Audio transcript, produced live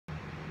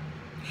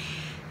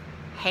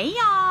Hey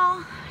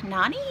y'all,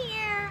 Nani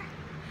here.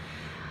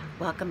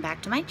 Welcome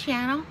back to my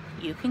channel.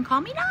 You can call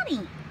me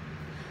Nani.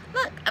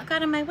 Look, I've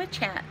got on my witch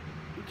hat.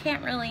 You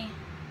can't really,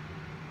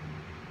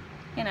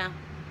 you know.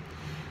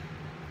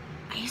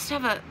 I used to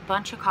have a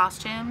bunch of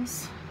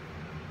costumes.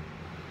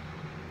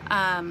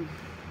 Because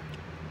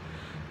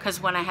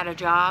when I had a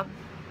job,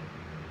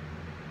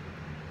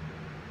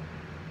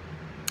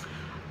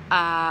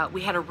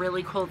 we had a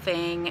really cool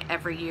thing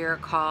every year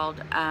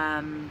called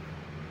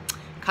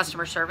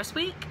Customer Service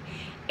Week.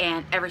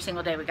 And every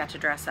single day we got to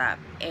dress up,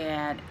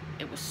 and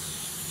it was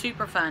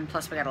super fun.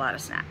 Plus we got a lot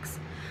of snacks.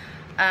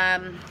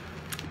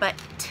 But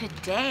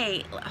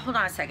today, hold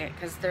on a second,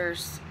 because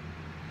there's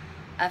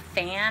a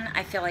fan.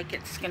 I feel like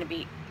it's gonna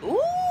be,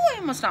 ooh, I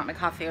almost knocked my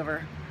coffee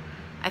over.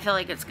 I feel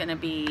like it's gonna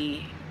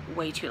be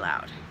way too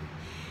loud.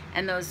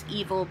 And those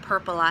evil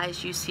purple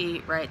eyes you see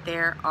right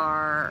there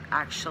are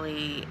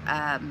actually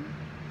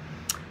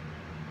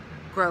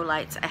grow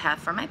lights I have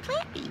for my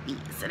plant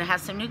babies. And I have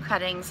some new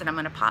cuttings, and I'm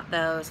gonna pop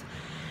those.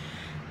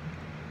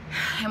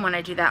 And when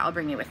I do that, I'll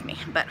bring you with me.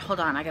 But hold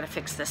on, I gotta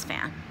fix this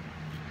fan.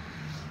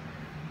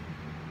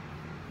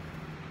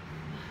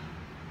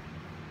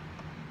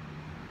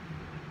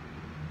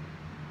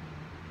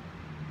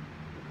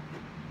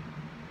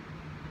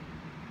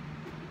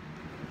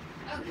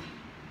 Okay.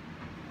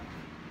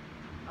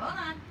 Hold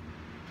on.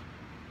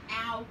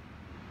 Ow.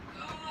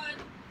 God.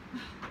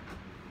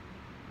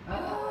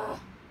 Oh.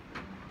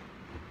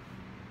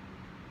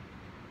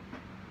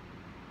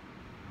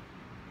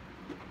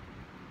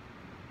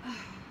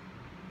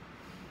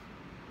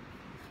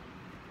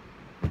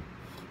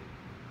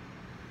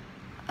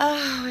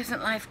 Oh,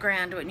 isn't life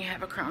grand when you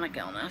have a chronic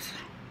illness?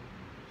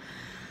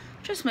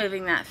 Just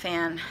moving that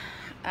fan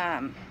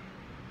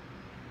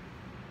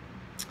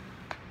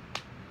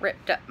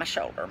ripped up my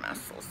shoulder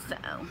muscles, so,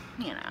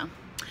 you know.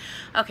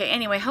 Okay,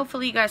 anyway,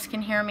 hopefully you guys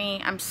can hear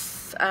me.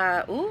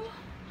 Ooh,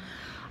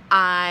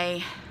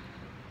 I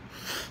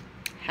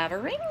have a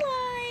ring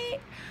light.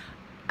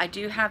 I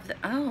do have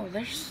oh,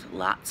 there's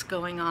lots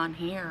going on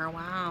here.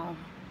 Wow.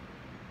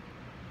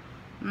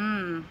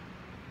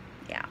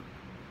 Yeah.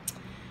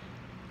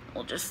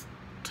 We'll just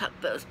tuck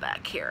those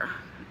back here.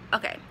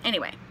 Okay,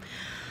 anyway.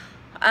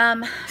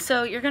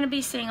 So you're going to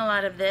be seeing a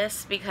lot of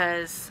this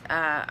because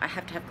I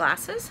have to have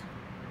glasses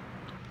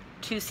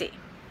to see.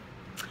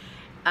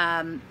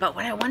 But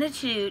what I wanted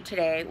to do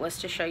today was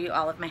to show you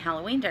all of my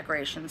Halloween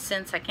decorations,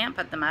 since I can't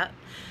put them up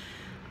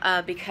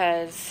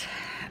because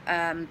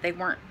they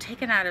weren't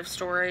taken out of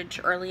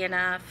storage early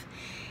enough.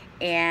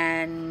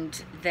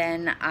 And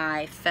then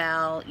I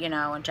fell, you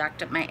know, and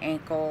jacked up my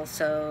ankle,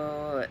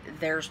 so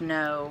there's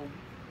no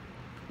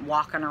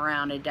walking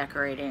around and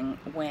decorating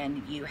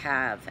when you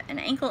have an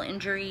ankle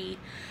injury,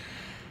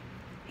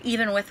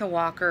 even with a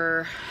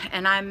walker.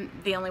 And I'm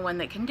the only one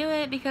that can do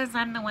it because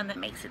I'm the one that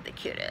makes it the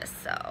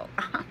cutest, so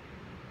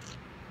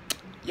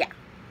yeah.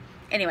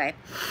 Anyway,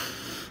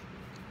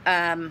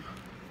 I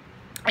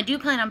do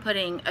plan on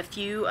putting a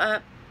few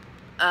up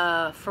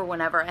for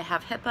whenever I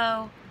have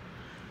hippo.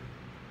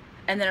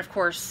 And then, of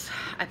course,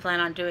 I plan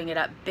on doing it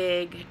up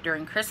big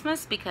during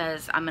Christmas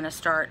because I'm going to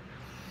start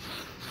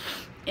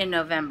in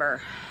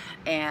November,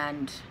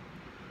 and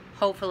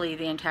hopefully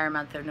the entire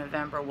month of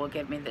November will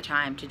give me the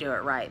time to do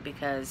it right,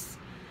 because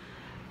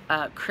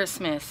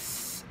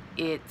Christmas,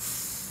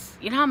 it's,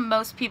 you know how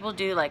most people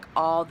do like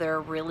all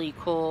their really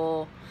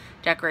cool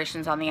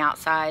decorations on the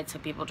outside so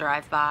people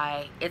drive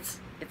by? It's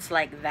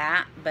like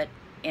that, but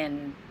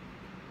in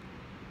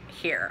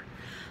here.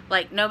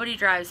 Like, nobody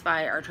drives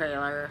by our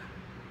trailer,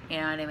 you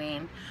know what I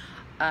mean?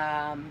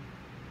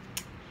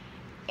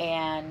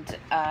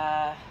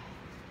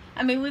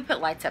 I mean, we put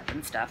lights up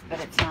and stuff, but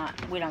it's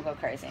not, we don't go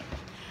crazy.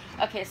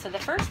 Okay, so the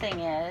first thing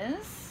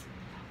is,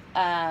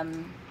 I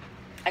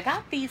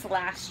got these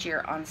last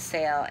year on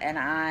sale, and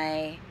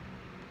I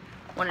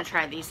want to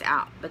try these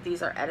out. But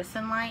these are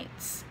Edison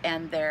lights,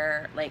 and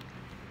they're like,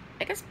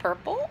 I guess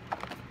purple?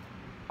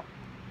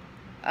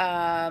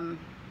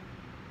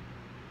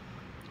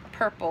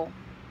 Purple.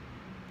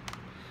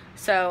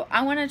 So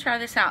I want to try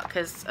this out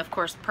because, of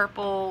course,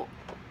 purple,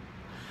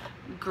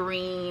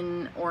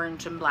 green,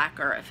 orange, and black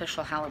are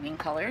official Halloween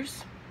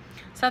colors.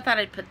 So I thought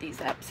I'd put these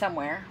up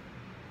somewhere.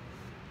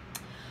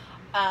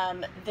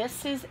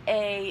 This is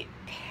a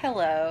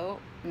pillow.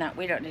 No,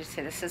 we don't need to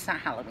say this. It's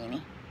not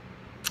Halloween-y.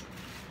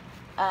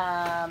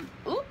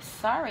 Oops,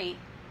 sorry.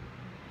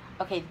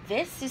 Okay,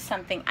 this is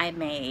something I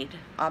made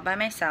all by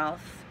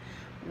myself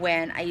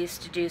when I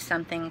used to do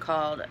something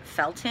called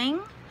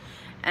felting.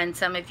 And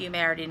some of you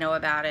may already know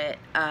about it.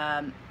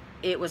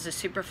 It was a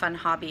super fun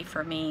hobby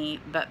for me,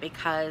 but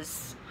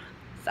because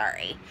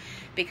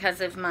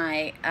of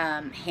my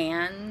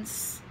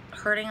hands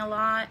hurting a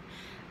lot,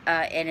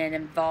 and it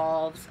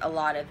involves a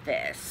lot of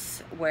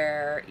this,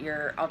 where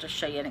I'll just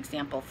show you an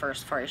example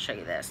first before I show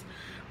you this,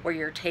 where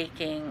you're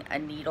taking a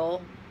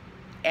needle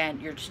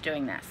and you're just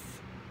doing this,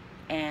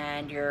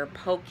 and you're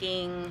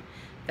poking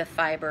the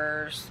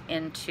fibers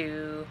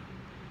into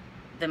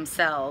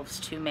themselves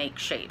to make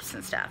shapes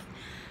and stuff.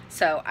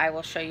 So I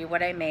will show you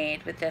what I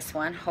made with this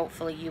one.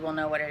 Hopefully you will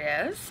know what it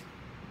is.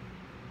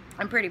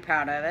 I'm pretty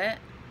proud of it.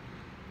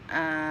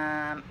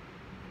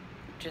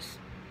 Just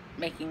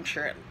making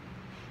sure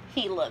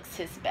he looks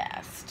his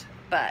best.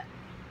 But,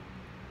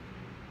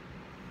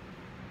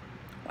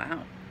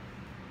 wow.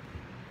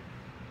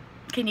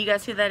 Can you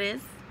guys see who that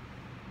is?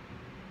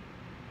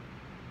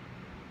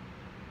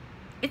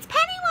 It's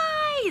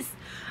Pennywise!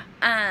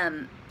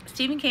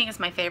 Stephen King is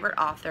my favorite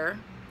author.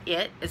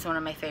 It is one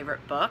of my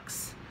favorite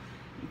books.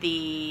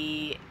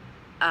 The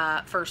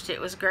first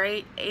It was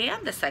great,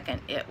 and the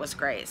second It was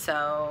great.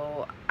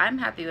 So I'm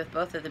happy with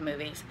both of the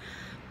movies.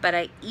 But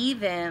I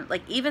even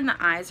the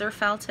eyes are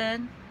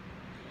felted,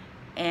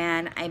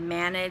 and I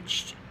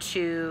managed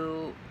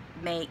to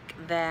make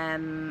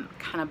them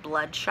kind of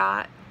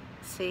bloodshot.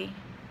 See?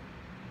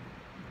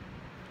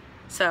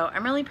 So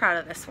I'm really proud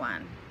of this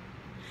one.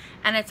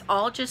 And it's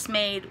all just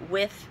made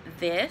with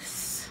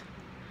this.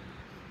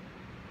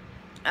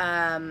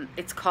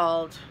 It's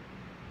called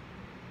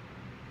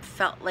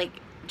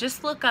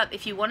just look up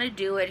if you want to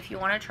do it, if you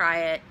want to try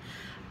it.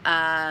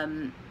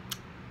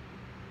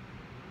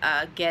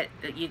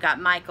 You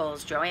got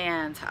Michael's,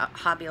 Joann's,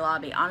 Hobby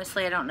Lobby.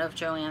 Honestly, I don't know if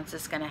Joann's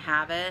is going to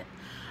have it.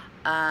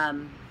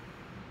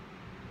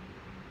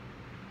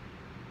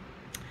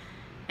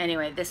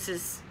 Anyway, this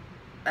is,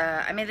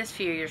 I made this a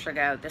few years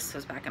ago. This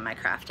was back in my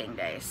crafting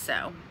days,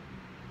 so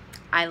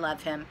I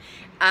love him.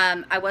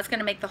 I was going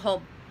to make the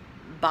whole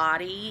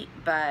body,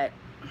 but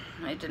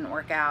it didn't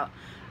work out.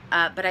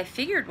 But I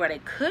figured what I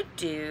could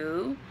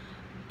do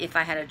if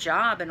I had a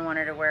job and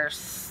wanted to wear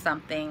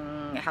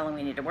something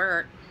Halloween-y to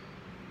work,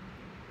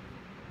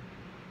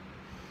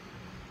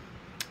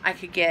 I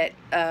could get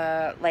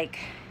like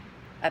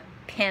a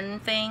pin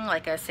thing,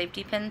 like a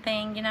safety pin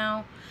thing, you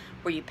know,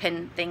 where you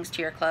pin things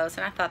to your clothes.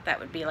 And I thought that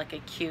would be like a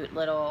cute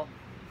little,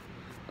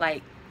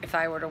 like if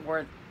I were to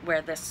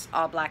wear this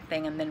all black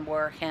thing and then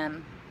wore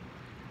him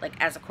like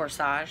as a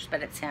corsage,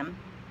 but it's him.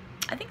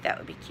 I think that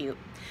would be cute.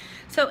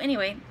 So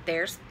anyway,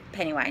 there's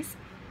Pennywise.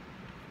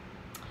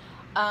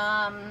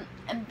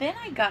 And then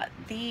I got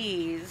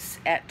these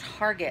at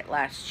Target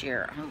last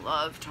year. I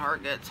love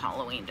Target's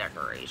Halloween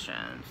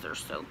decorations. They're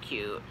so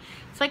cute.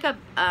 It's like a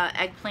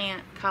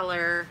eggplant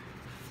color,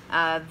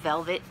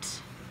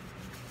 velvet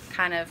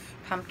kind of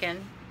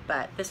pumpkin,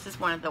 but this is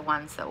one of the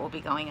ones that will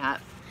be going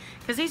up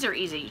because these are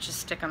easy. You just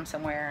stick them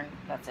somewhere and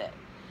that's it.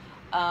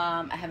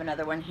 I have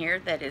another one here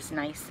that is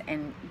nice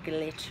and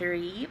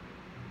glittery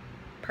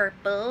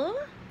purple.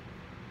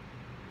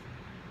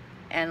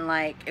 And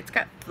like, it's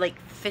got like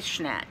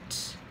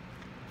fishnet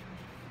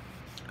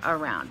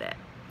around it.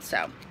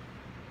 So,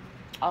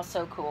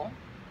 also cool.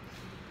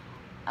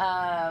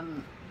 I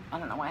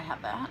don't know why I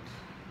have that.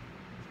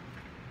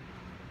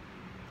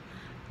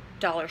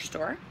 Dollar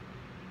store.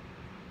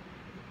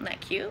 Isn't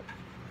that cute?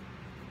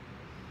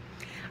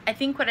 I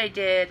think what I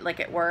did,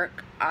 like at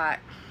work, I'm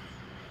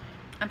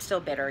still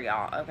bitter,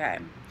 y'all, okay.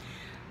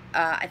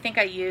 I think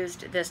I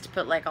used this to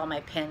put like all my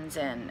pins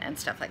in and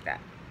stuff like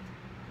that.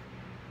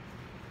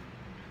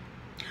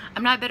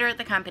 I'm not bitter at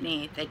the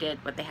company. They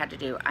did what they had to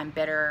do. I'm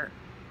bitter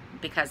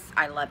because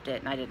I loved it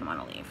and I didn't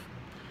want to leave.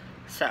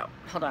 So,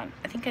 hold on.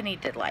 I think I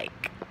need to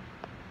like,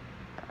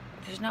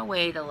 there's no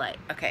way to like,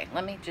 okay,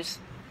 let me just,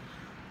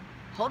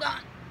 hold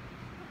on.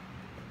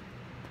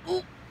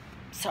 Ooh,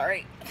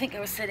 sorry. I think I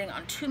was sitting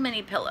on too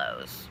many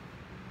pillows.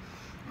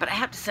 But I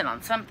have to sit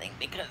on something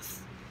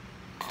because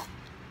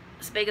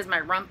as big as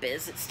my rump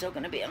is, it's still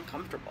going to be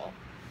uncomfortable.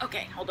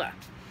 Okay, hold on.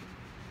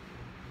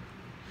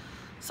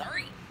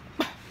 Sorry.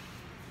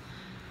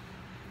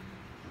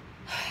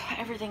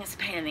 Everything is a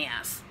pain in the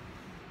ass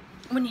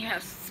when you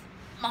have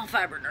small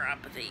fiber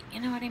neuropathy. You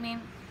know what I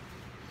mean?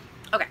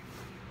 Okay.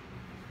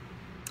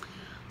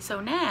 So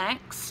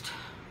next,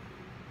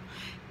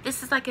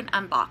 this is like an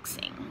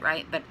unboxing,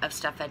 right? But of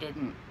stuff I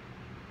didn't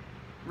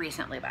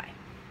recently buy.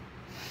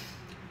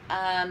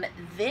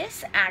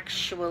 This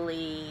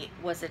actually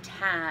was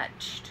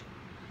attached,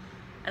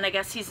 and I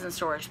guess he's in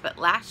storage, but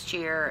last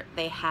year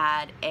they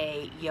had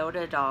a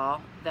Yoda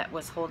doll that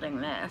was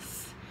holding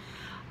this.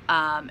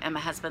 And my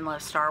husband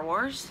loves Star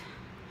Wars,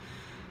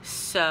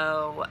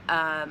 so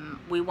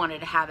we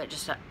wanted to have it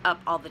just up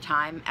all the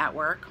time at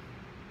work.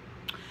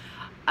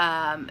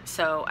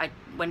 So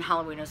when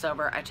Halloween was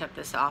over, I took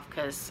this off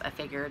because I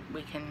figured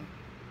we can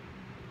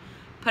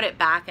put it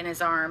back in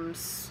his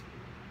arms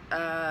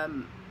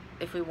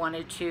if we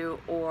wanted to,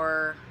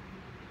 or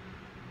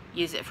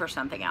use it for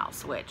something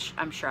else, which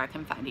I'm sure I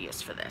can find a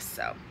use for this.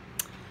 So,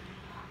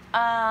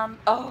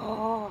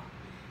 oh,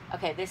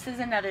 okay, this is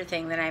another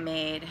thing that I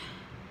made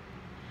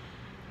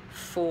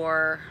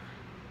for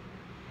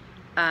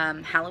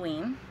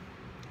Halloween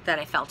that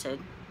I felted.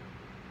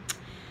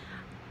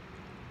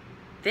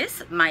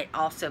 This might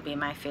also be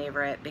my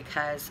favorite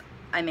because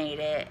I made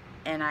it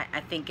and I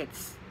think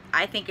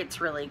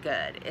it's really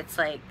good. It's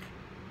like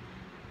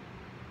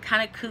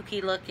kind of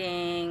kooky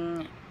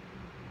looking,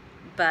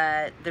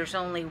 but there's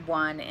only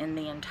one in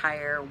the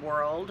entire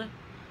world,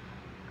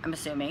 I'm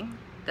assuming,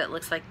 that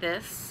looks like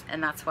this,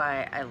 and that's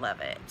why I love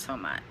it so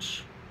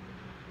much.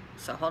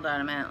 So hold on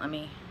a minute, let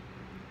me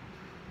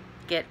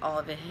get all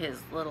of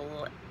his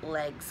little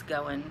legs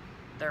going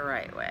the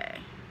right way.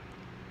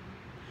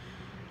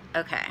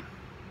 Okay.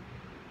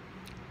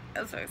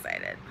 I'm so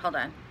excited. Hold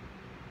on.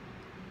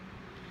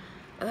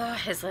 Oh,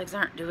 his legs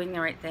aren't doing the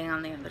right thing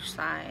on the other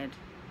side.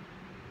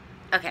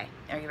 Okay,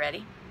 are you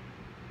ready?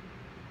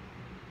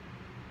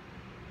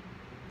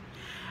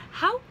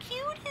 How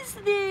cute is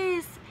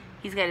this?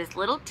 He's got his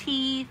little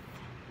teeth.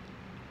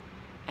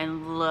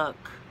 And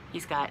look,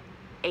 he's got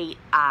 8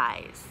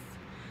 eyes.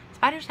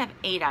 Spiders have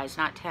 8 eyes,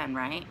 not 10,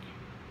 right?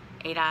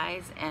 8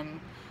 eyes and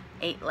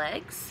 8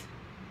 legs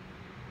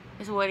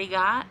is what he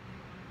got.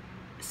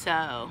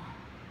 So,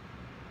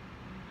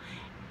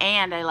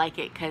 and I like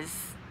it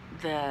because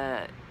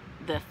the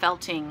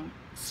felting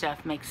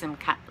stuff makes him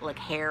look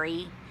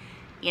hairy,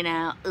 you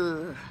know.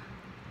 Ugh.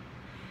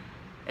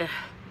 Ugh.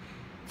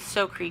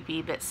 So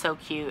creepy, but so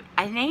cute.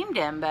 I named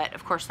him, but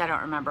of course I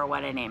don't remember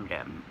what I named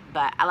him.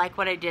 But I like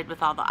what I did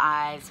with all the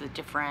eyes with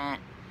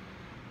different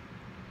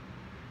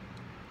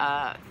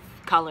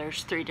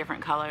colors, 3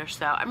 different colors.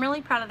 So I'm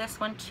really proud of this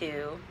one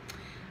too.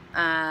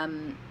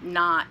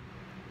 Not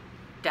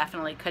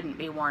definitely couldn't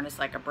be worn as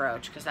like a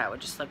brooch because that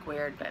would just look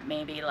weird, but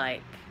maybe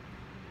like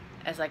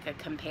as like a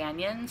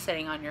companion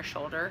sitting on your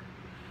shoulder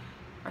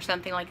or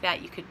something like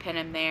that. You could pin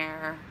him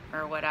there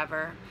or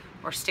whatever,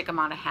 or stick him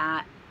on a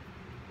hat,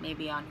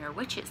 maybe on your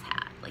witch's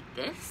hat like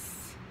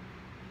this.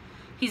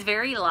 He's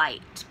very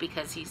light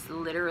because he's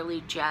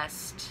literally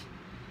just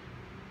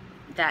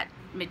that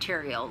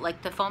material,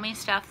 like the foamy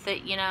stuff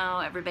that, you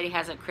know, everybody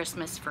has at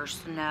Christmas for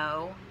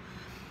snow.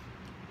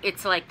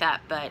 It's like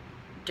that, but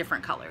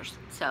different colors.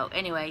 So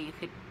anyway, you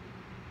could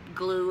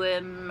glue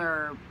him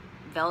or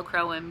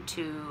Velcro him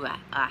to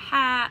a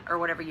hat or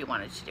whatever you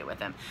wanted to do with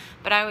him.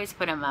 But I always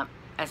put him up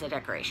as a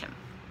decoration.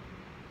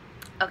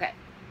 Okay.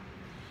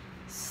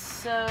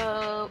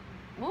 So,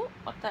 whoop,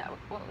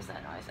 what was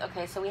that noise?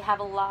 Okay, so we have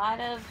a lot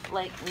of,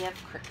 like, we have,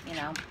 you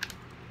know,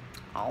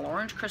 all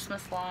orange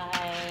Christmas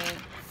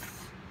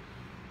lights.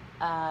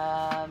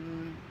 A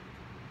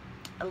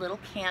little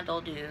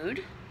candle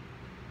dude.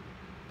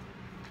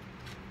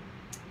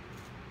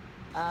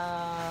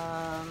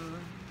 I'm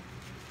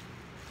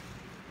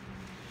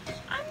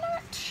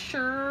not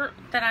sure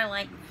that I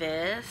like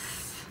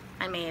this.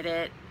 I made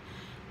it.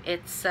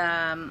 It's, did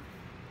I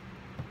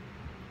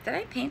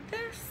paint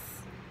this?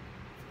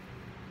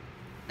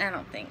 I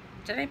don't think.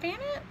 Did I paint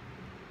it?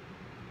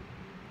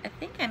 I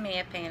think I may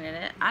have painted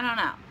it. I don't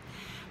know.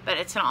 But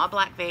it's an all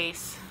black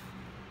vase.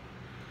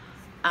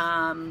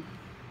 I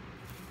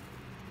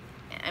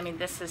mean,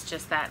 this is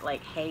just that,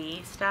 like,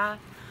 hay stuff.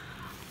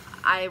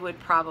 I would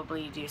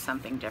probably do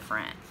something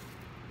different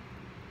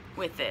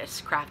with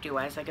this,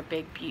 crafty-wise, like a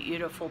big,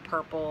 beautiful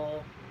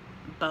purple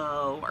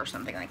bow or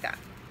something like that.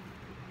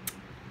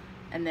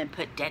 And then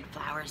put dead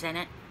flowers in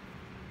it.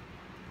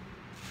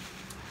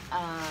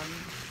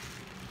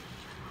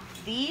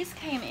 These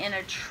came in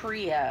a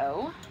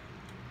trio.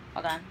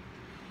 Hold on.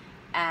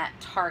 At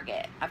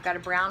Target. I've got a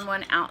brown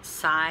one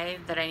outside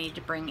that I need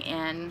to bring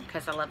in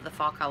because I love the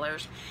fall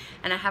colors,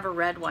 and I have a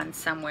red one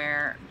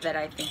somewhere that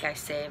I think I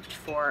saved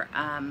for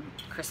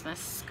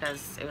Christmas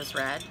because it was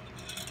red,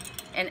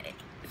 and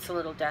it's a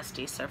little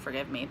dusty, so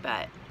forgive me,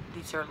 but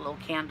these are little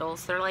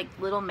candles. They're like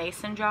little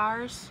mason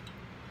jars.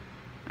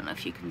 I don't know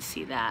if you can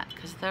see that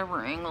because they're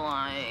ring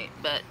light,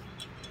 but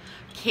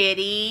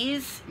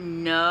kitties,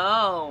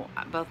 no,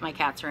 both my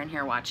cats are in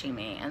here watching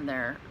me, and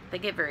they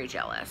get very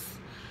jealous.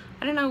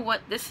 I don't know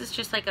what, this is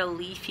just like a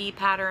leafy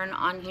pattern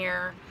on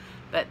here,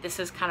 but this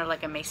is kind of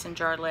like a mason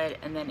jar lid,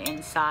 and then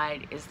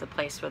inside is the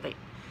place where the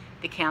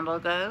candle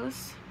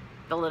goes,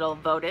 the little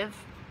votive.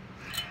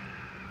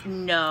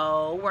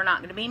 No, we're not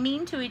going to be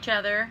mean to each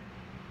other.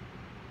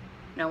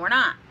 No, we're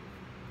not.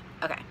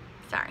 Okay,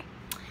 sorry.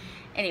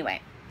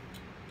 Anyway,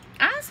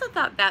 I also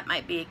thought that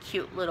might be a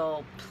cute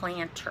little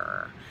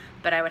planter,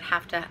 but I would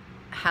have to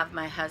have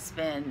my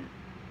husband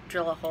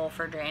drill a hole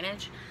for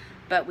drainage.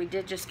 But we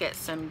did just get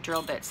some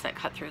drill bits that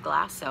cut through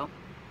glass, so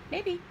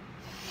maybe.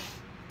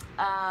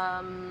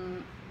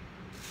 Let's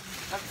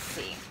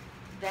see.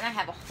 Then I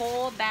have a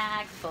whole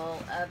bag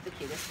full of the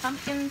cutest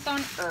pumpkins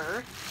on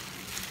earth.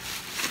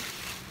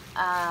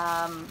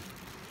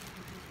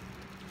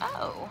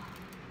 Oh.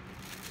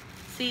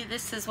 See,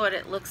 this is what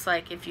it looks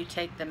like if you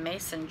take the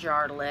mason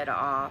jar lid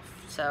off.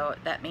 So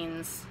that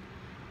means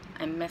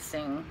I'm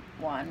missing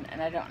one,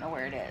 and I don't know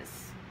where it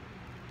is.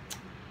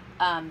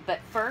 But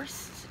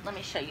first, let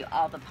me show you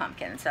all the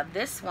pumpkins. So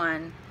this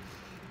one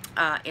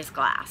is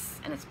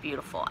glass, and it's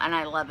beautiful, and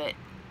I love it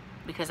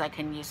because I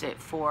can use it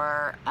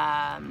for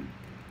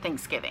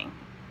Thanksgiving.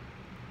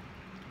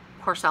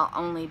 Of course, I'll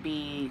only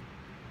be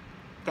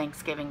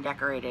Thanksgiving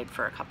decorated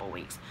for a couple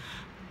weeks.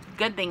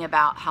 Good thing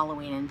about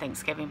Halloween and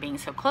Thanksgiving being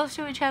so close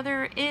to each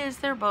other is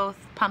they're both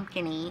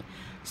pumpkin-y,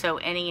 so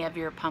any of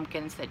your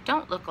pumpkins that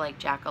don't look like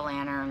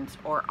jack-o'-lanterns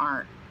or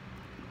aren't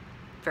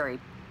very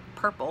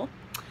purple,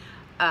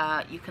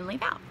 you can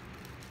leave out.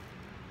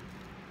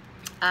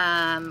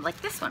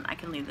 Like this one, I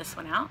can leave this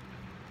one out.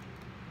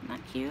 Isn't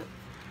that cute?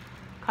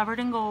 Covered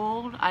in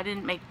gold. I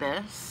didn't make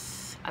this.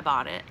 I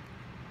bought it.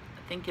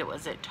 I think it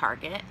was at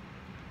Target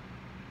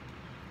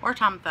or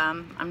Tom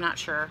Thumb. I'm not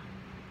sure.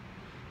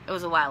 It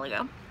was a while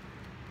ago.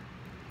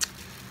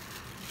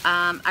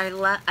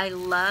 I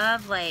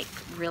love like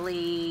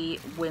really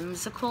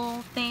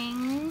whimsical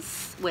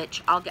things,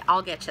 which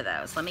I'll get to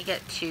those. Let me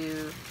get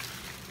to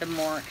the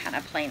more kind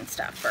of plain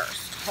stuff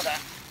first. Hold on.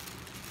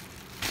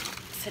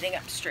 Sitting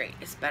up straight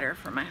is better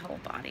for my whole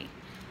body.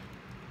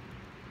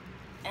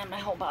 And my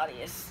whole body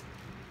is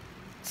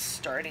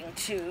starting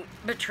to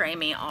betray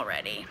me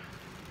already.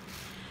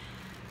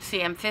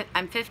 See, I'm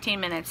 15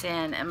 minutes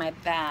in and my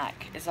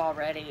back is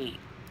already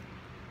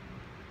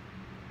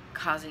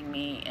causing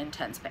me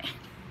intense pain.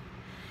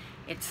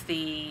 It's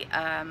the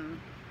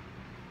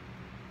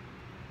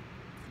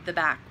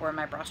back where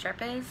my bra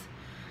strap is,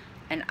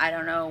 and I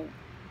don't know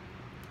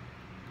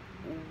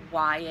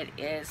why it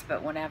is,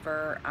 but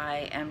whenever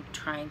I am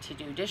trying to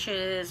do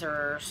dishes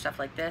or stuff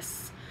like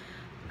this,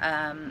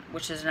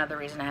 which is another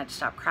reason I had to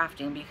stop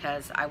crafting,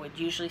 because I would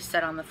usually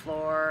sit on the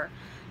floor,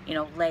 you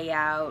know, lay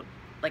out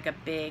like a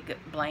big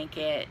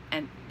blanket,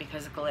 and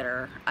because of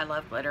glitter, I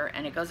love glitter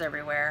and it goes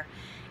everywhere,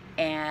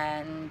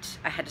 and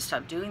I had to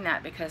stop doing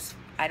that because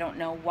I don't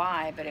know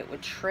why, but it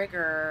would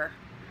trigger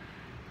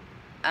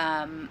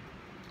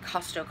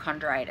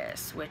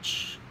costochondritis,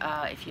 which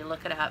if you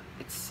look it up,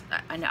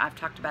 I know I've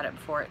talked about it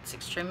before, it's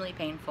extremely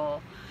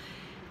painful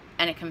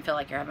and it can feel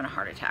like you're having a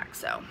heart attack.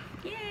 So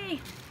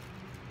yay.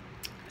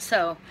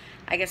 So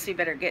I guess we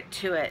better get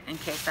to it in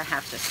case I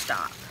have to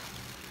stop.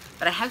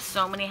 But I have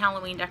so many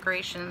Halloween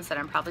decorations that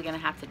I'm probably going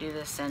to have to do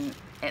this in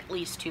at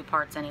least 2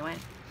 parts anyway.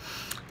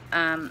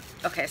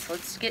 Okay, so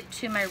let's get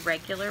to my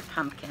regular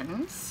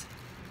pumpkins.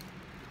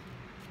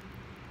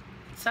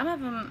 Some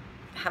of them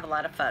have a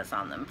lot of fuzz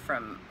on them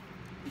from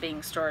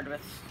being stored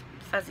with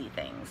fuzzy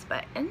things,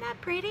 but isn't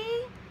that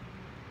pretty?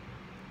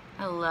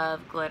 I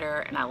love glitter,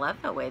 and I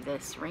love the way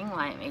this ring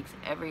light makes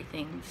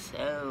everything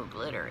so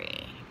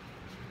glittery.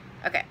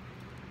 Okay.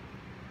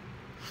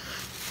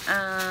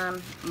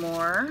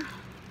 More.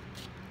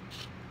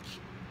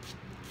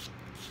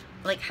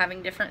 Like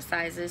having different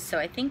sizes. So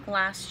I think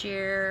last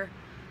year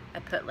I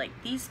put like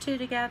these 2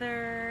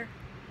 together.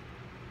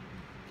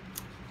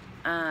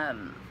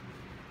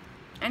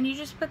 And you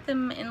just put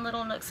them in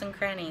little nooks and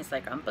crannies,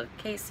 like on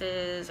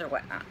bookcases or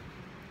whatnot.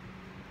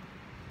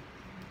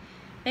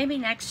 Maybe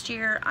next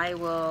year I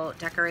will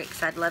decorate,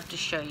 because I'd love to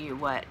show you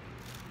what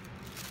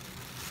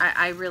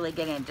I really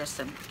get into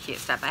some cute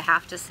stuff. I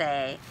have to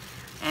say,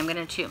 I'm going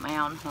to toot my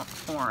own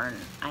horn.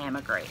 I am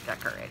a great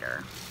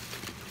decorator.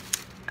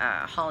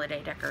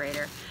 Holiday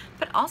decorator.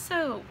 But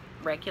also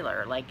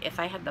regular. Like, if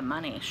I had the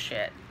money,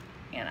 shit,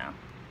 you know.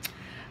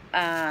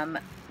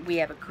 We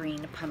have a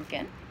green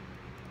pumpkin.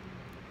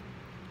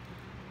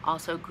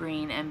 Also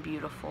green and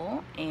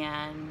beautiful.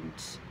 And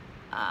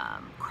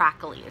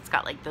crackly. It's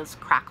got like those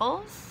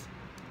crackles,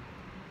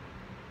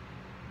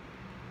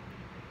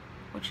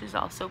 which is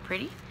also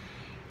pretty.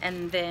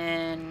 And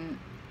then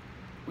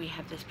we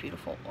have this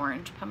beautiful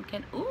orange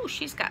pumpkin. Ooh,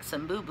 she's got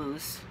some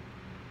boo-boos.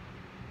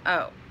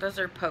 Oh, those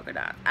are polka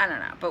dot. I don't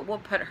know, but we'll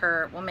put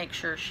her, we'll make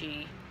sure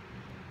she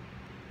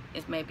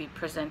is maybe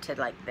presented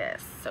like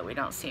this so we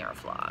don't see her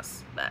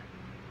flaws, but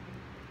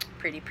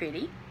pretty,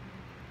 pretty.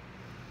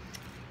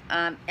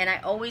 And I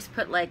always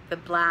put like the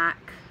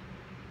black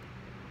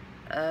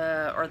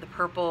or the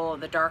purple,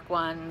 the dark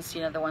ones,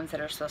 you know, the ones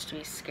that are supposed to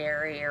be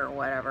scary or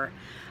whatever.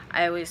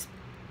 I always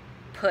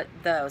put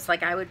those.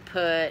 Like I would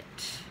put,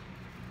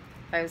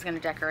 if I was going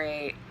to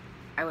decorate,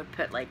 I would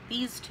put like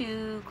these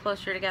 2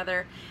 closer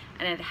together,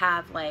 and it'd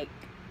have like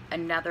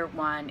another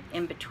one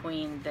in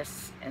between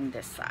this and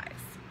this size,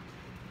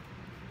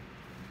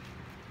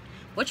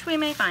 which we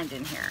may find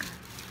in here.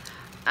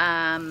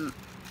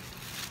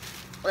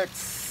 Let's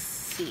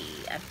see,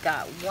 I've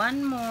got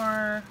one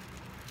more,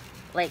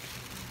 like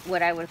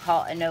what I would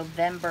call a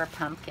November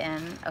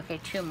pumpkin. Okay,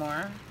 2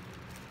 more.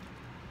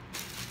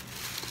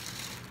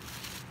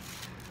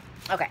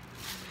 Okay,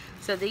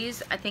 so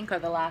these I think are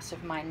the last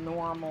of my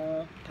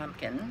normal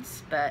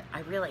pumpkins, but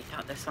I really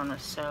thought this one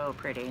was so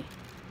pretty.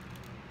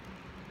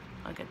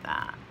 Look at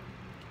that.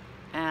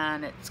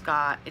 And it's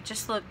got, it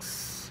just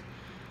looks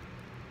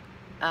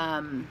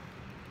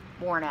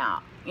worn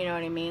out, you know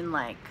what I mean,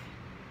 like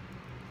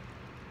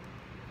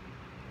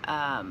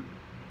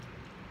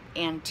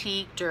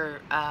antiqued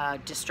or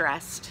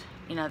distressed,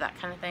 you know, that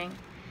kind of thing.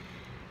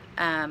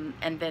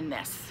 And then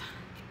this,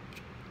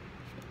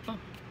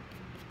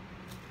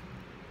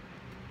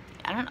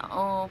 I don't know,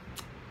 oh,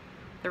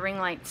 the ring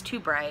light's too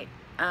bright.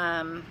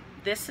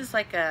 This is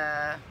like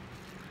a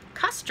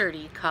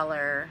custardy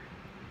color.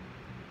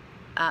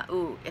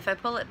 Ooh, if I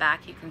pull it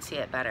back you can see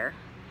it better.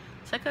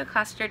 It's like a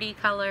custardy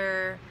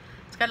color.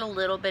 It's got a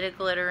little bit of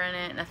glitter in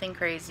it, nothing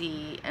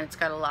crazy, and it's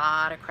got a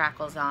lot of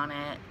crackles on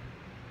it.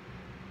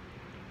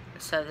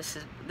 So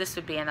this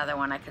would be another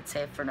one I could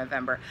save for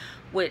November,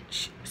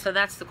 so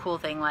that's the cool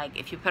thing, like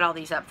if you put all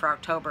these up for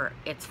October,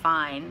 it's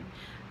fine.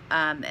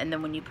 And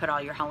then when you put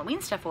all your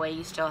Halloween stuff away,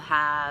 you still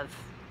have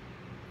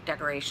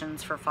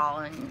decorations for fall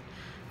and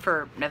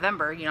for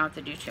November, you don't have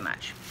to do too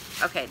much.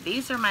 Okay,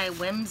 these are my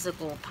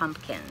whimsical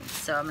pumpkins.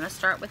 So I'm going to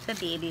start with the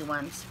baby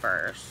ones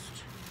first.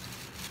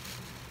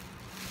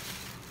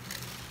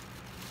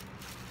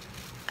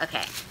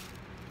 Okay.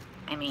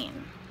 I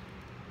mean,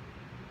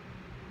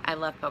 I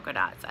love polka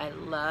dots. I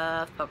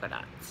love polka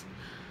dots.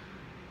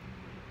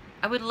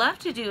 I would love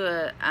to do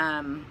a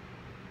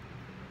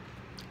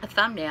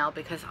thumbnail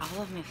because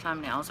all of my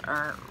thumbnails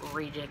are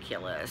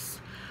ridiculous.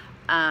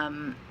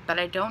 But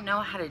I don't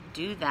know how to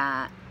do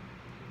that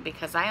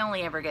because I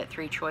only ever get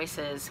 3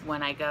 choices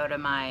when I go to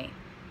my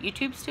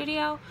YouTube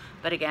studio.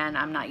 But again,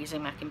 I'm not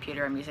using my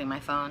computer, I'm using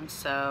my phone,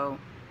 so,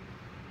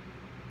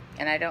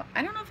 and I don't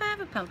know if I have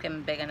a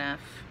pumpkin big enough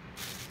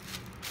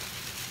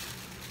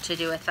to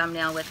do a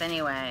thumbnail with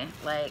anyway.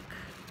 Like,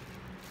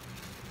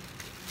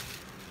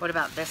 what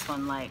about this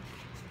one? Like,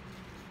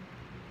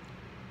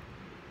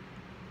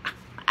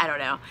 I don't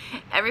know.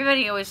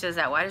 Everybody always does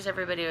that. Why does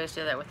everybody always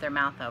do that with their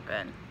mouth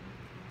open?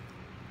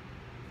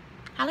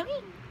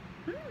 Halloween.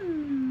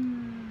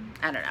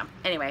 I don't know.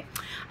 Anyway,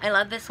 I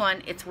love this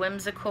one. It's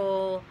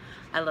whimsical.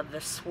 I love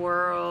the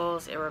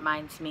swirls. It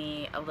reminds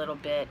me a little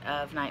bit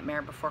of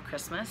Nightmare Before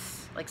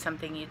Christmas, like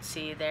something you'd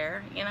see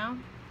there, you know?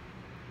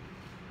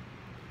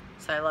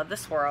 So I love the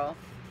swirl.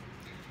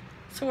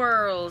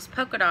 Swirls,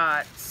 polka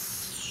dots,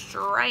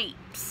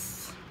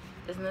 stripes.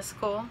 Isn't this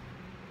cool?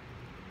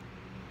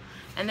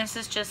 And this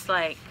is just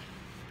like,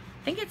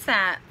 I think it's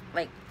that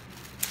like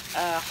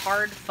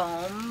hard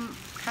foam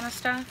kind of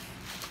stuff.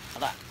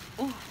 Hold on.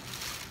 Ooh.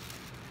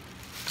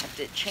 I have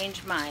to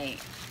change my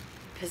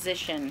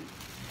position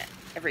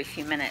every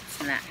few minutes,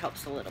 and that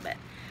helps a little bit.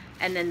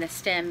 And then the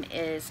stem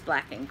is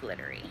black and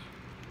glittery.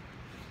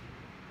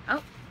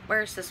 Oh,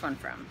 where's this one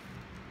from?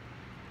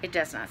 It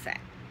does not say.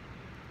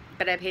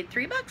 But I paid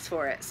 $3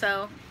 for it,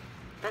 so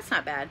that's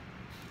not bad.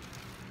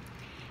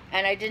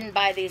 And I didn't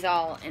buy these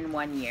all in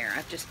 1 year.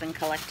 I've just been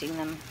collecting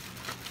them.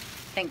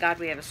 Thank God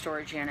we have a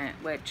storage unit,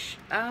 which,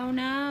 oh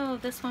no,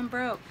 this one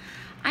broke.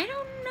 I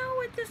don't know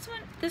what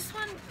this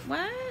one,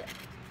 what?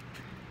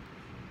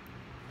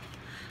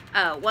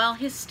 Oh, well,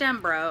 his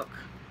stem broke.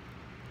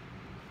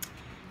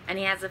 And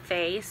he has a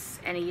face,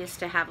 and he used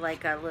to have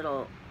like a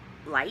little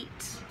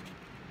light.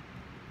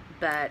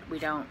 But we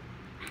don't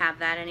have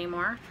that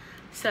anymore.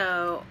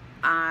 So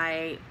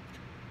I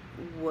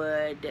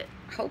would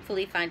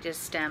hopefully find his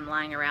stem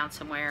lying around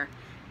somewhere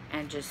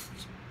and just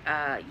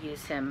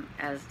use him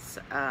as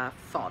a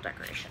fall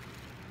decoration.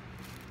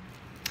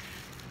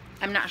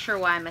 I'm not sure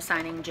why I'm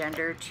assigning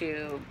gender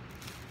to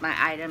my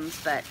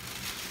items, but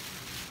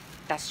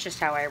that's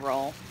just how I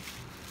roll.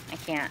 I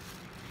can't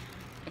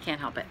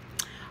help it.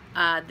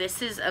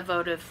 This is a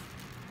votive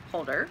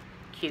holder.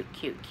 Cute,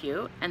 cute,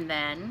 cute. And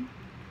then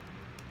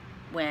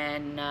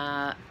when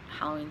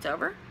Halloween's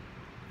over,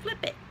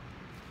 flip it.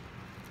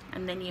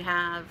 And then you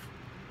have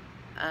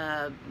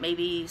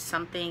maybe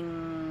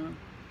something,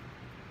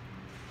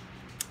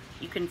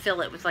 you can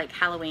fill it with like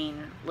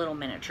Halloween little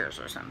miniatures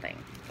or something,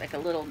 like a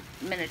little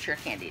miniature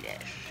candy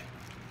dish.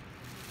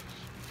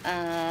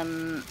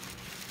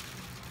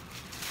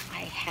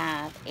 I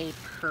have a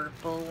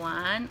purple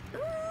one. Ooh,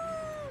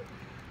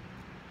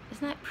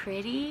 isn't that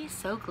pretty?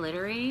 So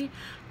glittery.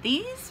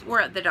 These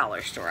were at the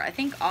dollar store. I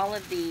think all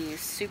of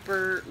these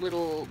super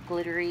little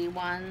glittery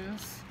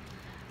ones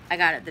I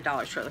got at the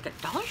dollar store. Look,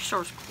 at dollar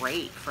store's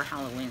great for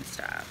Halloween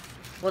stuff.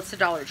 Well, it's the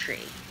Dollar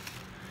Tree.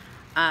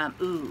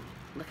 Ooh,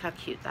 look how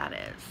cute that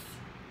is.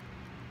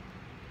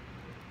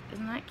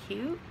 Isn't that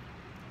cute?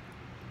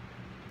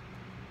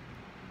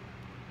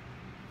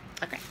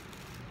 Okay.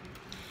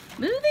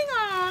 Moving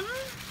on.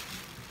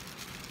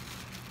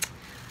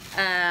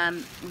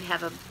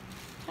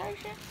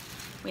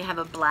 We have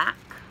a black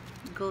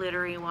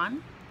glittery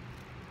one.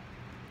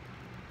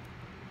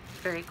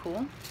 Very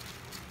cool.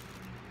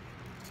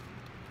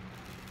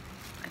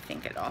 I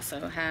think it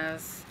also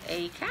has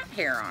a cat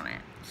hair on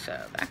it,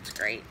 so that's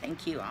great.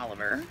 Thank you,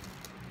 Oliver.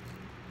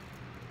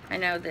 I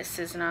know this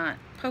is not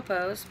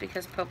Popo's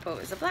because Popo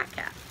is a black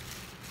cat.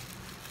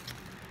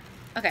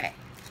 Okay.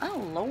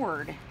 Oh,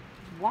 Lord.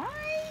 Why?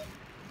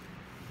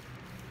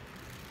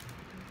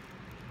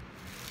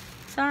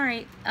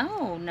 Sorry.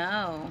 Oh,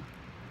 no.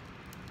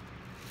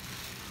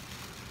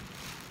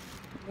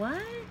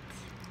 What?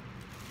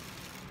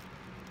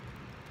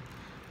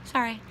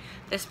 Sorry.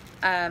 This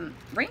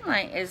ring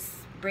light is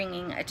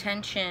bringing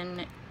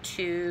attention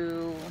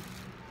to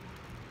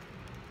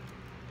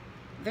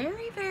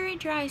very, very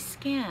dry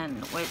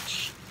skin,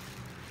 which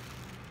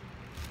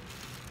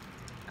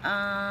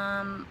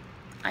I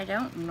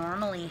don't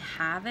normally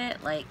have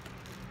it like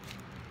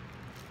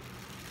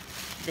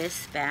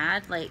this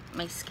bad. Like,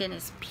 my skin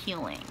is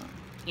peeling,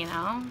 you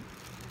know?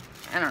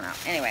 I don't know.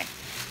 Anyway,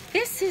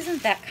 this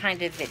isn't that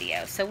kind of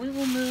video, so we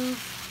will move.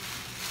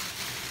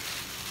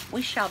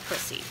 We shall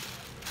proceed.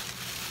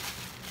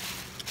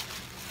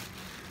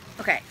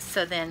 Okay,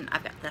 so then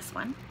I've got this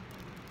one.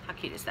 How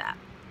cute is that?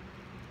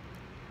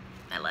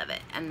 I love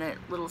it. And the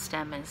little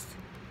stem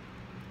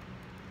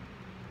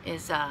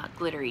is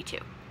glittery too.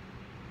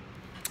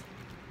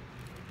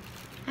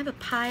 I have a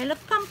pile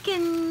of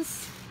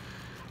pumpkins.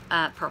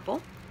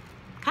 purple.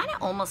 Kind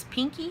of almost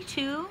pinky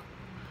too,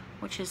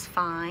 which is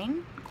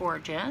fine.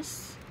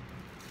 Gorgeous.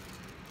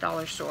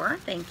 Dollar store,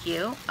 thank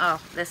you. Oh,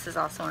 this is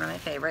also one of my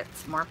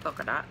favorites. More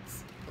polka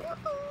dots. Ooh,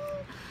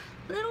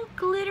 little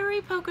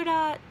glittery polka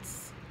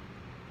dots.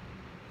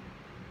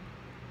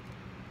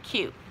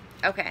 Cute.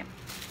 Okay.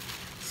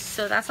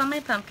 So that's all my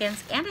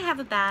pumpkins. And I have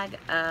a bag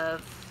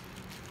of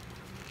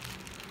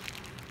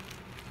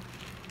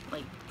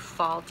like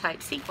fall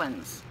type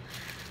sequins.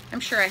 I'm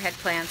sure I had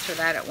plans for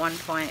that at one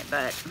point,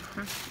 but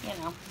you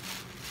know,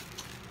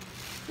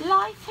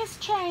 life has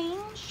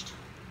changed.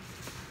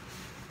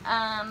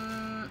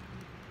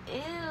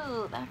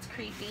 Ew, that's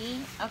creepy.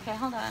 Okay,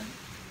 hold on.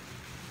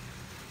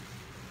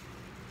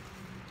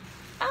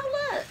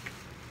 Oh, look.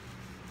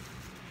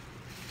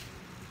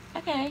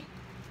 Okay.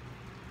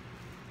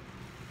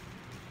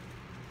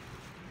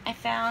 I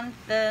found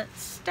the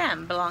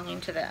stem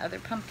belonging to the other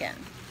pumpkin.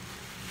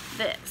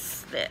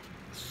 This,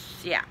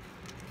 yeah.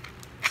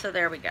 So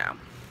there we go.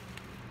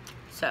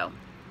 So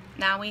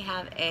now we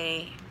have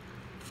a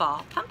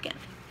fall pumpkin.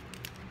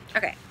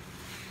 Okay.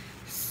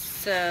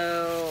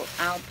 So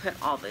I'll put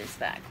all those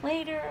back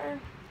later.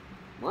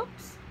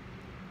 Whoops.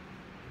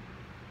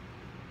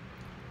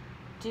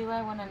 Do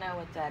I want to know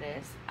what that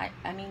is?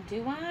 I mean,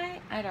 do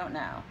I? I don't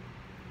know.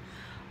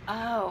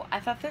 Oh, I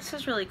thought this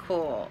was really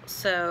cool.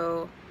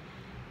 So,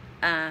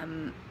 I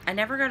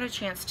never got a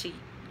chance to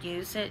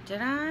use it, did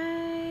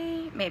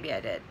I? Maybe I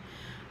did.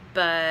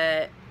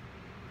 But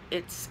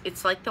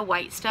it's like the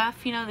white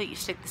stuff, you know, that you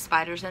stick the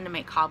spiders in to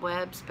make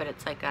cobwebs, but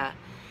it's like a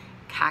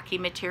khaki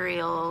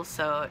material,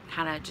 so it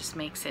kind of just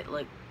makes it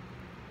look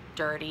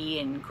dirty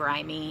and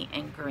grimy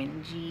and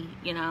grungy,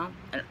 you know,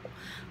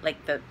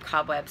 like the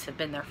cobwebs have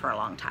been there for a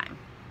long time.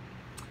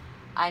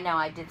 I know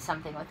I did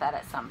something with that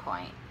at some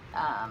point.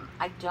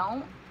 I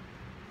don't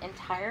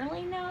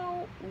entirely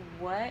know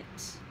what,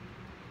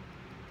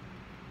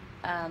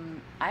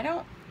 I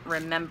don't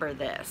remember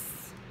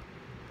this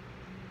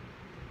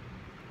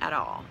at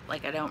all.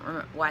 Like, I don't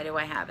remember, why do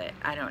I have it?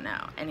 I don't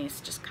know. And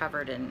it's just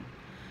covered in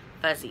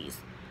fuzzies.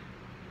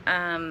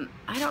 I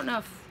don't know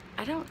if,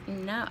 I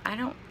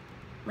don't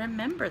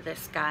remember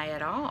this guy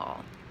at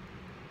all.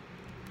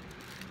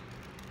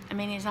 I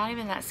mean, he's not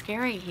even that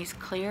scary. He's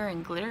clear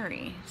and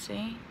glittery.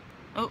 See?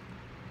 Oh.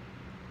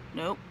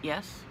 Nope.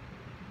 Yes.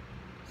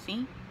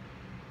 See?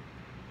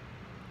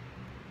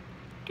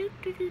 Okay.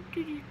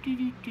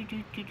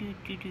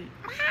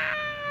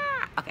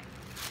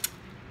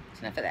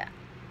 That's enough of that.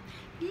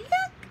 Look!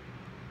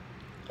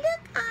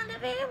 Look,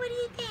 Oliver, what do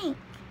you think?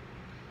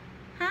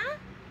 Huh?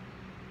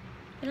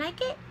 You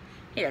like it?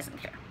 He doesn't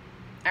care.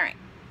 Alright.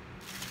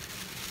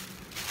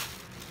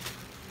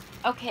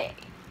 Okay.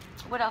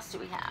 What else do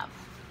we have?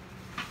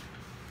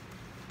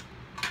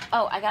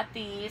 Oh, I got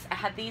these. I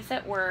had these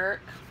at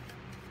work.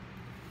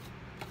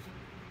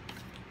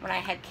 When I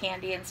had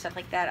candy and stuff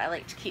like that, I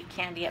like to keep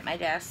candy at my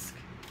desk.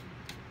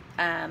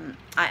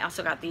 I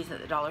also got these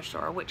at the dollar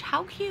store, which,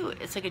 how cute.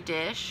 It's like a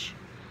dish.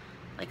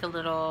 Like a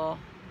little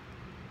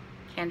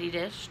candy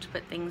dish to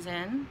put things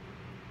in.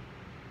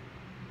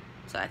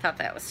 So I thought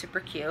that was super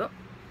cute.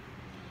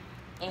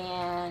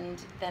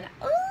 And then,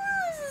 oh,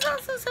 this is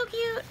also so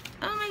cute.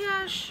 Oh my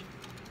gosh.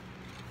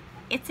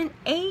 It's an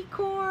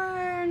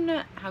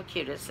acorn. How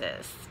cute is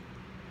this?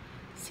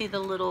 See the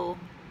little,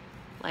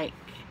 like,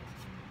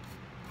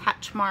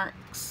 hatch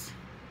marks?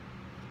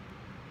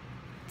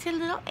 It's a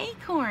little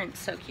acorn.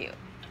 So cute.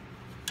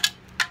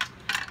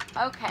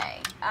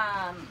 Okay.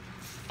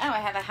 Oh, I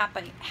have a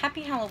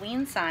happy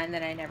Halloween sign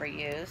that I never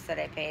used that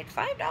I paid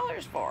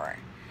 $5 for.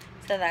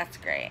 So that's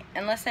great.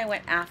 Unless I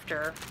went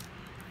after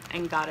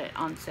and got it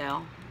on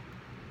sale.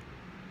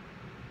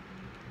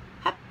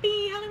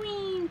 Happy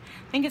Halloween!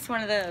 I think it's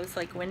one of those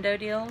like window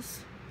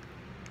deals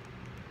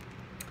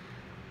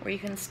where you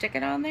can stick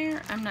it on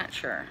there. I'm not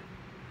sure.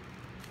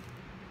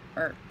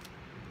 Or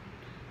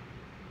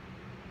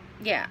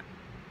yeah.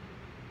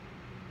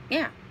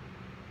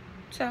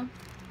 So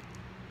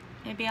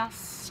maybe I'll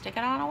stick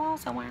it on a wall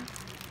somewhere.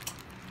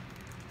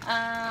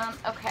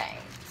 Okay.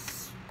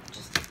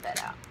 Just take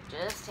that out.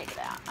 Just take it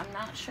out. I'm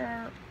not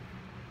sure.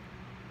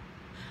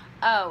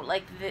 Oh,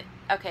 like the,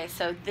 okay,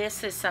 so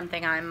this is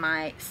something I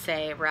might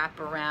say wrap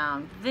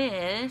around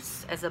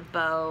this as a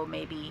bow,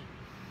 maybe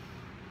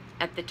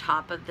at the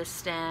top of the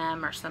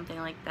stem or something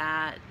like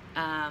that.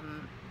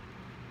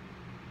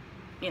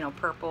 You know,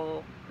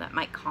 purple, that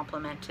might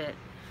complement it.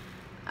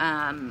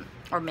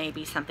 Or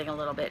maybe something a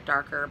little bit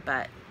darker,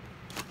 but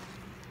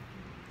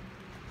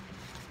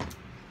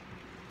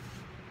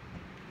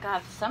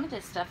God, some of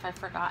this stuff I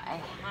forgot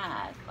I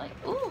had. Like,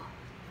 ooh.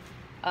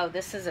 Oh,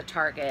 this is a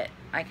Target.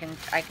 I can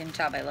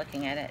tell by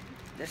looking at it.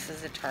 This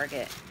is a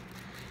Target.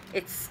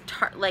 It's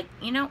like,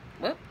 you know,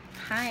 whoop,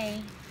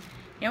 hi.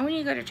 You know when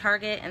you go to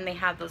Target and they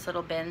have those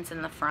little bins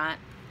in the front?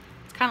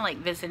 It's kind of like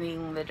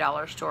visiting the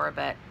dollar store,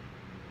 but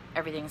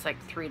everything's like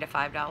 $3 to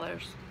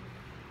 $5.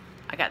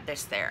 I got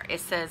this there.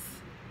 It says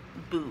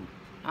Boo.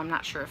 I'm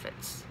not sure if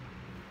it's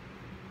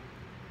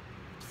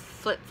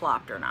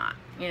flip-flopped or not.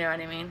 You know what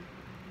I mean?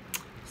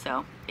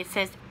 So, it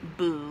says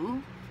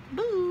Boo.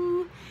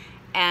 Boo!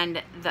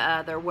 And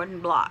they're wooden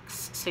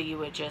blocks, so you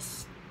would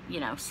just, you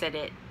know, sit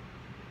it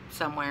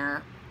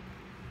somewhere.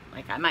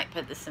 Like I might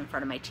put this in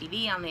front of my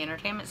TV on the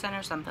entertainment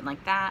center, something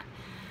like that.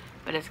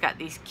 But it's got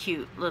these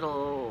cute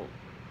little,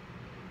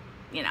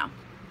 you know,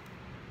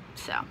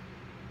 so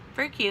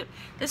very cute.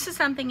 This is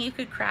something you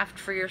could craft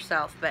for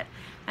yourself, but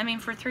I mean,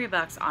 for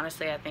 $3,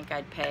 honestly, I think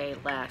I'd pay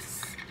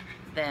less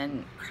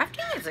than,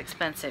 crafting is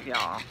expensive,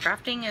 y'all.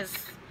 Crafting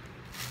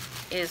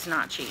is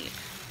not cheap.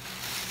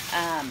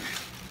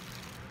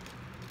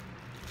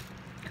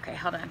 Okay,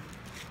 hold on.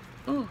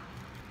 Ooh.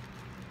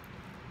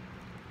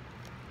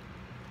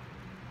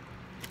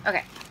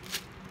 Okay.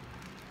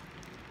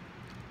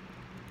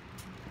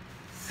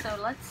 So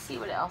let's see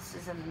what else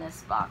is in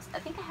this box. I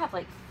think I have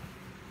like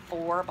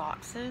 4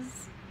 boxes.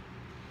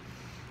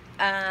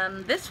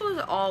 This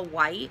was all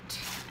white,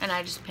 and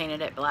I just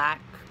painted it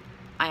black.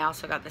 I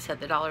also got this at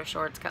the dollar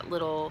store. It's got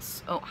little,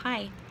 oh,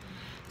 hi.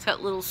 It's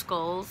got little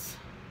skulls.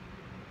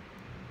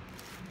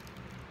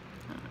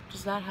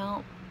 Does that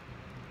help?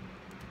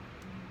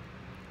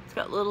 It's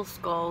got little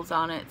skulls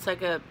on it. It's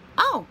like a,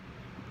 oh,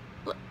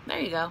 look, there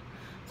you go.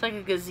 It's like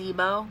a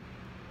gazebo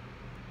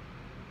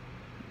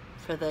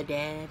for the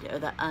dead or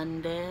the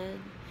undead.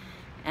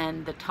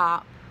 And the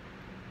top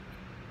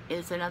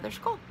is another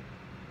skull.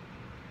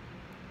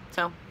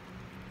 So,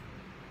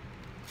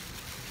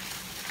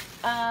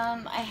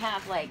 I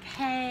have like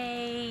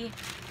hay.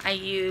 I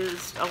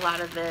used a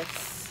lot of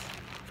this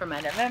for my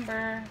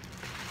November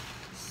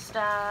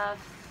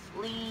stuff.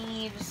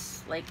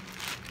 Leaves, like,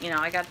 you know,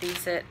 I got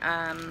these at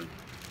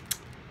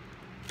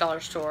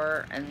dollar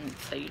store, and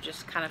so you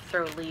just kind of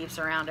throw leaves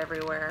around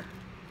everywhere.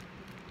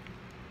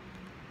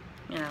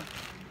 You know,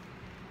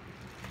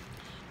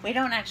 we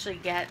don't actually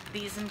get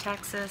these in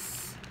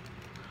Texas.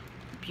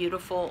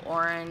 Beautiful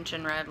orange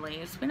and red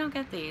leaves. We don't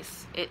get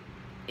these. It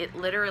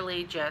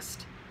literally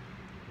just,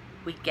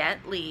 we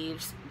get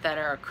leaves that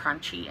are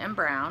crunchy and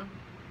brown.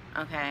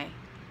 Okay.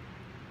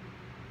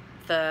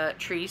 The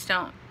trees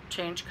don't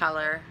change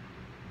color.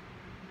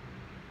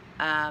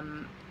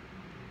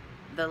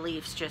 The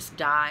leaves just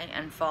die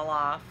and fall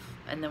off,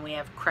 and then we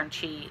have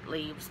crunchy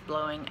leaves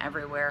blowing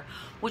everywhere,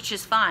 which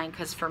is fine,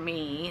 because for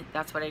me,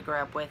 that's what I grew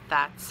up with.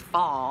 That's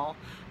fall.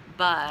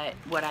 But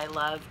would I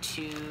love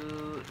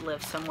to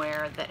live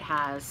somewhere that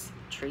has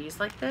trees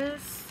like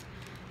this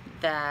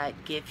that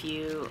give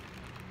you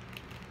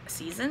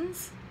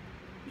seasons?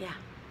 Yeah,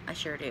 I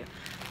sure do.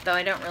 Though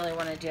I don't really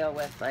want to deal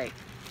with like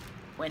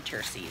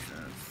winter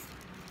seasons.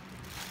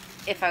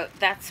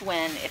 That's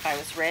when, if I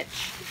was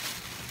rich,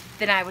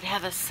 then I would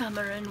have a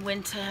summer and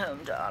winter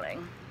home,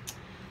 darling.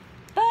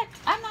 But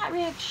I'm not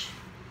rich.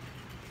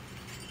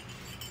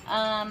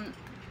 I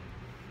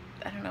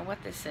don't know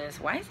what this is.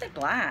 Why is it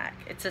black?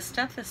 It's a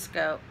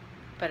stethoscope,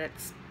 but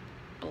it's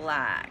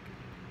black.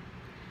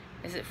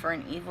 Is it for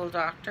an evil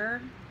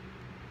doctor?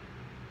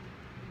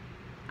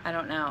 I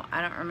don't know.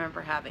 I don't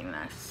remember having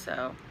this,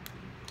 so.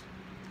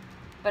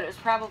 But it was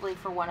probably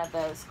for one of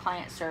those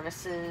client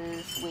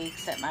services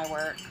weeks at my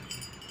work.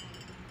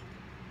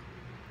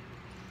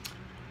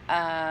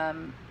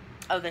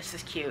 Oh, this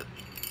is cute.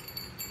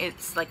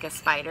 It's like a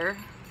spider,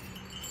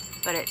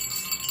 but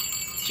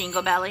it's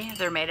Jingle Belly.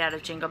 They're made out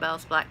of Jingle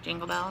Bells, black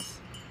Jingle Bells.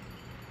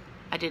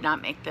 I did not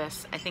make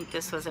this. I think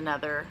this was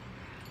another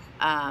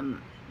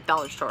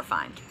dollar store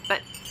find,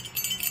 but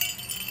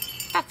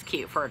that's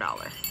cute for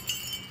 $1.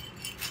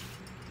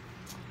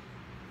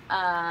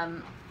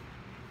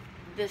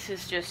 This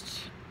is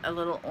just a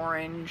little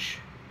orange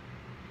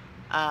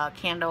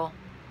candle.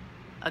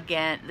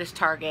 Again, this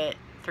Target,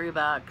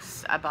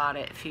 $3. I bought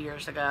it a few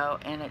years ago,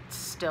 and it's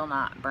still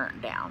not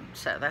burnt down,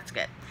 so that's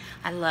good.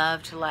 I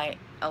love to light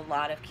a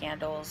lot of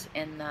candles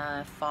in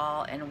the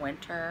fall and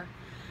winter,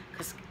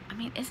 because, I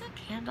mean, isn't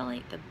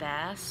candlelight the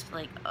best?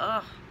 Like,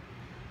 ugh.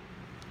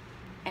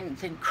 And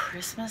then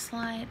Christmas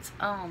lights,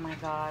 oh my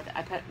God.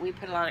 We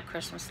put a lot of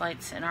Christmas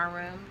lights in our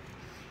room,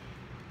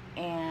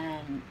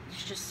 and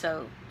it's just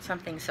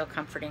something so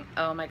comforting.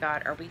 Oh my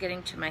God, are we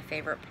getting to my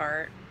favorite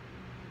part?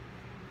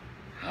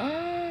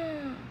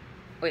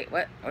 Wait,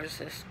 what is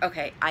this?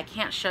 Okay, I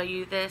can't show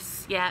you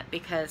this yet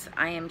because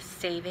I am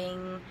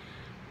saving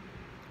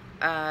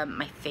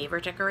my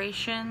favorite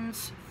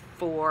decorations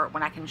for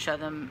when I can show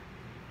them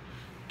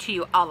to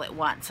you all at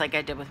once, like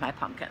I did with my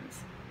pumpkins.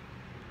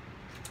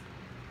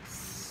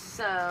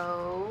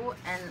 So,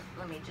 and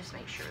let me just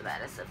make sure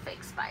that is a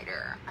fake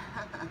spider.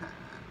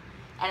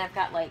 And I've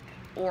got like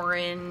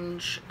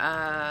orange,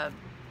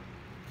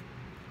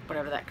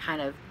 whatever that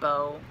kind of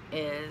bow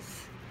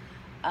is.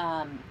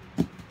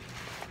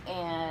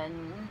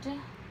 And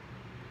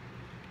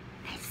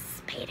nice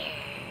spider.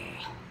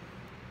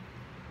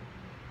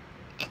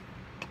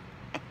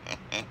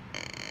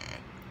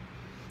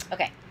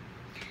 Okay,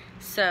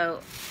 so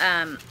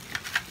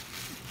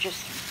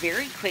just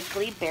very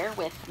quickly, bear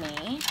with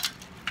me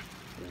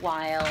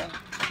while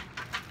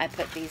I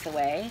put these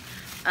away.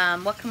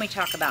 What can we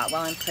talk about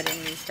while I'm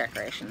putting these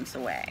decorations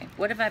away?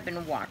 What have I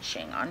been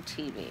watching on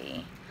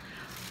TV?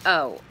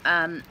 Oh,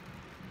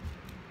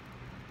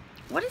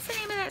 what is the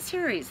name of that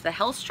series? The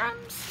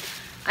Hellstroms?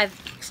 I've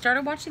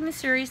started watching the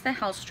series The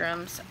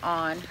Hellstroms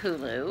on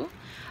Hulu.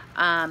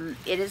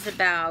 It is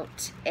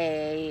about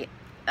a,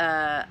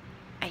 I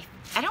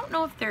don't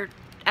know if they're,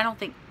 I don't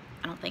think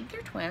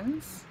they're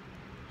twins.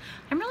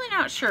 I'm really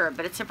not sure,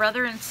 but it's a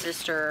brother and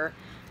sister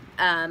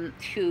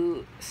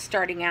who,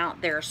 starting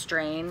out, they're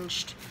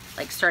estranged.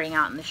 Like, starting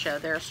out in the show,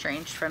 they're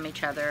estranged from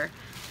each other,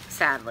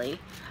 sadly.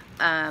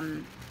 But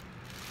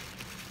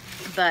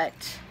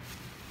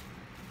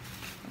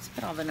let's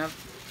put all the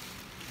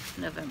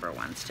November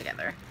ones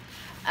together.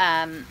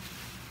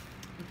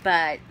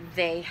 But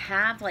they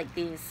have, like,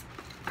 these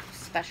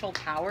special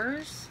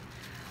powers.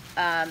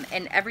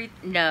 And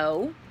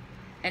everything's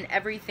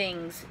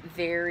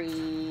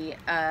very,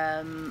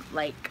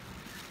 like,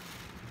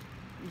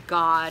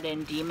 God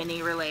and demon-y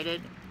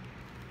related.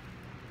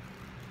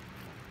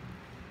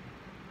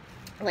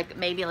 Like,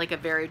 maybe like a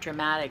very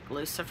dramatic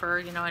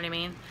Lucifer, you know what I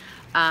mean?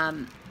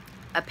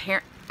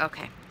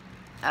 Okay.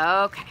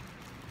 All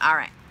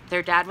right.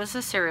 Their dad was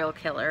a serial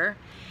killer,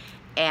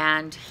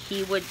 and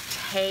he would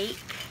take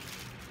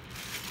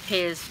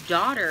his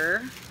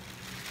daughter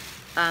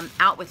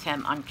out with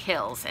him on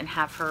kills and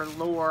have her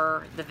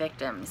lure the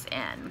victims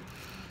in.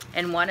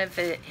 And one of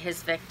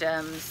his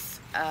victims,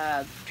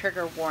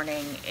 trigger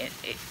warning,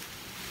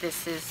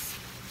 this is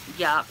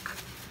yuck,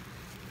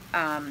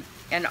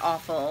 and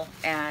awful,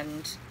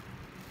 and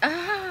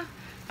I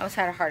almost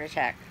had a heart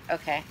attack.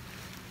 Okay.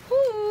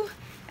 Whoo.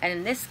 And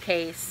in this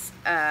case,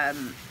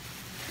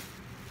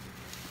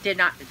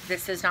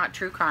 this is not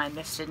true crime.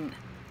 This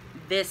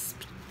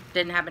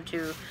didn't happen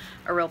to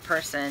a real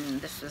person.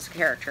 This was a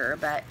character,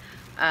 but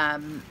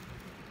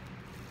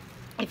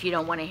if you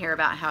don't want to hear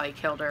about how he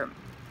killed her,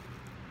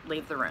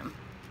 leave the room.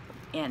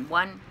 In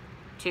 1,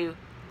 2,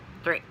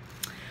 3.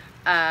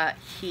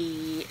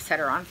 He set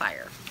her on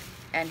fire,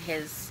 and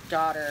his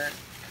daughter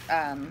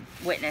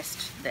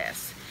witnessed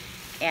this,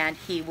 and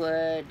he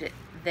would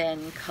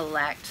then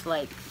collect,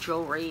 like,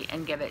 jewelry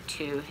and give it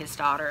to his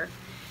daughter.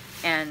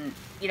 And,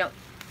 you know,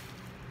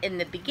 in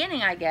the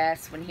beginning, I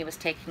guess, when he was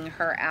taking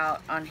her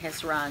out on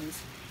his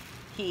runs,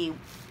 he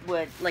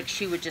would, like,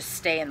 she would just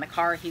stay in the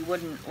car. He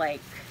wouldn't,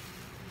 like,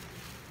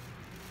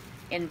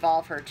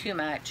 involve her too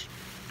much,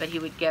 but he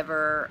would give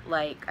her,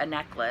 like, a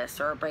necklace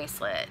or a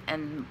bracelet.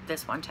 And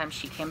this one time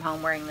she came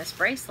home wearing this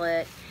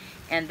bracelet,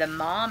 and the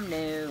mom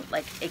knew,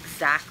 like,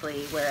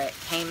 exactly where it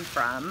came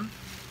from.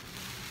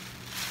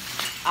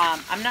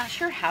 I'm not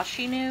sure how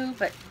she knew,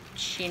 but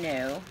she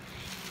knew.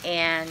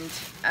 And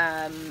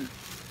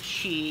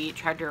she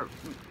tried to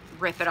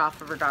rip it off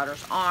of her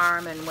daughter's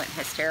arm and went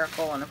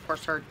hysterical. And of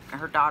course her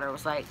daughter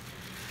was like,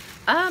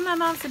 my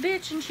mom's a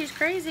bitch and she's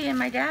crazy, and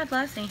my dad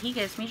loves me, he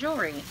gives me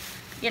jewelry.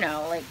 You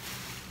know, like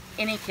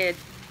any kid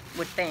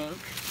would think.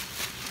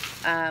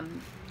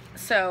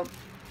 So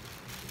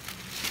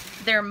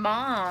their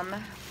mom,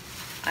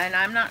 and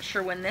I'm not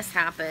sure when this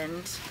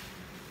happened,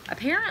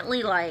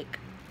 apparently, like,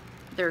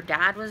 their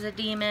dad was a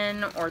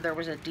demon, or there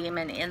was a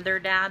demon in their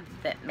dad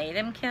that made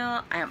him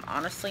kill. I am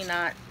honestly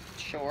not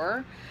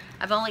sure.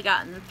 I've only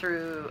gotten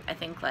through, I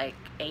think, like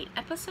 8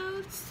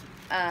 episodes.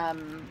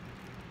 And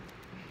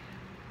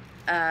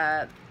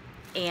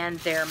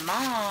their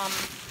mom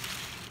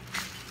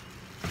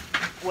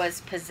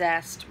was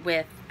possessed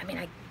with, I mean,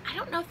 I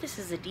don't know if this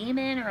is a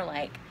demon or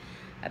like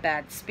a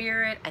bad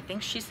spirit. I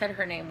think she said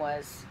her name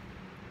was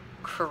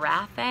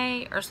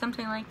Karathe or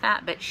something like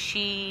that, but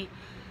she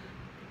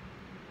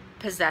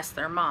possessed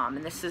their mom,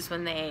 and this is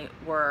when they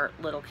were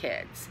little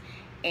kids.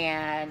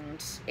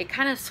 And it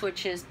kind of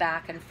switches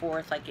back and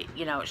forth, like,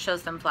 you know, it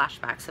shows them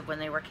flashbacks of when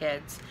they were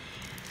kids.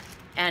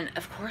 And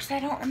of course I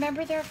don't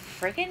remember their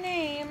friggin'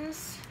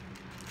 names.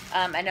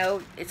 I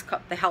know it's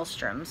called the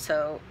Hellstroms,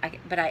 so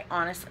but I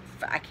honestly,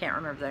 I can't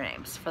remember their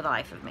names for the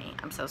life of me.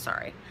 I'm so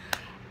sorry.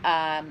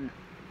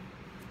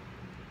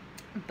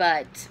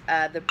 But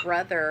the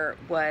brother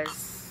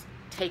was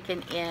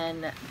taken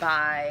in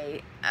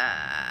by,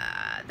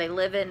 they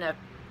live in a,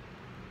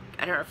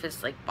 I don't know if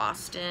it's like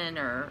Boston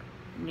or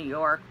New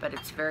York, but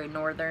it's very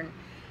northern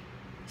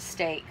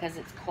state because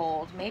it's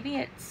cold. Maybe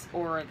it's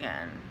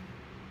Oregon.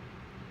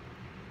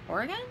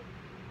 Oregon?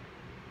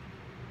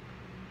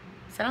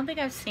 So I don't think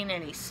I've seen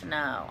any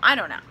snow. I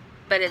don't know.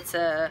 But it's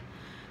a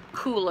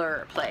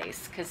cooler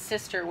place because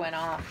sister went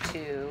off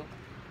to,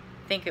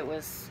 I think it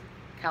was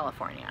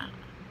California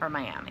or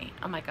Miami.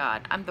 Oh my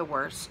God, I'm the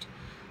worst.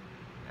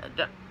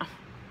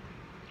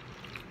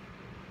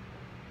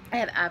 I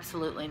have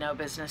absolutely no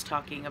business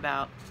talking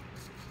about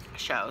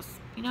shows.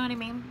 You know what I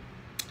mean?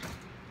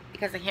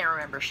 Because I can't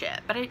remember shit.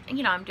 But,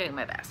 you know, I'm doing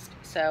my best.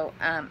 So,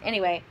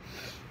 anyway,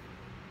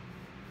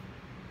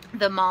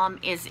 the mom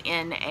is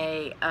in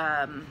a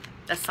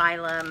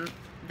asylum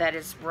that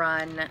is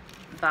run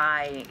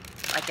by,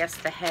 I guess,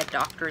 the head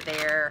doctor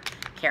there.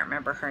 Can't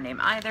remember her name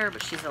either,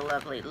 but she's a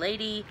lovely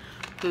lady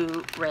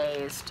who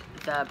raised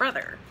the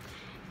brother.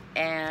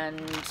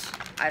 And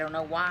I don't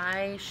know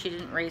why she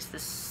didn't raise the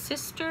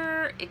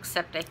sister,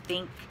 except I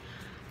think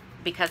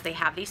because they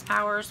have these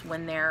powers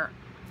when they're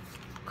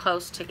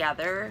close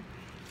together,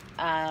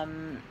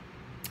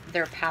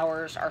 their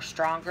powers are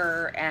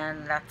stronger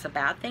and that's a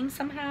bad thing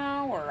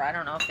somehow, or I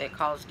don't know if it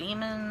calls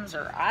demons,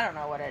 or I don't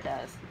know what it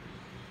does.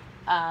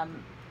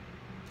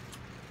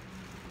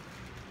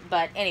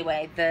 But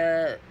anyway,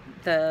 the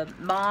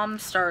mom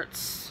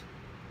starts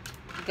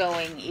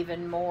going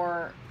even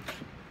more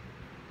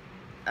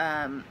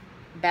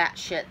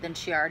batshit than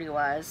she already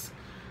was.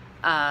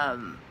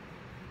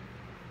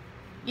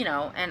 You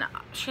know, and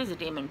she has a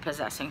demon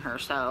possessing her,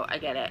 so I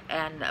get it.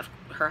 And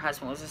her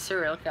husband was a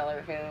serial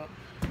killer who,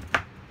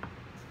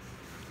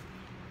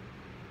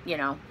 you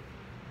know,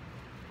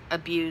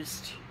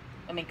 abused,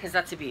 I mean, because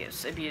that's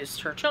abuse.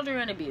 Abused her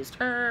children, abused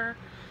her.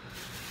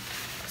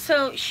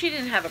 So she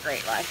didn't have a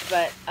great life,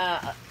 but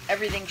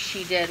everything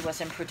she did was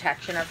in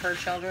protection of her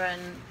children.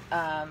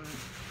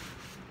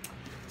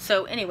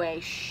 So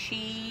anyway,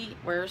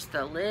 where's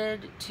the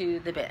lid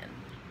to the bin?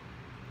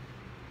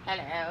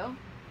 Hello?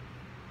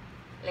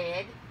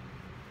 Lid?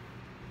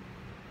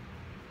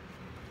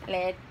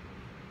 Lid?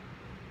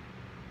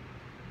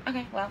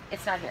 Okay, well,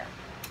 it's not here.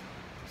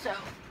 So,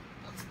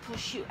 let's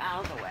push you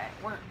out of the way.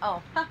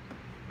 Oh, huh.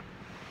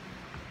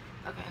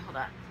 Okay, hold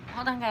on.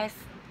 Hold on, guys.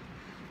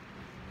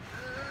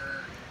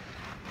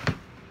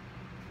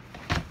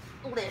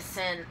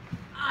 Listen,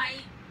 I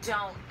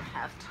don't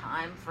have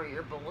time for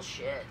your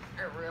bullshit.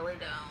 I really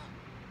don't.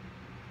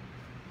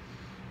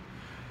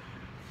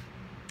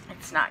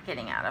 It's not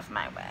getting out of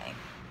my way.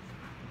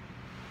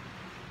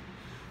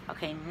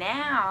 Okay,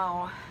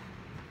 now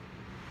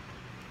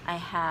I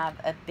have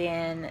a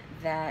bin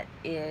that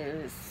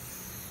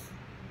is,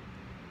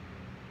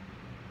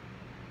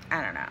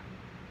 I don't know,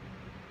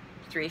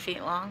 3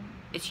 feet long.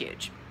 It's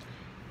huge.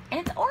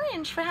 And it's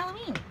orange for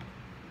Halloween.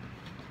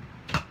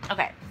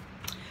 Okay.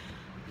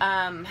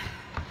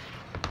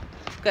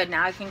 Good,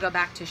 now I can go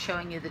back to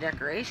showing you the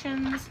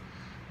decorations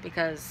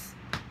because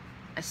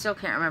I still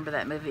can't remember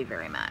that movie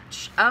very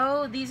much.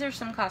 Oh, these are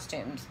some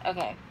costumes.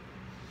 Okay.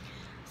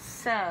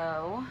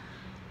 So,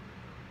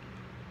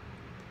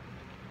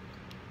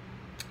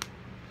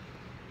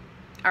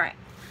 alright,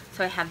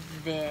 so I have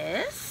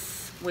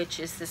this, which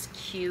is this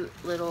cute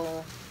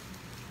little,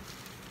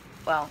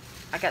 well,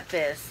 I got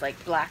this,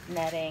 like, black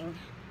netting,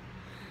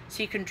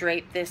 so you can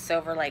drape this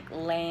over, like,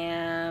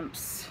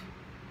 lamps,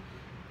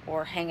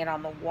 or hang it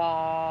on the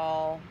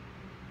wall,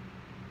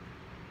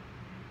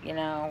 you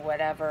know,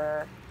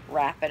 whatever,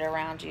 wrap it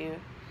around you,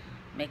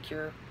 make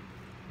your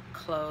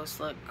clothes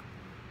look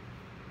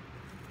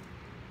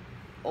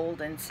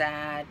old and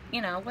sad,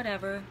 you know,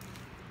 whatever.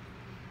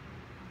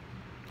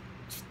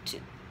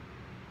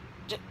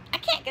 I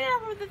can't get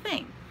it over the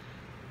thing.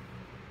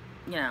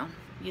 You know,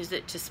 use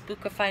it to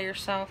spookify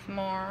yourself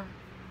more.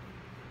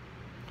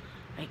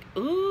 Like,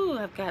 ooh,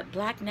 I've got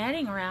black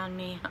netting around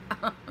me.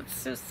 It's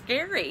so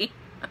scary.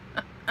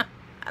 I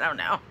don't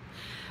know.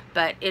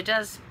 But it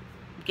does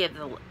give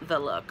the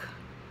look.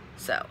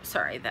 So,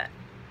 sorry that...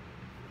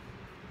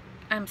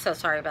 I'm so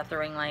sorry about the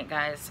ring light,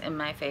 guys, in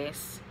my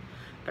face.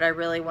 But I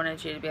really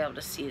wanted you to be able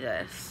to see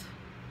this.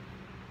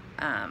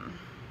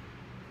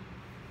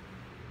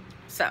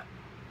 So,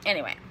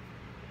 anyway.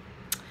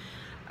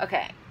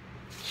 Okay.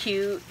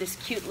 Cute. This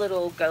cute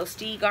little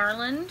ghosty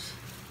garland.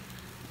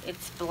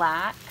 It's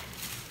black.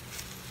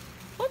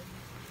 Whoop.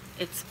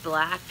 It's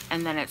black,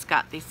 and then it's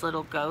got these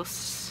little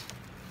ghosts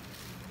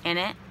in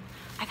it.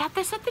 I got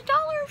this at the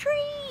Dollar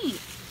Tree.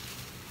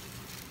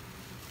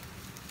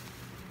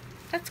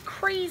 That's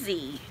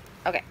crazy.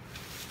 Okay.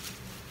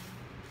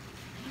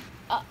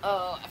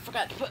 Uh-oh, I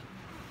forgot to put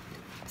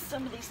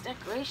some of these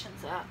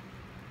decorations up.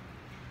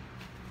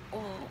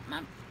 Oh,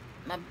 my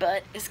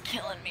butt is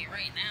killing me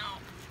right now.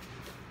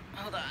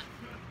 Hold on.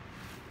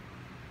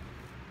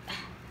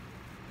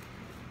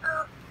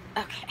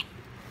 Okay.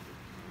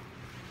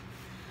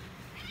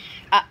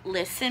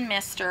 Listen,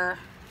 mister.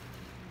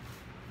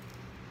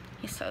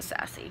 He's so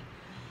sassy.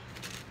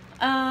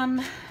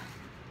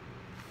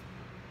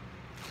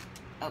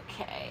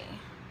 Okay.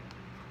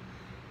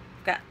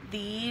 Got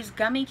these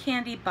gummy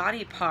candy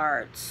body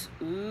parts.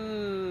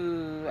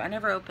 Ooh, I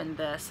never opened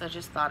this. I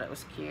just thought it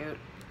was cute.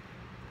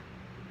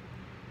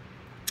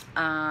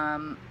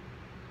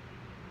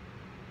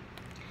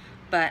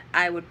 But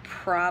I would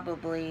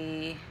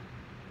probably...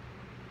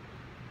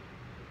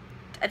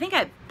 I think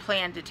I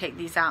planned to take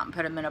these out and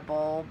put them in a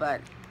bowl,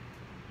 but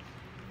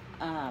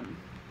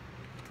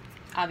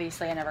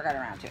obviously I never got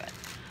around to it.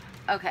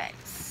 Okay,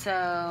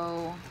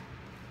 so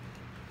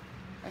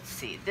let's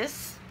see.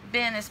 This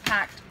bin is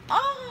packed.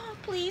 Oh,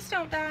 please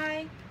don't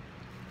die.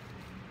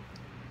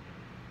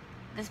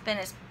 This bin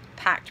is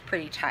packed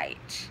pretty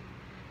tight.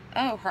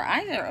 Oh, her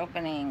eyes are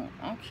opening.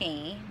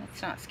 Okay,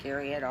 that's not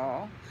scary at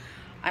all.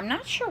 I'm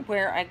not sure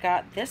where I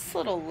got this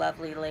little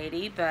lovely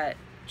lady, but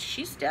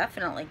she's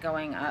definitely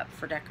going up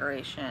for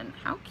decoration.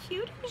 How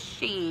cute is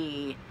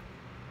she?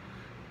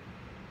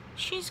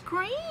 She's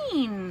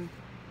green.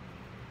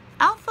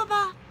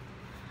 Elphaba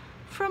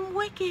from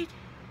Wicked.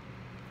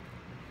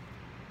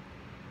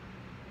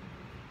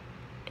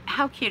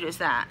 How cute is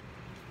that?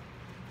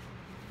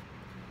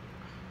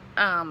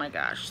 Oh my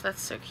gosh,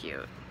 that's so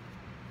cute.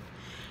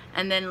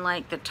 And then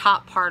like the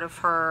top part of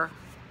her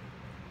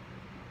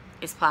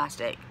is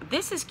plastic.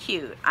 This is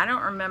cute. I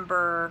don't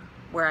remember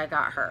where I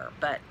got her,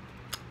 but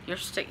you're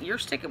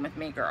sticking with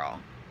me, girl.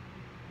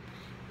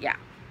 Yeah,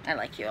 I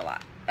like you a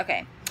lot.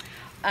 Okay.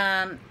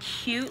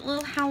 Cute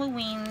little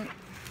Halloween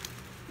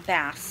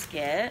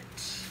basket.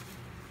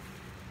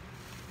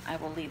 I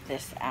will leave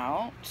this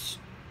out.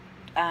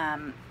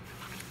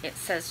 It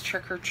says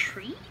trick or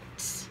treat.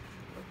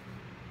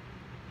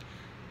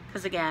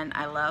 Because again,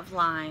 I love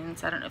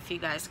lines. I don't know if you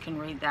guys can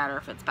read that or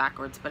if it's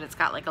backwards, but it's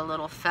got like a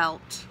little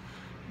felt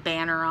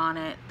banner on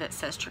it that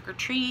says trick or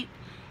treat.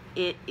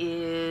 It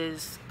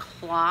is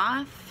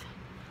cloth,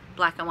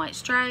 black and white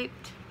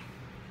striped.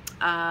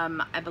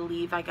 I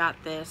believe I got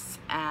this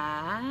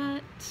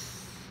at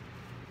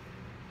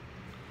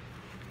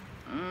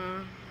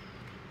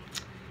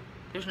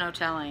there's no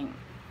telling.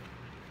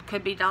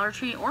 Could be Dollar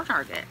Tree or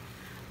Target.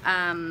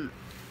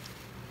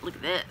 Look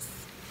at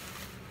this.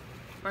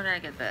 Where did I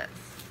get this?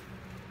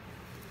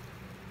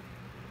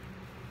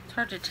 It's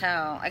hard to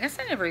tell. I guess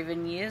I never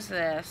even used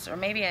this, or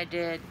maybe I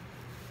did.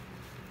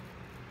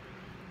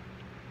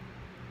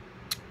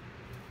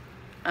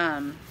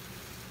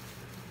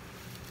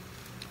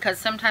 Because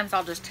sometimes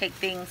I'll just take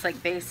things like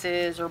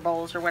vases or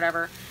bowls or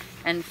whatever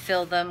and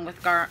fill them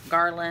with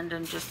garland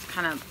and just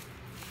kind of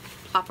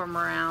plop them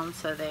around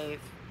so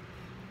they've,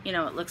 you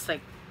know, it looks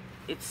like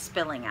it's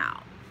spilling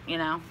out, you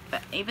know.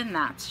 But even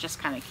that's just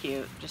kind of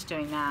cute, just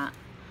doing that.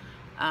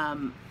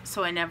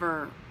 So I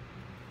never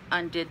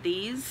undid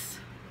these.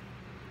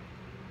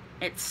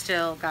 It's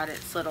still got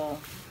its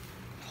little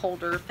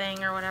holder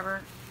thing or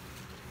whatever.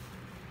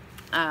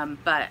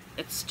 But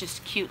it's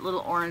just cute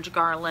little orange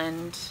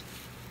garland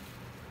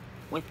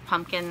with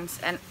pumpkins.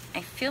 And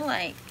I feel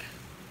like,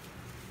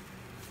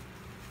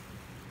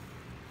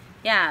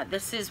 yeah,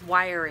 this is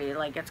wiry.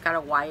 Like it's got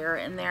a wire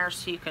in there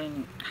so you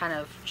can kind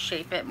of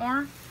shape it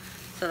more.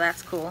 So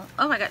that's cool.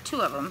 Oh, I got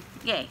 2 of them.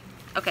 Yay.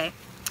 Okay.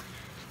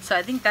 So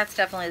I think that's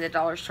definitely the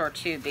dollar store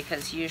too,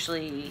 because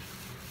usually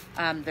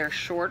they're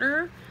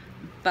shorter,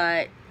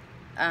 but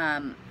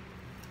ow,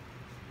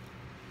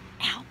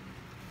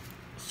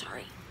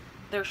 sorry,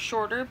 they're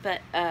shorter,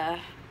 but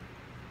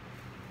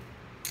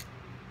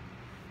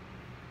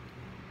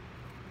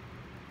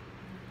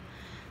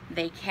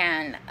they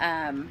can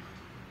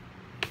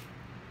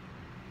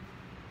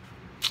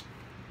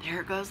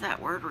there goes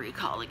that word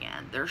recall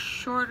again. They're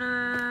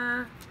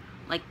shorter,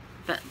 like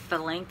the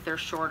length, they're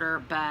shorter,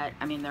 but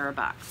I mean they're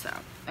 $1, so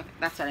okay,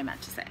 that's what I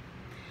meant to say.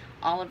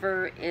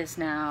 Oliver is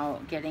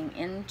now getting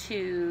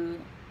into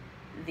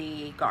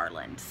the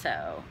garland,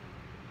 so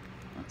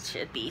it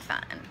should be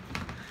fun.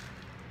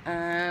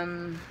 Let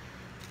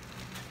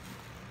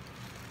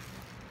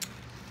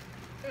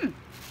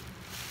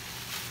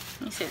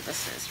me see what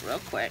this is real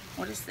quick.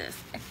 What is this?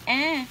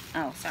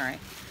 Oh, sorry.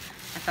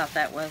 I thought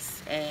that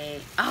was a,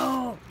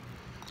 oh,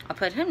 I'll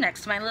put him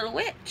next to my little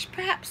witch.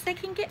 Perhaps they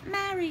can get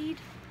married.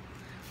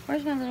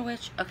 Where's my little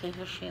witch? Okay,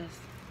 here she is.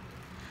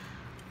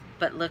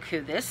 But look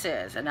who this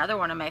is. Another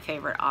one of my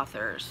favorite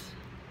authors.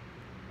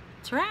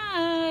 That's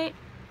right.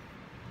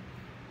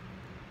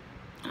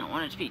 I don't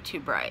want it to be too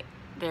bright.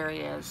 There he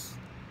is.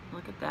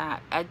 Look at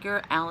that.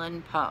 Edgar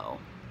Allan Poe.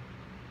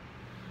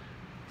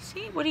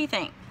 See, what do you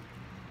think?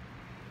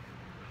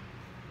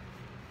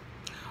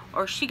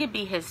 Or she could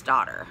be his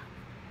daughter,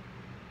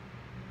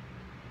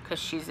 because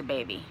she's a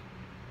baby.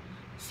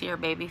 See her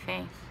baby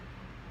face?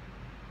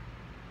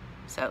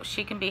 So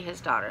she can be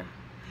his daughter.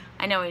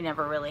 I know he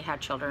never really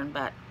had children,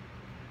 but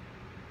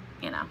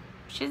you know,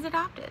 she's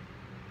adopted.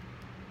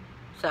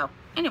 So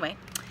anyway,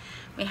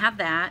 we have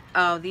that.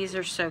 Oh, these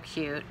are so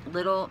cute.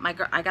 Little,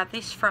 I got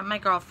these from my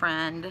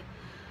girlfriend.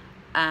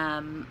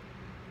 But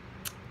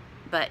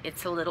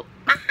it's a little,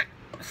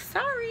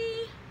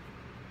 sorry.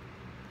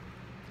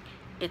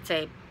 It's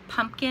a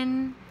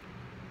pumpkin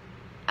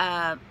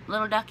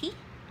little ducky.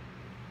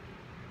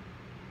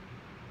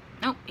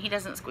 Nope, he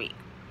doesn't squeak.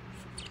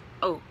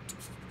 Oh,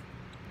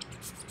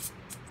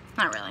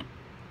 not really.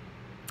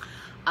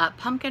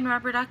 Pumpkin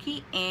rubber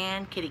ducky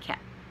and kitty cat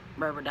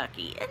rubber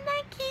ducky. Isn't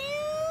that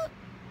cute?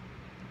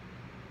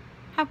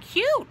 How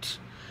cute.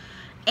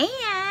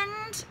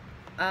 And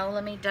oh,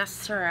 let me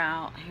dust her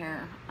out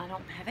here. I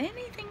don't have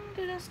anything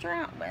to dust her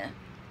out with.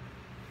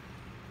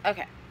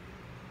 Okay.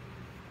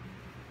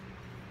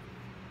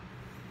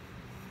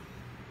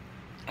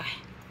 Okay.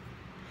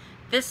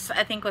 This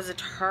I think was a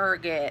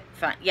Target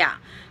find. Yeah,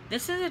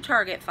 this is a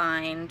Target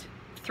find.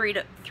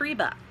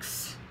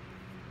 $3.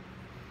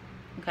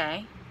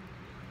 Okay.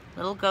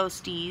 Little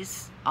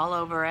ghosties all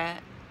over it.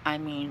 I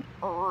mean,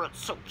 oh,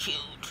 it's so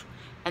cute.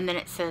 And then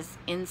it says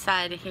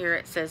inside here,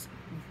 it says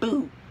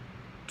boo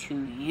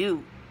to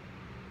you.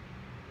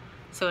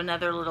 So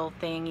another little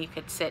thing you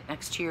could sit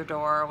next to your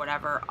door or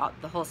whatever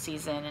the whole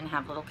season and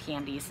have little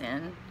candies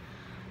in.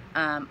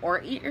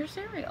 Or eat your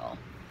cereal.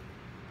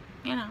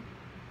 You know.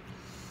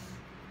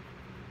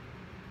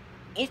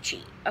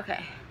 Itchy.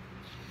 Okay.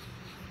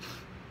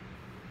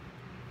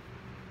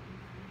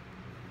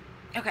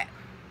 Okay.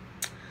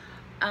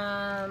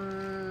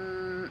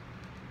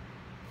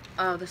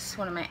 Oh, this is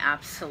one of my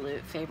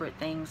absolute favorite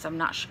things. I'm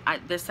not sure.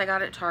 This I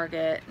got at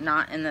Target,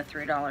 not in the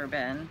 $3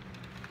 bin.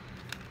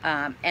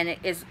 And it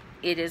is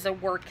a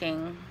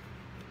working.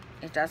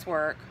 It does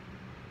work.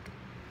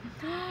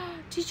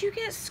 Did you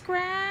get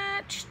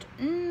scratched?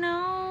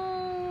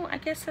 No. I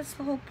guess that's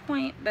the whole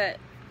point, but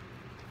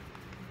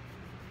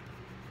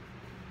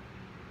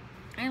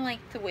I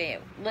like the way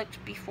it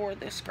looked before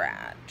the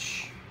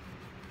scratch.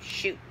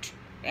 Shoot.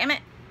 Damn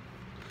it.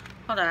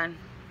 Hold on.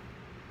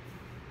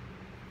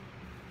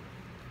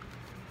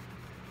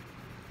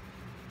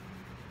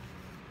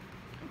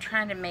 I'm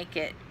trying to make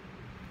it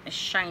as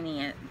shiny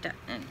and,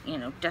 you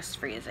know, dust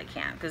free as I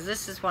can, because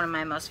this is one of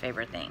my most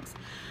favorite things.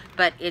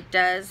 But it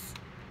does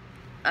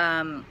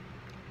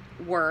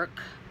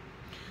work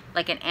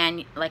like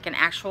an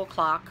actual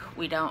clock.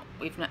 We've not.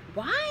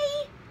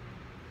 Why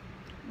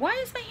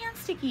is my hand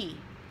sticky?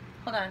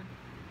 Hold on.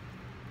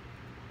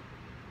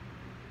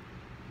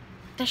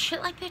 Does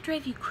shit like that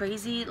drive you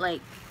crazy?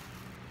 Like,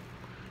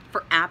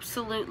 for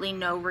absolutely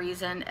no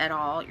reason at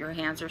all, your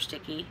hands are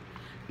sticky.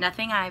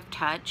 Nothing I've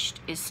touched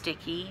is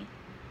sticky.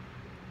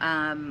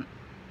 Never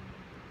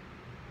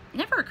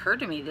occurred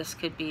to me this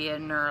could be a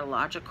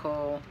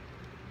neurological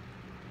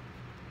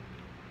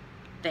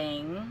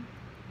thing.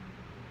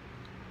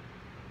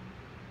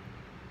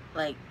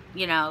 Like,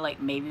 you know,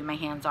 like maybe my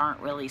hands aren't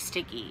really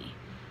sticky.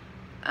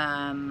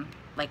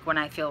 Like when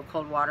I feel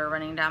cold water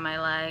running down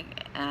my leg,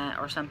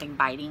 or something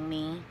biting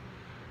me,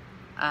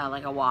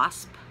 like a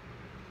wasp.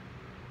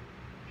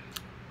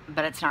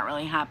 But it's not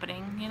really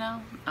happening, you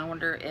know? I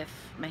wonder if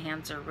my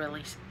hands are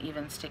really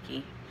even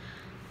sticky.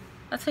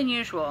 That's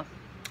unusual.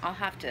 I'll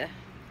have to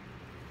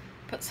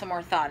put some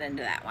more thought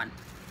into that one,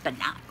 but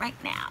not right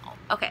now.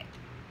 Okay.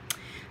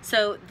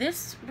 So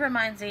this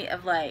reminds me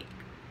of like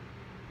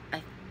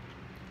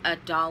a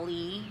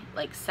Dali,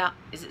 like,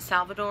 is it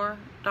Salvador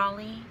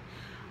Dali?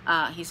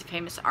 He's a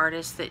famous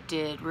artist that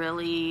did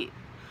really,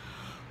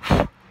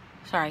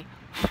 sorry,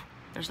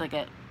 there's like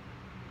a,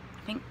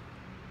 I think,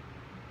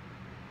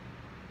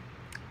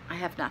 I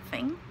have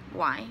nothing.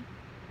 Why?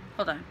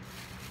 Hold on.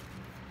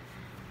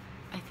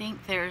 I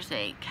think there's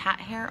a cat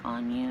hair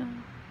on you.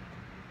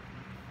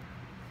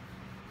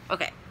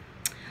 Okay.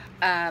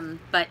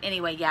 But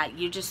anyway, yeah,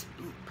 you just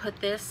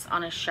put this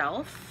on a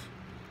shelf,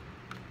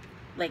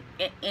 like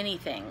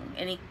anything,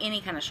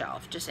 any kind of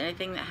shelf, just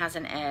anything that has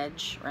an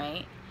edge,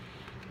 right?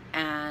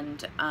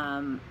 And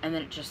then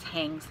it just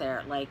hangs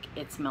there like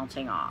it's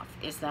melting off.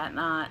 Is that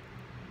not,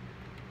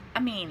 I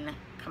mean,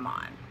 come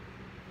on.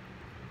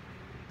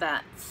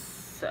 That's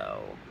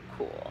so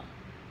cool.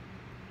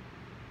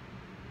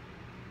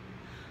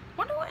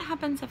 Wonder what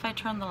happens if I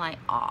turn the light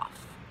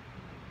off.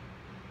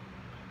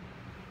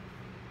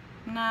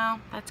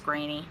 No, that's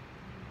grainy.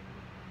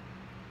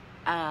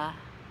 Ooh,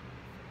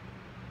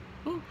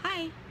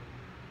 hi.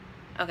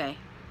 Okay.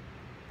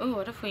 Ooh,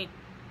 what if we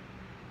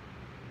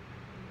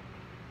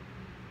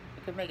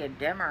could make a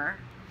dimmer?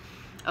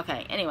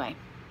 Okay, anyway.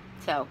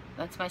 So,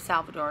 that's my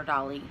Salvador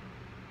Dali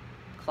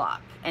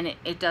clock. And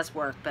it does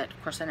work, but of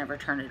course I never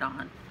turn it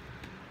on.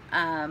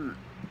 I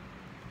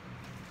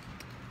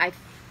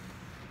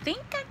think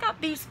I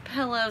got these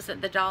pillows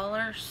at the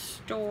dollar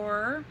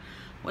store,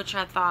 which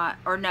I thought,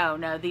 or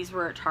no, these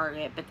were at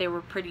Target, but they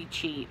were pretty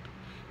cheap.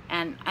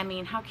 And I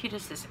mean, how cute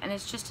is this? And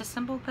it's just a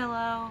simple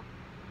pillow.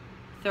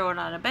 Throw it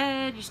on a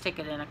bed, you stick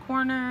it in a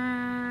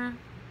corner,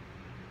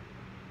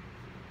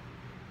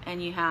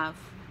 and you have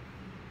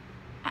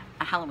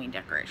a Halloween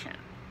decoration.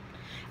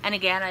 And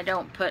again, I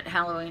don't put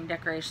Halloween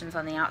decorations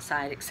on the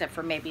outside except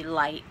for maybe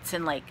lights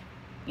and, like,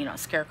 you know,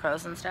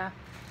 scarecrows and stuff,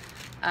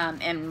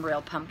 and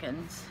real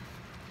pumpkins.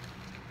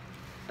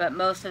 But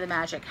most of the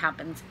magic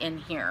happens in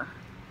here.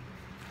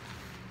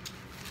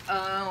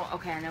 Oh,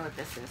 okay, I know what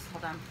this is.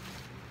 Hold on.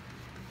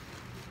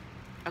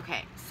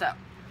 Okay, so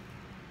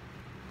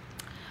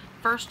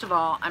first of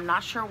all, I'm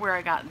not sure where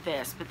I got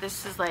this, but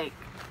this is like,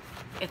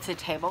 it's a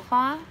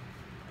tablecloth,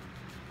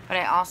 but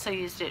I also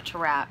used it to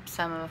wrap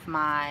some of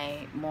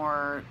my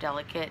more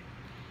delicate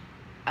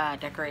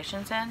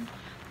decorations in.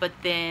 But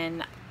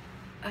then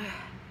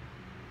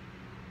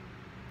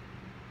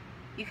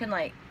you can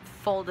like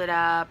fold it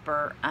up,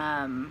 or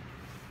I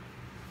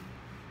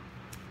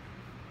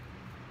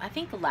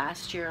think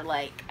last year,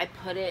 like, I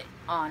put it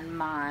on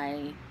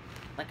my,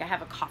 like, I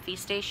have a coffee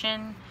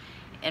station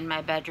in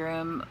my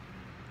bedroom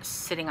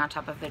sitting on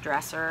top of the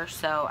dresser,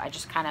 so I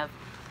just kind of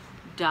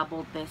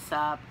doubled this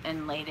up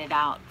and laid it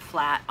out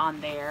flat on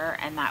there,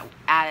 and that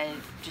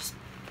added just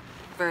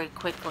very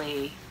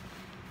quickly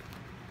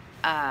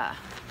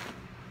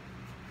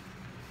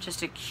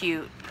just a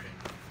cute,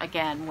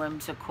 again,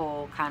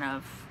 whimsical kind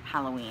of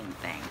Halloween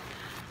thing.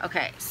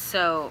 Okay,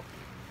 so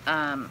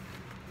I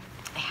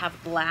have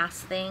glass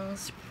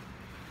things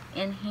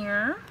in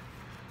here.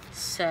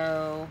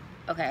 So,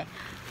 okay,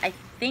 I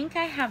think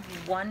I have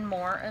one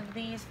more of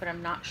these, but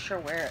I'm not sure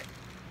where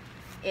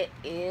it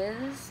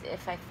is.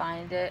 If I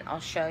find it, I'll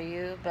show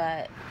you,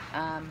 but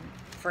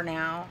for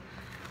now,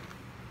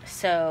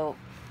 so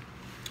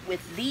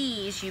with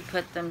these, you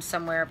put them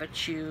somewhere,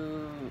 but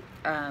you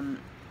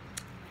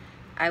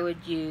I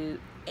would use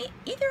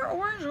either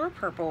orange or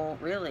purple,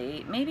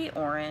 really. Maybe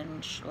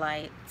orange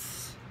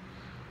lights,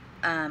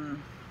 or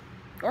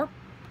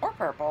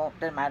purple,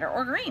 doesn't matter,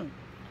 or green.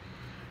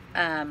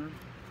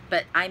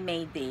 But I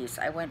made these.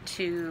 I went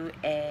to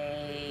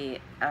a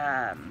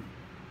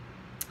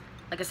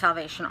like a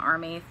Salvation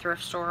Army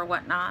thrift store or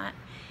whatnot,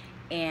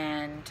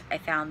 and I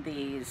found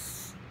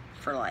these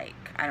for like,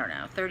 I don't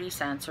know, 30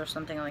 cents or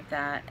something like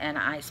that, and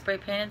I spray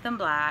painted them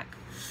black.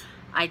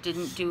 I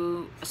didn't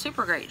do a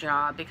super great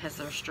job because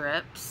they're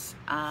strips,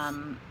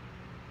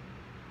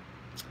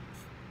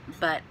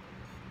 but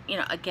you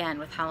know, again,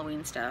 with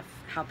Halloween stuff,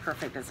 how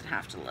perfect does it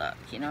have to look,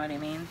 you know what I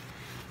mean?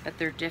 But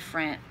they're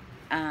different.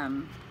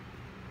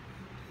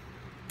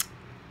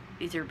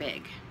 These are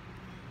big.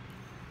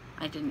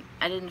 I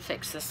didn't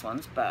fix this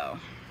one's bow,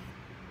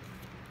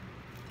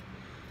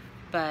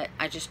 but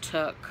I just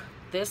took,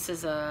 this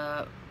is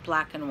a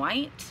black and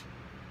white.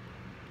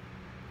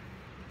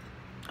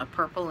 A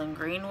purple and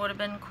green would have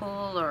been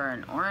cool, or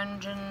an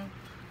orange and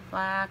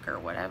black, or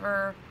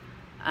whatever.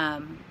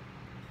 And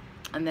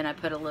then I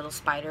put a little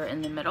spider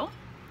in the middle.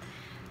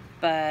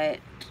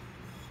 But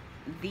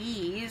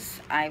these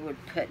I would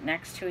put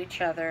next to each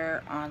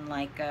other on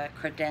like a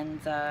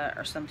credenza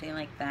or something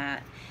like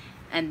that,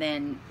 and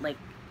then like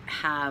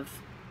have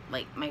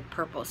like my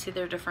purple. See,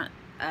 they're different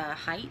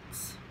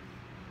heights.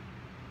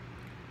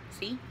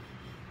 See?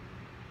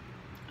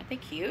 Aren't they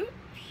cute?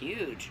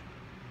 Huge.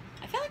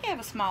 I feel like I have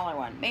a smaller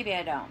one. Maybe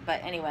I don't.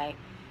 But anyway,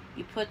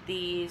 you put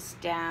these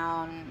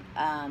down,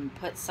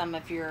 put some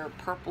of your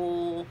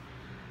purple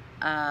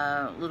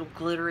little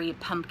glittery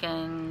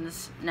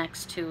pumpkins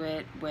next to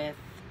it with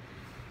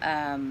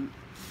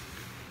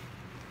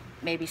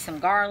maybe some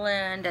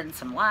garland and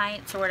some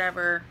lights or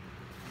whatever.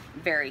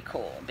 Very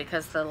cool,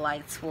 because the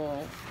lights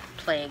will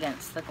play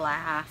against the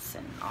glass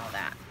and all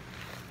that.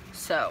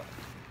 So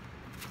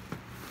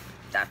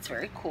that's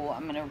very cool.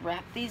 I'm going to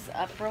wrap these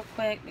up real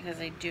quick because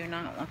I do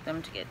not want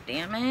them to get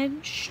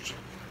damaged.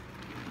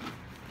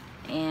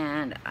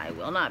 And I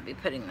will not be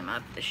putting them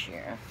up this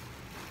year.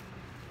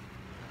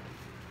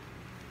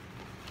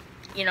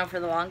 You know,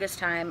 for the longest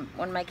time,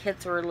 when my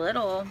kids were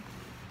little,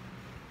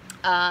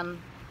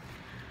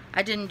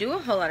 I didn't do a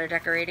whole lot of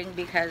decorating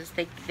because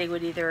they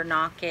would either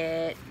knock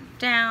it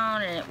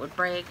down and it would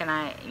break,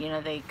 and you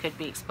know, they could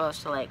be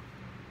exposed to, like,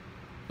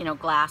 you know,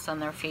 glass on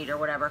their feet or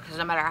whatever, because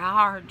no matter how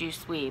hard you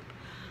sweep,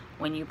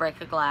 when you break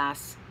a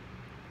glass,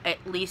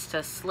 at least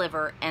a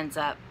sliver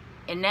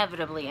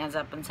inevitably ends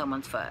up in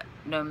someone's foot.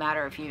 No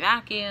matter if you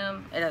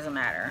vacuum, it doesn't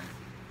matter.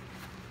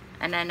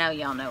 And I know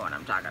y'all know what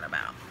I'm talking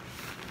about.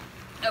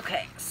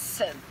 Okay,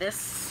 so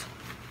this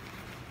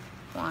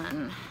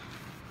one.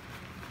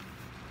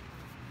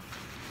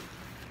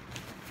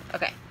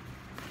 Okay.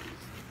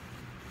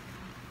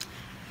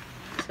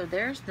 So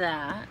there's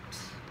that.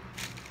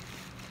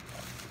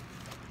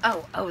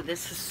 Oh,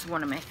 this is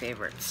one of my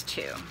favorites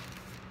too.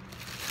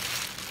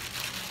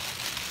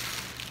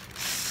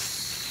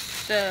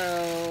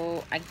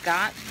 So I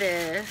got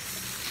this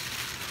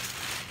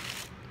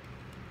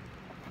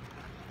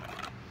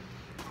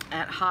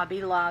at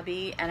Hobby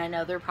Lobby, and I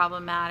know they're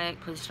problematic.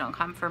 Please don't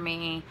come for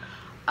me.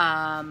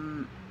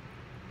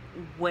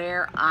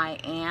 Where I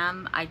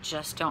am, I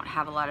just don't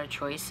have a lot of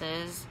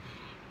choices,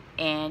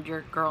 and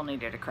your girl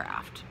needed a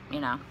craft, you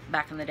know,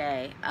 back in the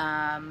day.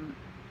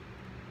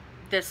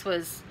 This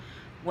was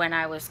when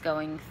I was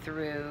going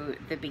through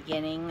the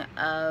beginning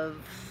of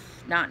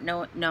not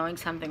knowing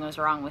something was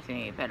wrong with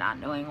me, but not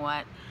knowing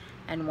what.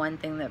 And one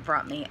thing that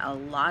brought me a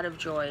lot of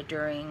joy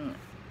during,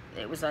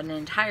 it was an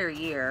entire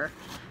year,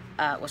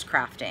 was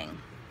crafting.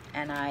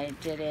 And I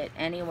did it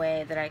any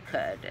way that I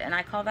could. And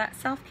I call that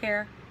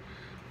self-care.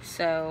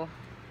 So,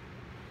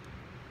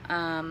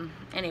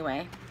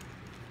 anyway.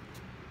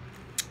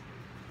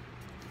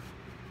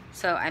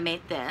 So I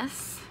made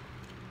this.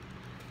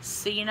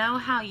 So you know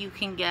how you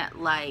can get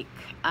like,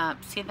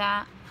 see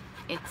that?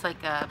 It's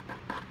like a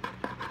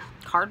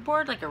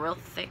cardboard, like a real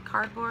thick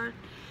cardboard,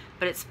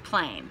 but it's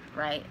plain,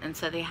 right? And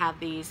so they have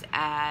these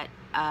at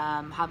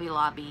Hobby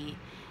Lobby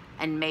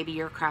and maybe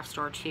your craft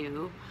store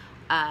too.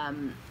 I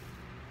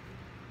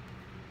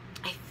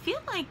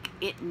feel like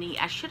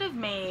I should have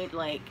made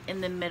like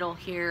in the middle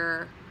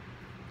here,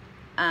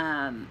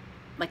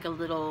 like a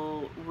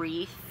little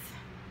wreath,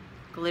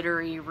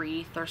 glittery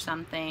wreath or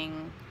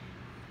something,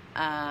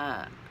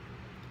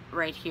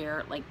 right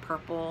here, like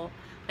purple.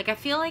 Like, I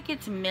feel like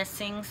it's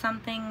missing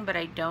something, but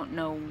I don't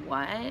know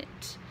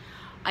what.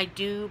 I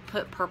do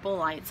put purple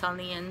lights on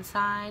the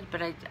inside,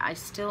 but I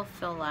still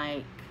feel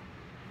like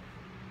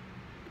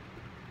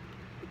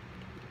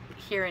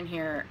here and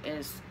here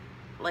is,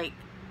 like,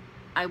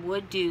 I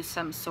would do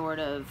some sort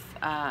of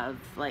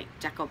like,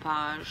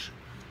 decoupage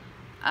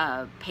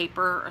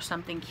paper or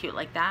something cute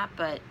like that,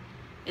 but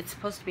it's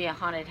supposed to be a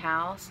haunted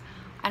house.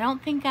 I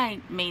don't think I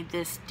made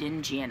this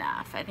dingy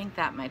enough. I think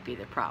that might be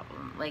the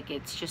problem. Like,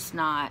 it's just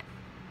not...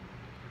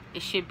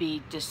 It should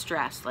be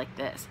distressed like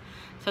this.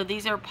 So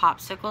these are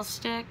popsicle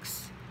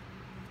sticks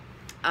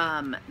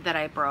that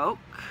I broke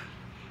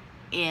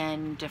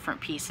in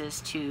different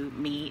pieces to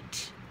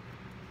meet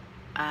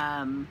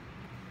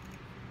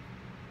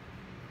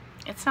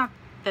it's not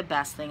the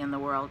best thing in the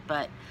world,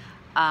 but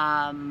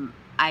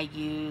I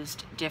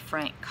used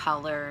different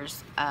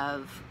colors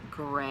of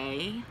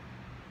gray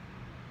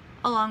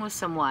along with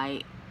some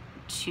white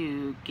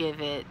to give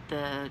it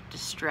the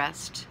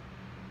distressed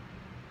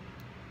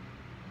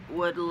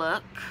wood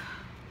look.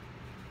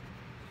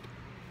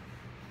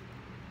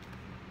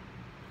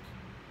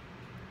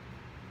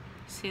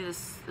 See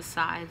this, the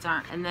sides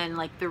aren't, and then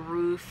like the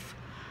roof,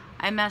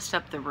 I messed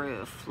up the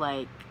roof.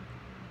 Like,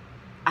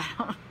 I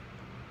don't,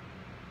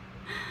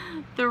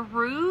 the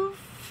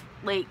roof,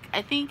 like,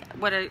 I think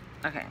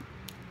okay,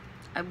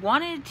 I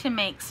wanted to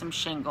make some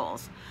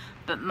shingles,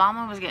 but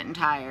Mama was getting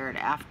tired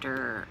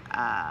after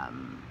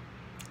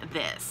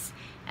this,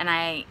 and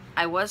I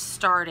was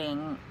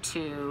starting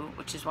to,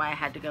 which is why I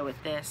had to go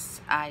with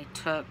this. I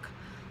took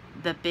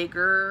the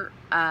bigger,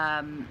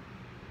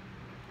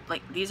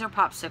 like, these are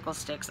popsicle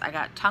sticks. I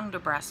got tongue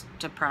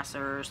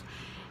depressors,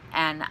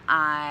 and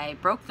I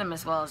broke them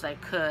as well as I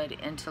could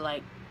into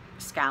like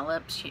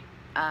scallops, you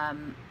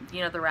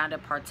know, the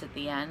rounded parts at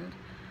the end.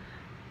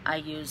 I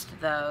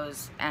used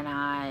those, and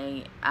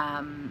I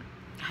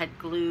had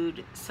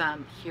glued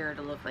some here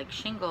to look like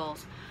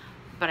shingles,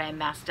 but I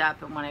messed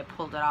up, and when I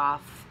pulled it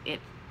off,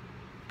 it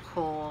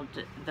pulled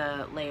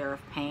the layer of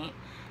paint.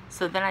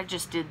 So then I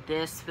just did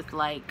this with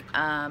like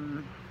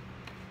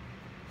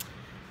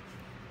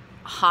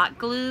hot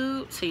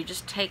glue. So you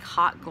just take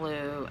hot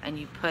glue and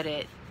you put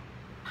it,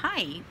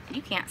 hi,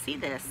 you can't see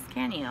this,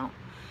 can you? You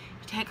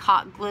take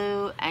hot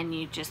glue and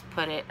you just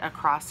put it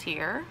across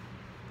here,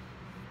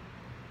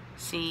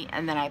 see,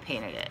 and then I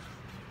painted it.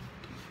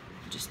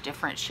 Just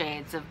different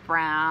shades of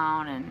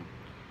brown and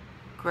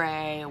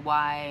gray,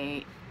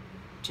 white,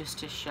 just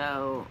to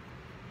show,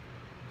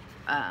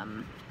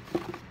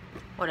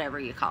 whatever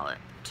you call it.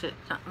 To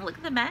look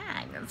at the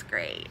bag, that's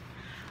great.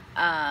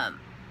 Not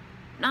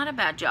a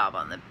bad job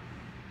on the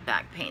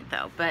back paint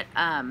though, but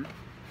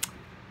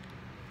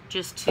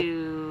just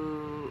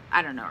to,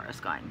 I don't know where I was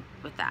going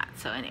with that.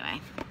 So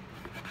anyway,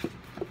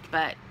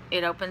 but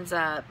it opens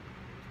up,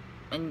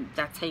 and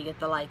that's how you get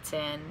the lights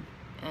in,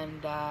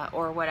 and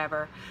or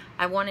whatever.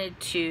 I wanted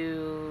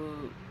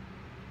to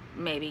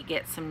maybe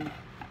get some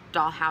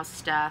dollhouse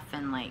stuff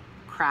and like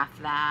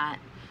craft that,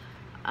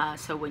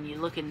 so when you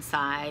look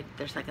inside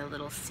there's like a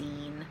little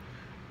scene.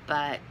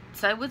 But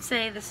so I would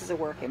say this is a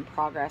work in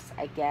progress.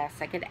 I guess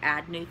I could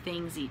add new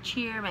things each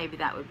year. Maybe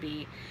that would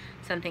be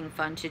something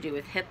fun to do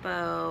with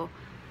Hippo,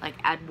 like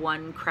add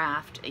one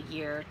craft a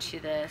year to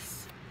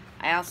this.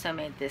 I also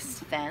made this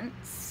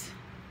fence,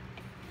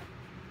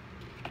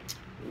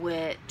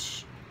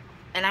 which,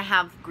 and I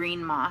have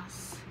green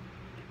moss,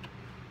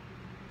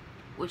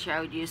 which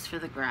I would use for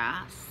the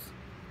grass,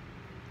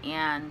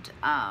 and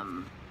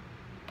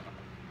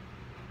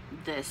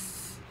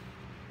this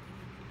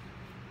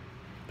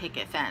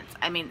picket fence.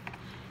 I mean,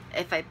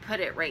 if I put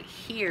it right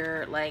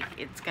here, like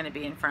it's going to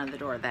be in front of the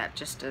door, that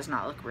just does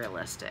not look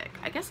realistic.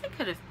 I guess I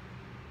could have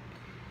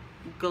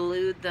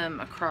glued them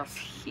across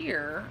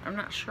here. I'm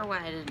not sure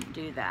why I didn't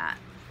do that.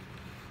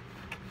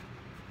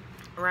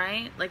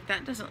 Right? Like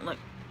that doesn't look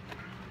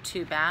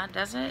too bad,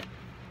 does it?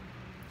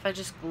 If I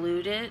just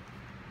glued it,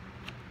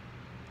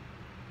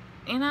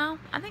 you know,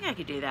 I think I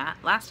could do that.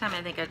 Last time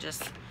I think I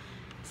just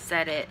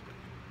set it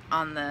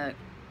on the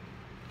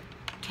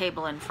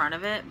table in front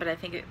of it, but I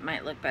think it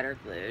might look better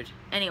glued.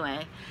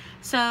 Anyway,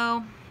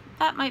 so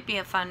that might be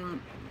a fun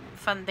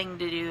thing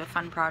to do, a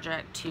fun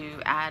project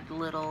to add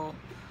little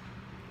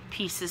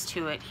pieces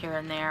to it here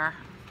and there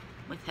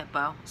with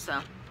Hippo.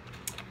 So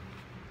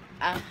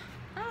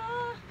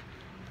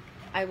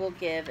I will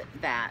give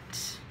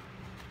that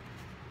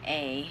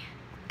a,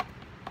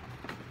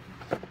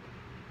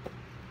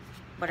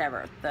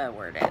 whatever the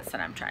word is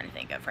that I'm trying to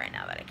think of right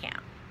now that I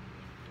can't.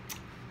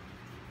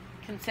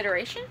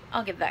 Consideration?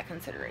 I'll give that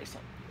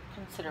consideration.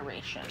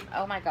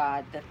 Oh my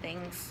God, the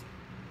things,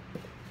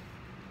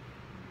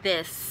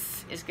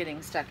 this is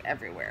getting stuck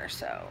everywhere,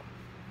 so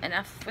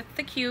enough with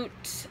the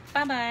cute.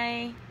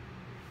 Bye-bye.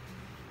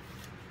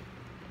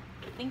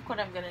 I think what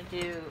I'm gonna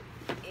do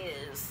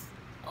is,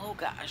 oh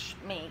gosh,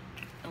 make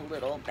a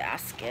little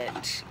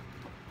basket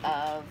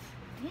of,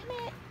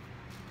 damn it,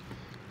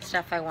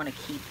 stuff I want to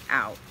keep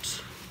out.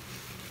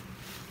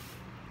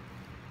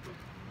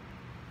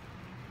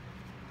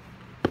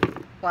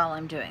 While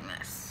I'm doing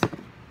this.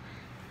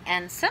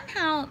 And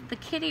somehow the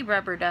kitty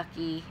rubber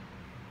ducky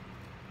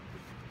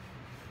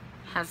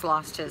has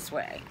lost his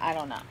way. I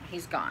don't know.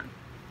 He's gone.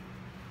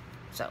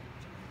 So,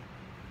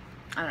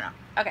 I don't know.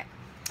 Okay.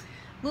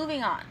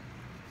 Moving on.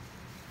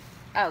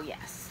 Oh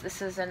yes,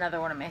 this is another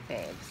one of my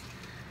faves.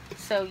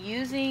 So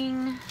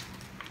using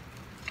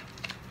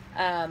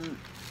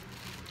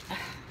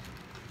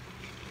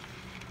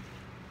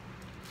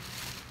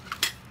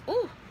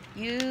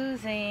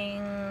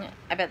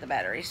I bet the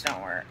batteries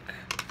don't work.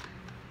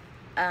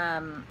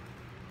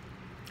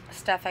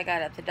 Stuff I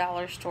got at the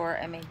dollar store.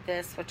 I made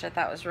this, which I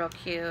thought was real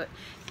cute.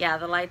 Yeah,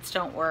 the lights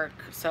don't work,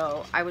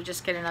 so I would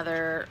just get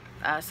another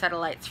set of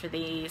lights for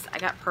these. I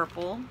got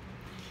purple.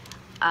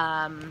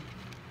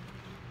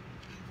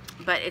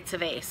 but it's a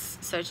vase.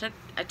 So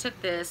I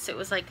took this, it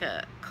was like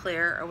a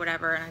clear or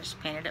whatever, and I just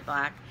painted it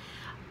black.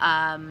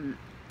 And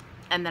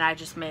then I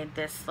just made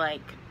this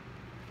like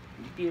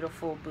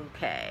beautiful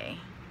bouquet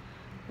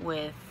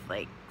with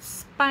like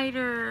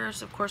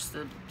spiders. Of course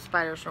the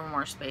spiders were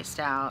more spaced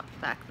out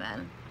back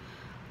then.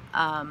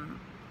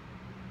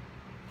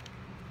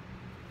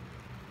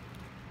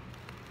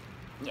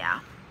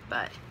 Yeah,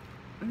 but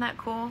isn't that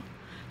cool?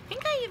 I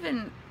think I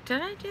even,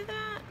 did I do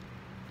that?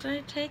 Did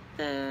I take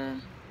the,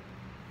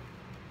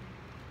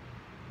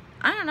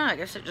 I don't know, I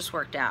guess it just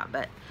worked out,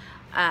 but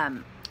I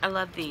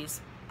love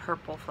these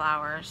purple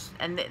flowers.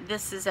 And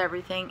this is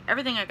everything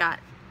I got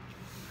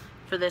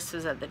for this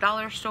was at the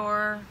dollar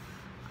store,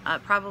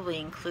 probably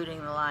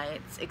including the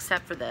lights,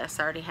 except for this.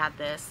 I already had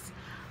this.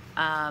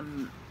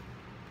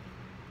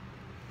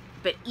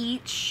 But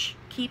each,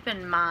 keep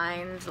in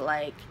mind,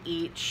 like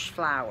each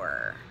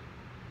flower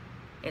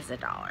is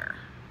 $1.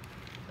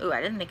 Ooh, I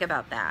didn't think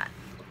about that.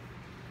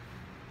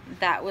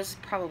 That was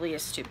probably a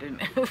stupid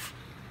move.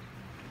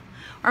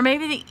 Or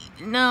maybe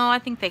no, I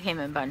think they came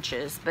in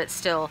bunches, but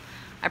still,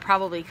 I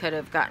probably could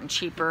have gotten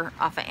cheaper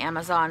off of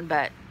Amazon.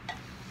 But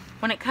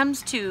when it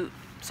comes to,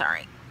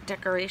 sorry,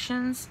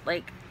 decorations,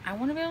 like, I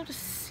want to be able to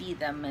see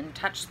them and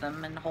touch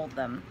them and hold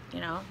them, you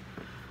know?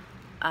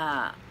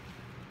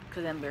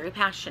 Because I'm very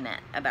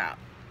passionate about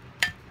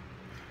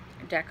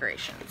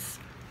decorations,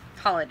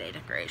 holiday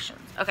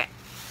decorations. Okay,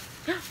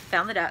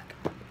 found the duck.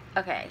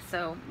 Okay,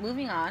 so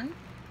moving on.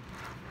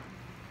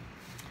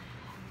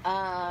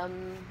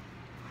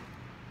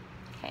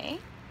 Okay.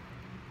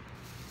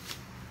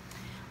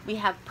 We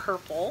have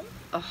purple.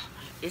 Oh,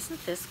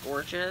 isn't this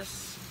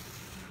gorgeous?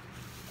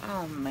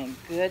 Oh my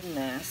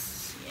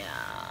goodness.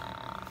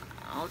 Yeah,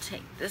 I'll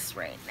take this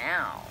right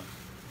now.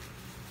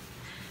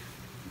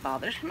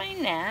 Bothers my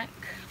neck.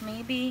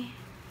 Maybe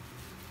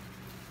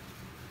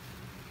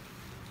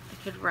I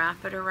could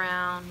wrap it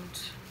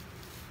around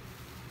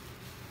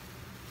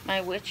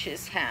my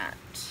witch's hat.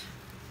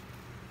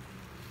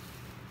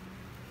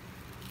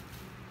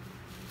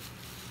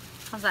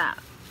 How's that?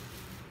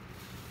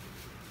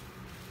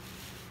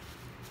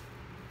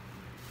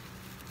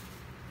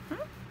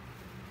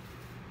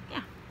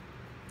 Yeah.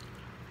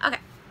 Okay.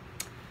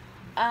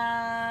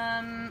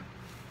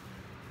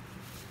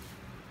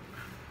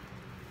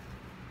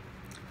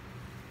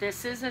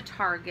 This is a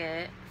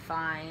Target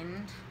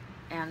find,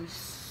 and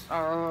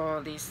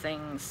oh, these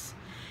things.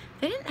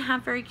 They didn't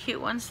have very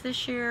cute ones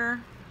this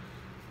year.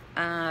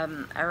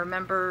 I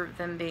remember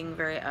them being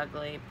very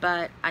ugly,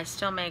 but I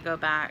still may go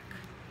back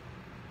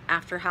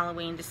after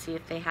Halloween to see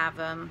if they have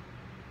them.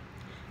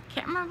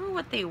 Can't remember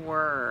what they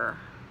were,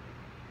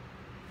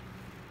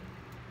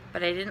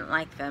 but I didn't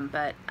like them.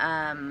 But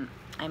I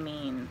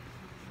mean,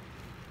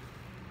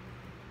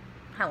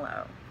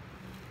 hello.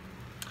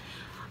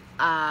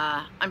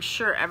 I'm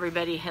sure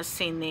everybody has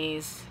seen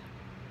these.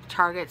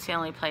 Target's the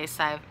only place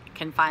I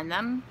can find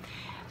them.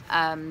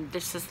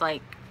 This is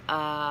like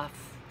a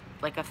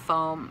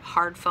foam,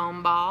 hard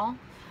foam ball.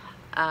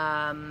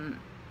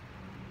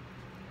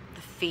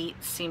 The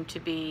feet seem to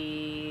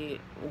be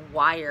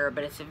wire,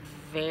 but it's a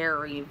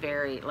very,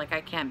 very, like,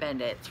 I can't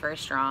bend it. It's very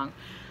strong.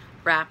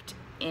 Wrapped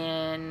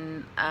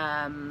in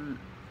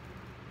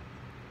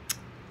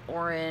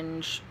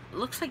orange,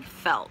 looks like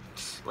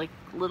felt, like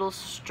little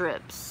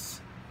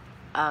strips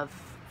of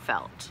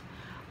felt.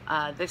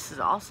 This is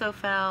also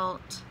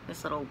felt.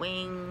 This little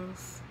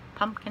wings,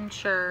 pumpkin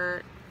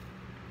shirt.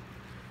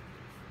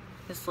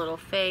 This little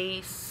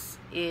face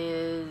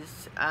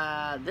is,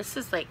 this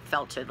is like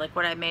felted, like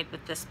what I made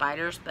with the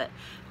spiders, but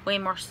way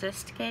more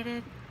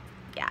sophisticated.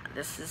 Yeah,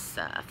 this is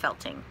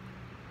felting.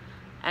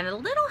 And a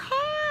little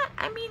hat.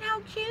 I mean, how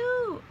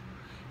cute.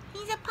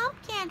 He's a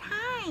pumpkin.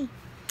 Hi.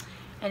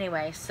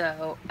 Anyway,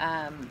 so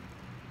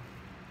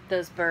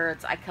those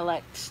birds I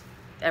collect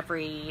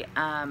every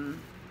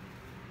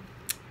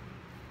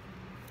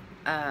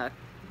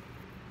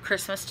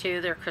Christmas too.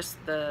 They're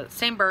the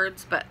same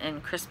birds, but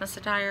in Christmas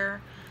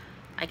attire.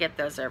 I get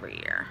those every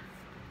year.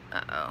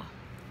 Uh-oh.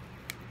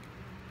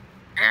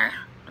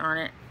 Darn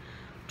it.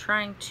 I'm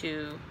trying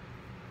to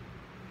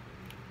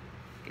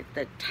get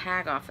the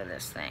tag off of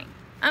this thing.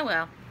 Oh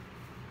well.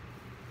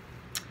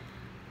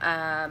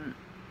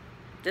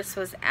 This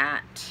was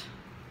at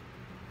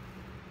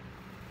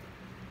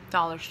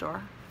dollar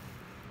store.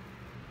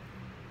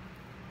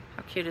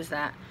 How cute is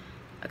that?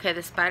 Okay,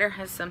 the spider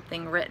has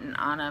something written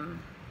on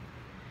him.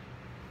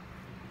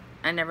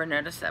 I never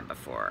noticed that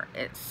before.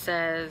 It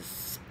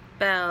says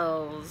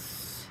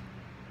spells.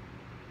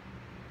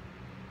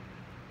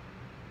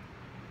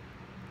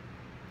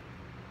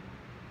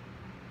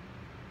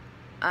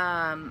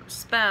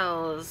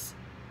 Spells.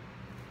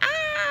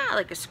 Ah,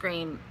 like a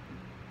scream.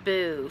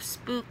 Boo.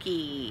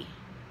 Spooky.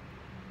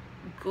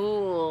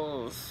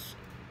 Ghouls.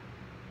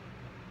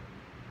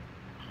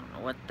 I don't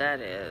know what that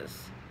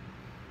is.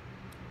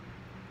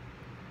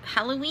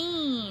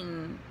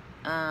 Halloween.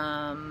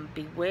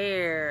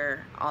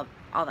 Beware.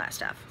 All that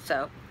stuff.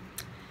 So,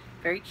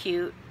 very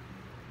cute.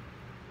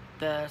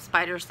 The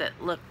spiders that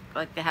look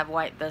like they have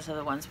white, those are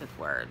the ones with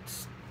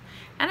words.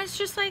 And it's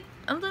just like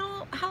a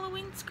little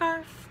Halloween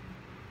scarf.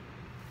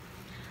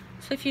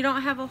 So if you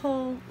don't have a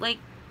whole like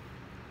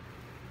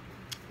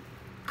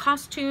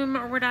costume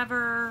or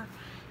whatever,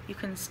 you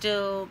can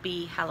still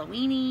be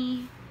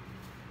Halloweeny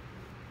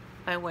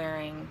by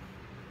wearing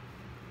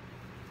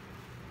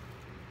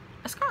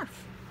a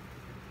scarf.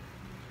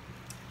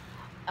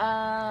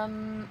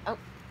 Oh,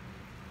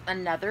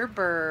 another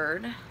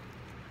bird.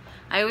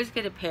 I always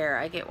get a pair.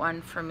 I get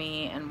one for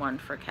me and one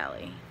for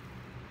Kelly.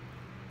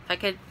 If I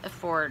could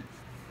afford,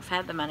 if I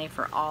had the money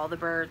for all the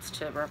birds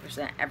to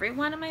represent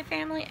everyone in my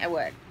family, I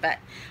would. But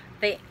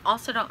they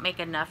also don't make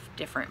enough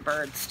different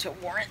birds to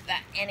warrant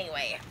that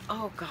anyway.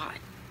 Oh, God.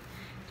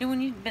 You know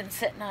when you've been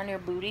sitting on your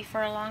booty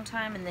for a long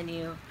time and then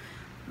you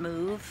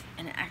move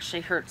and it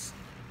actually hurts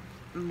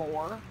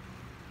more?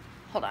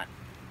 Hold on.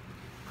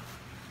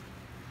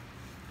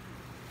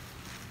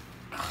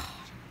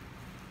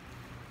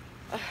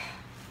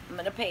 I'm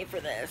gonna pay for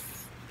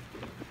this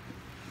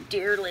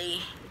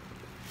dearly.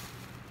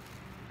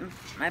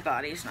 My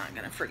body's not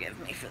gonna forgive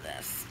me for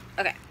this.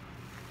 Okay.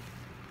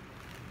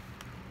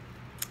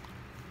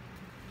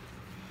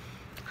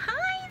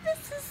 Hi,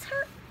 this is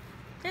her.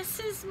 This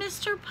is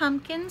Mr.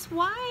 Pumpkin's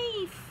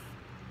wife.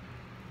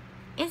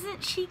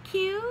 Isn't she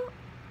cute?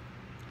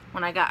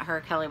 When I got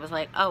her, Kelly was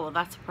like, oh, well,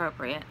 that's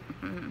appropriate.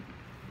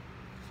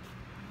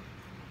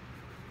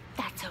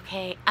 That's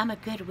okay. I'm a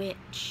good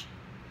witch.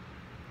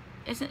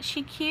 Isn't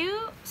she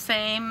cute?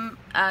 Same,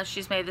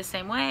 she's made the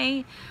same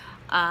way.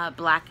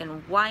 Black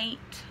and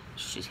white.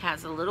 She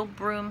has a little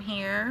broom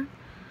here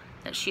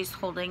that she's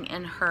holding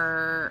in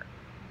her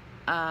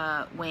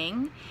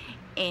wing.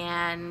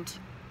 And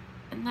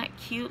isn't that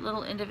cute?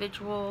 Little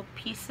individual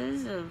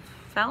pieces of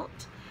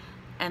felt.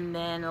 And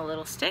then a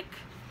little stick.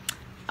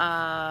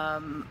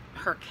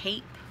 Her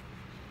cape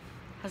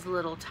has a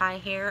little tie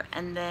here.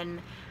 And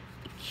then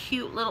a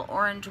cute little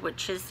orange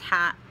witch's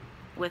hat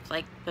with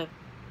like the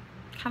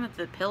kind of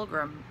the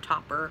pilgrim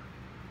topper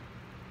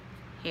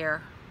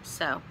here.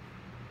 So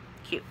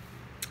cute.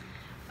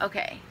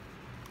 Okay.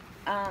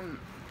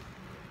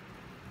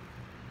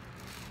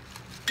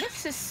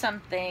 This is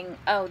something,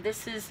 oh,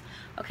 this is,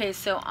 okay,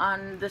 so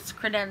on this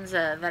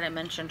credenza that I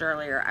mentioned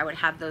earlier, I would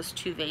have those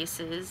two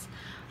vases.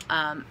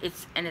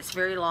 It's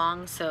very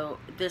long, so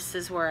this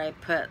is where I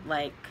put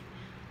like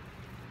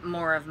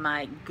more of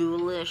my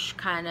ghoulish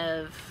kind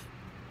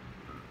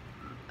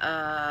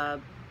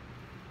of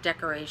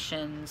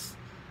decorations,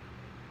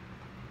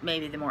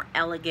 maybe the more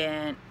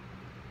elegant,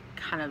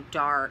 kind of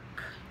dark,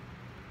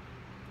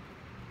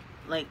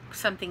 like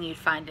something you'd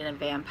find in a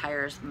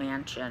vampire's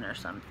mansion or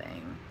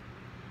something.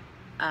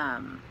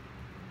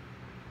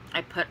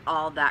 I put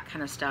all that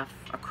kind of stuff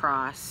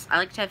across. I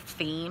like to have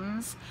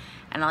themes,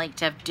 and I like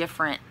to have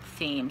different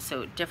themes,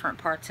 so different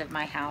parts of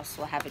my house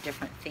will have a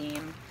different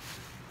theme.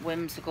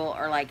 Whimsical,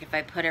 or like if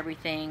I put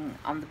everything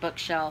on the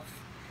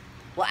bookshelf.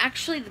 Well,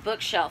 actually the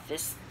bookshelf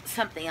is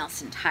something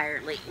else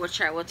entirely,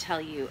 which I will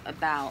tell you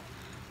about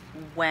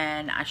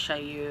when I show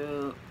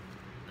you,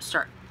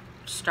 start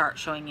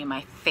showing you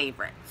my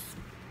favorites.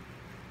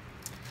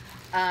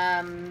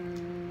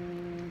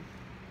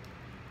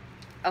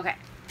 Okay.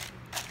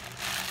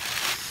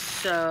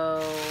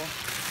 So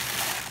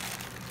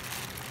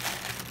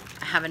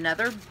I have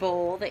another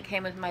bowl that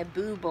came with my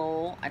Boo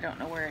Bowl. I don't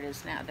know where it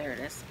is now. There it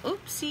is.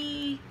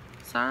 Oopsie.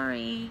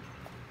 Sorry.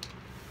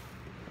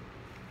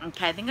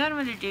 Okay, I think what I'm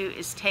going to do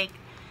is take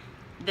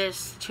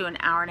this to an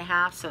hour and a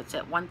half. So it's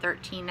at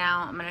 1:13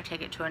 now. I'm going to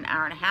take it to an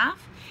hour and a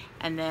half,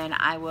 and then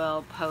I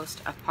will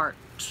post a part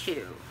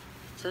 2.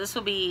 So this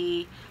will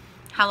be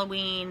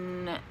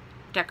Halloween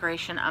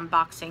decoration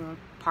unboxing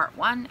part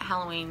 1,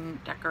 Halloween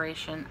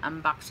decoration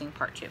unboxing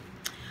part 2.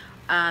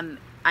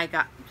 I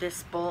got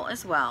this bowl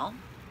as well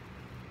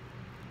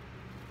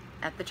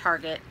at the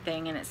Target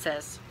thing, and it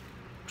says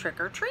trick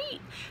or treat.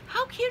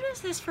 How cute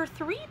is this for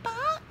 $3?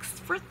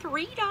 For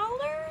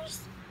 $3?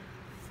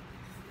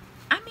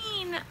 I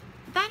mean,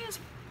 that's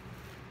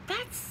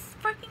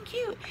freaking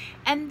cute.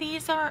 And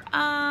these are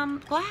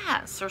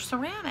glass or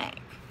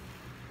ceramic.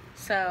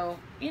 So,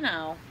 you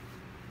know,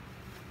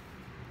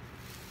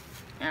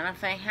 and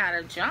if I had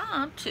a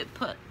job to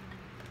put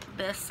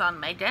this on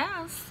my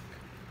desk,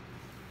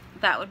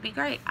 that would be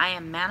great. I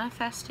am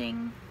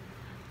manifesting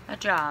a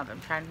job.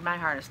 I'm trying my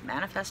hardest to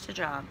manifest a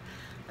job.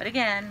 But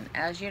again,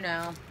 as you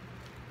know,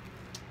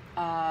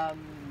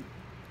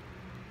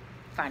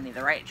 finding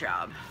the right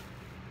job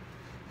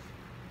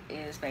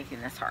is making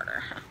this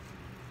harder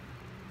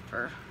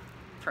for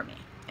me.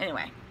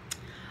 Anyway,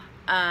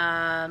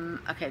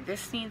 okay,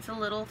 this needs a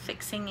little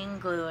fixing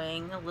and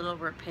gluing, a little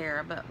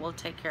repair, but we'll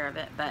take care of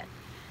it. But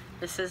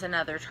this is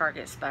another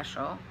Target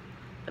special.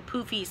 The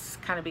poofies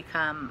kind of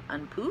become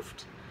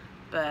unpoofed,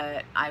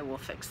 but I will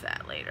fix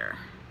that later.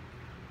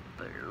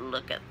 But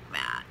look at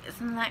that.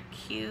 Isn't that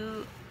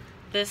cute?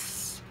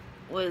 This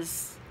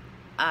was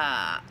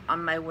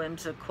on my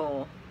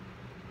whimsical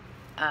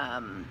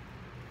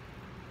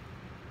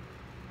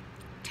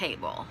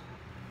table.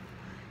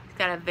 It's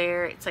got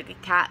it's like a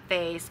cat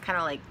face, kind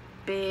of like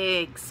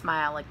big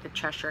smile like the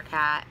Cheshire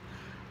Cat.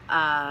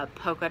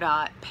 polka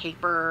dot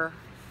paper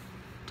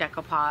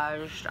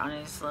decoupage on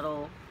his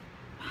little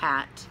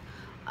hat.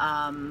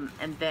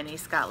 And then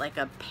he's got like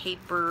a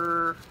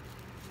paper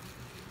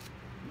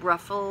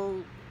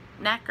ruffle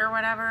neck or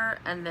whatever.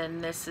 And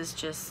then this is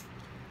just,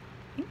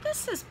 I think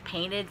this is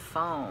painted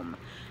foam.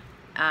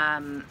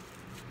 And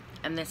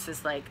this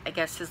is like, I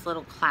guess his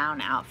little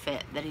clown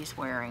outfit that he's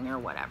wearing or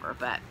whatever.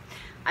 But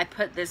I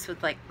put this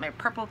with like my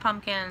purple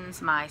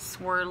pumpkins, my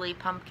swirly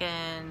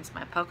pumpkins,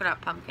 my polka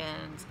dot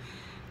pumpkins.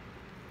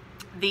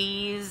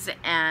 These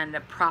and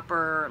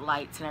proper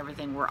lights and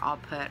everything were all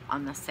put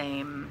on the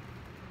same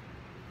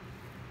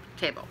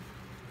table.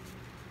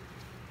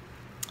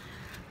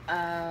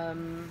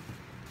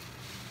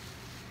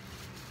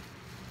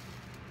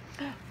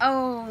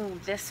 Oh,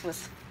 this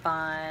was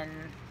fun.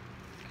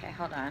 Okay,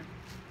 hold on.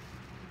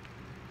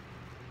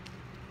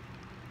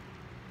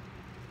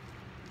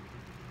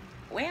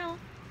 Well,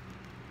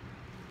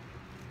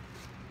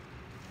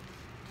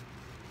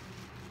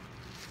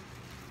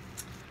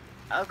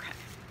 okay.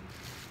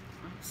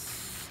 Let's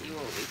see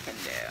what we can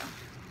do.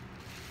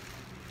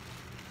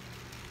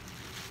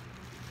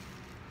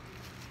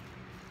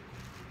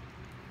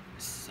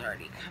 This has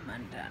already come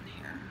undone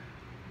here.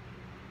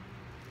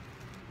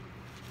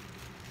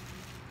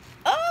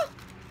 Oh!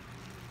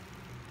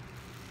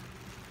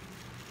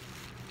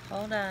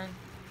 Hold on.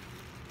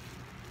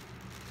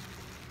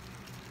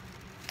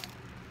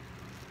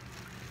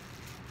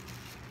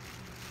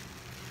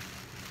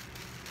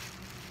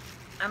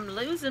 I'm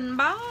losing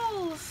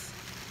balls.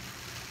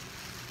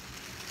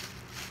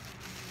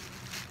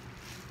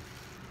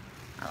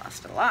 I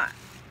lost a lot.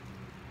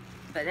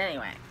 But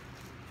anyway,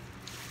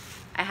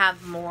 I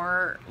have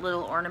more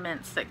little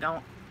ornaments that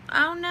go,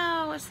 oh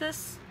no, is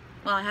this,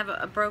 well, I have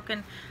a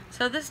broken,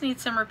 so this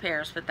needs some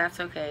repairs, but that's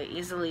okay,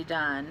 easily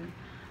done.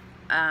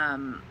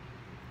 I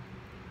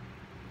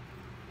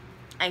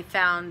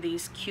found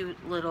these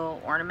cute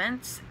little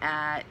ornaments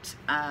at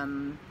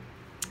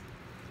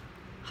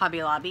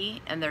Hobby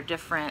Lobby, and they're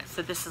different.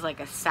 So this is like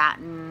a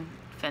satin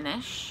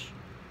finish,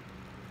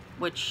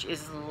 which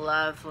is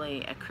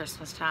lovely at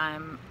Christmas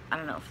time. I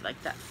don't know if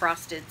like that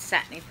frosted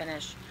satiny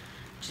finish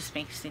just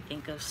makes me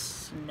think of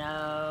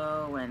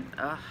snow, and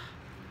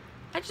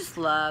I just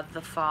love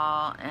the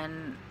fall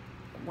and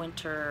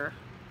winter,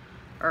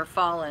 or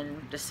fall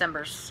and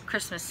December's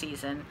Christmas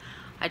season.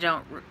 I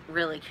don't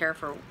really care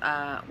for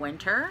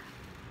winter,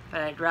 but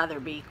I'd rather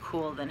be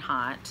cool than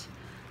hot.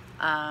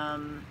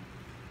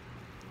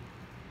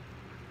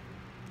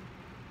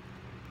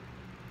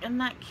 Isn't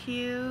that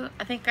cute?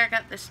 I think I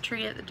got this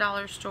tree at the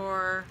dollar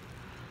store.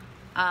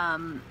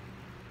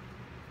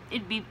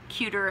 It'd be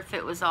cuter if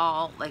it was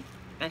all, like,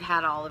 it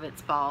had all of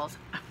its balls.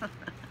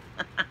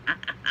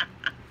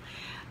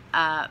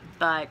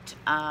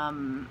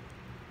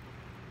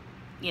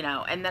 You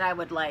know, and then I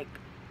would, like,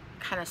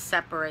 kind of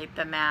separate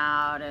them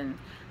out. And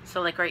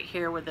so, like, right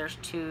here where there's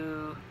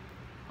two,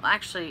 well,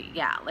 actually,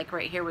 yeah, like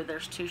right here where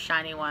there's two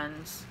shiny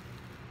ones,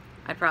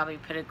 I'd probably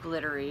put a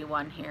glittery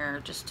one here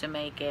just to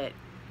make it,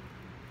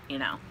 you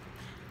know.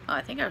 Oh,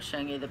 I think I was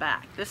showing you the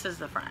back. This is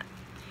the front.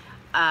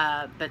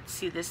 But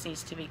see, this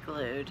needs to be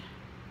glued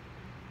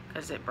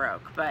because it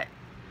broke. But,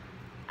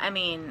 I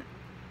mean,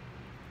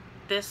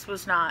 this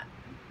was not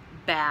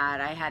bad.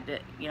 I had to,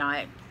 you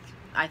know,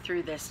 I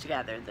threw this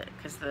together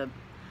because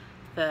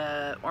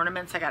the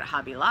ornaments I got at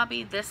Hobby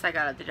Lobby, this I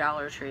got at the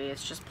Dollar Tree.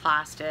 It's just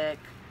plastic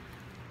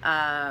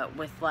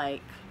with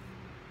like,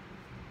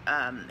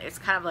 it's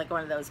kind of like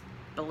one of those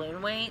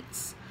balloon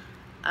weights.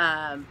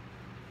 And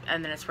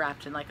then it's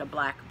wrapped in like a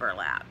black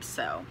burlap.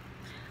 So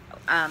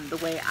the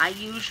way I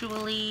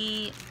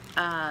usually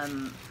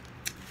pack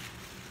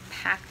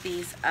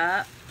these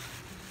up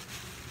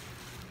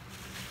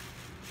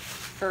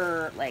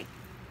for like,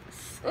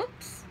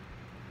 oops,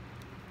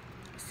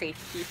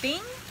 safekeeping.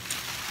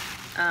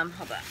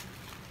 Hold on.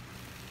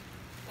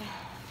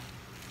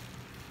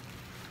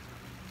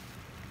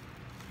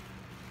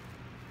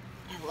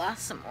 I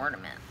lost some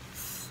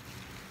ornaments.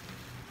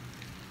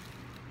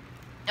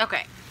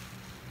 Okay.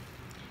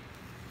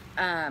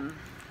 I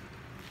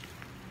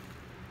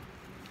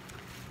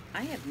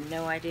have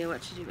no idea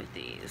what to do with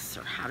these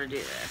or how to do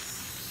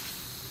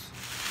this.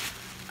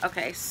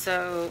 Okay,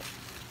 so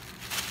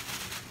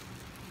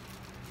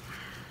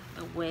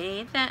the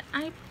way that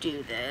I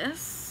do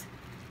this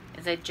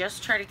is I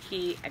just try to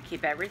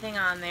keep everything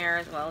on there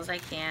as well as I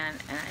can,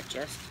 and I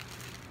just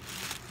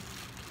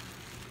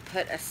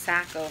put a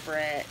sack over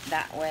it.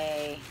 That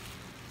way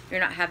you're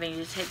not having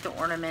to take the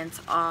ornaments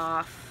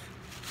off.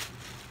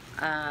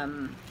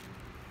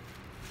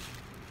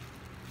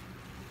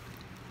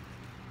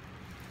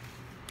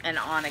 And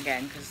on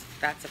again, because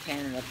that's a pain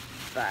in the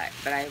butt.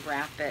 But I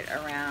wrap it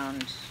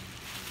around,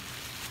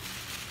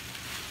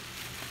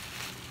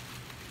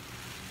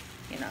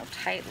 you know,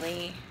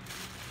 tightly.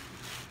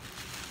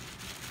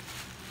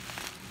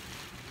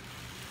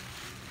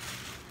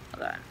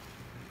 Hold on.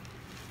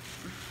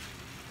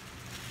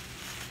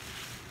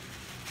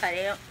 If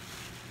I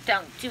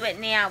don't do it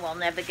now, we'll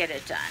never get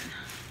it done.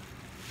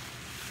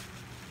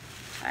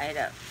 Tie it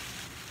up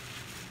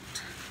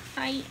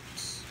tight.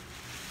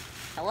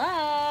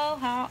 Hello?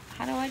 How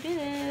do I do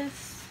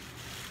this?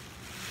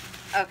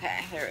 Okay,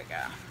 here we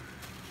go.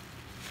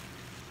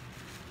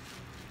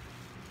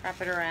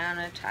 Wrap it around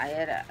and tie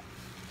it up.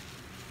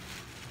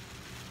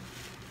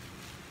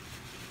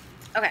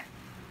 Okay.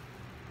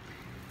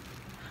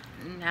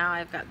 Now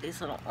I've got these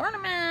little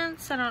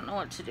ornaments. I don't know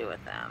what to do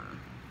with them.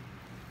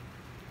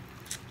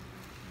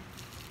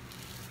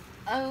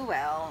 Oh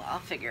well, I'll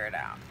figure it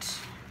out.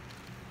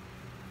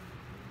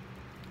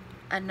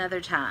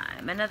 Another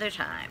time.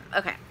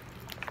 Okay.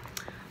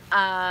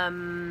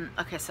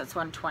 Okay, so it's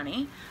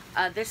 120.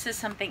 This is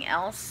something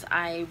else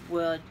I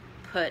would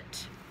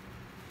put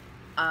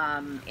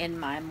in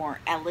my more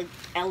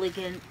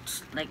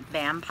elegant, like,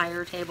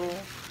 vampire table.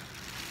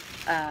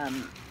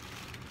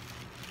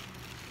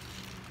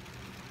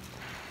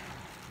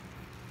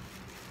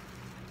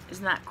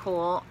 Isn't that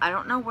cool? I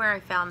don't know where I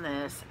found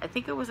this. I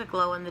think it was a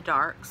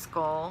glow-in-the-dark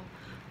skull.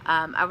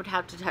 I would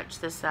have to touch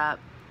this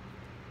up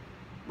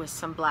with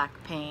some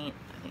black paint.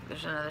 I think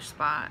there's another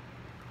spot.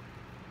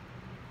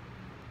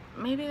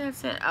 Maybe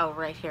that's it. Oh,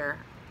 right here.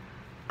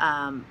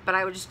 But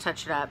I would just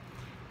touch it up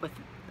with...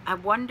 I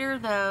wonder,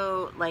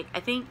 though, like, I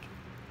think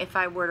if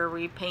I were to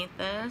repaint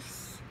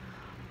this...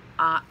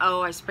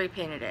 oh, I spray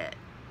painted it.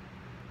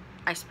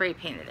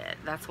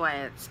 That's why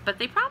it's... But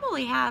they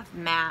probably have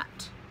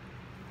matte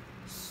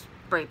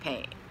spray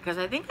paint, because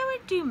I think I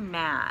would do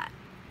matte.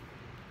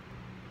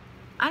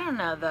 I don't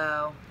know,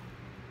 though.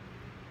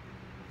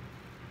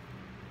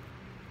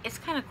 It's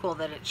kind of cool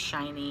that it's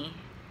shiny.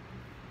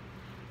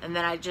 And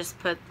then I just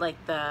put, like,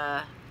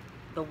 the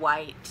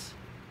white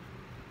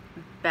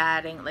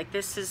batting. Like,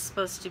 this is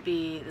supposed to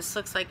be... This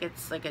looks like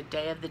it's like a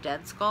Day of the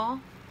Dead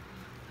skull,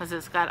 because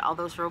it's got all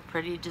those real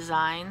pretty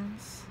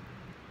designs.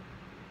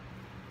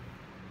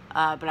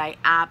 But I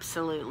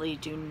absolutely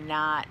do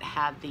not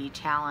have the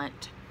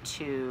talent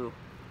to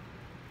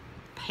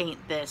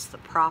paint this the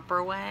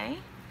proper way,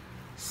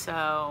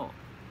 so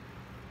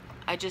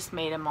I just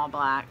made them all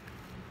black,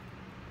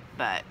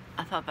 but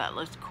I thought that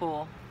looked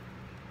cool.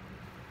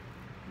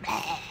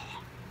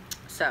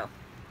 So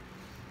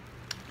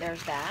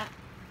there's that.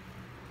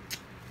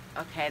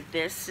 Okay,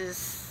 this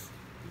is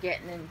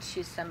getting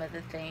into some of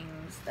the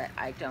things that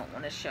I don't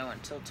want to show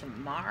until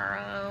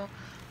tomorrow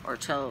or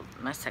till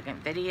my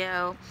second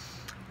video.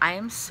 I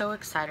am so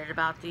excited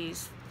about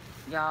these,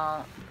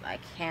 y'all. I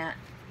can't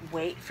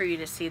wait for you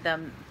to see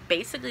them.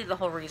 Basically, the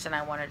whole reason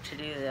I wanted to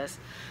do this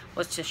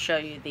was to show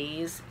you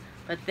these,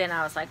 but then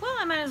I was like, well,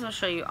 I might as well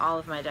show you all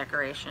of my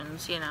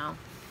decorations, you know.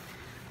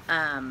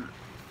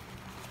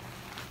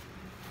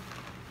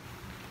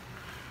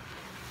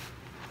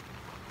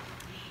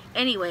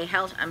 Anyway,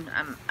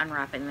 I'm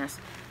unwrapping this.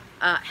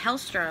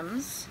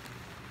 Hellströms,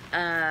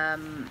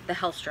 the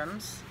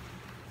Hellströms,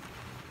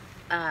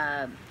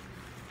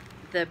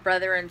 the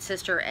brother and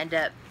sister end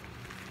up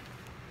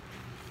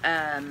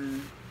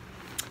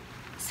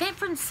San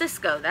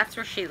Francisco. That's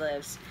where she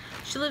lives.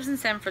 She lives in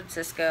San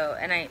Francisco,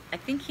 and I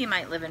think he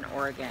might live in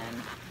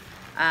Oregon,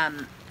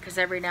 because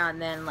every now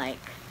and then, like,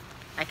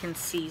 I can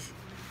see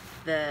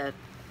the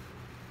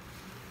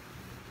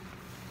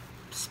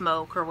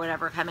smoke or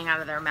whatever coming out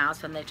of their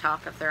mouths when they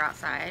talk if they're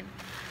outside.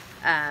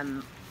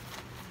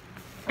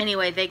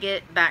 Anyway, they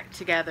get back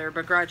together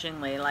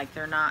begrudgingly, like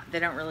they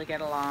don't really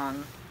get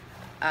along,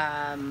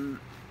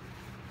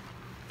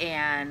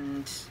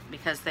 and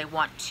because they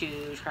want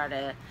to try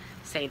to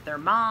save their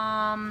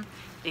mom.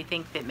 They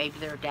think that maybe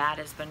their dad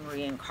has been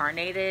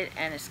reincarnated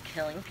and is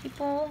killing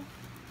people.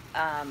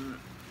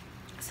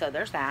 So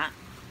there's that.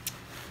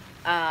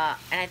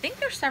 And I think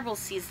there's several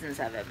seasons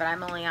of it, but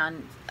I'm only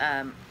on,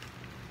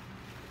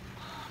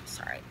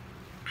 sorry.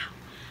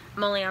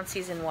 I'm only on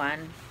season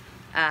 1,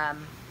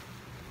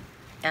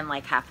 and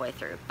like halfway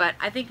through. But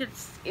I think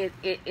it's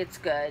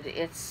good.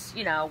 It's,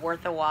 you know,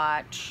 worth a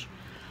watch.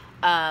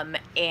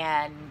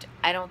 And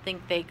I don't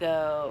think they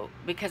go,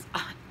 because,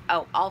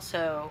 oh,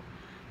 also,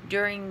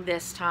 during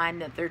this time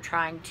that they're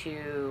trying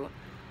to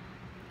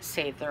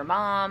save their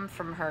mom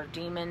from her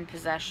demon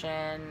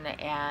possession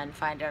and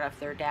find out if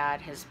their dad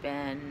has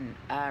been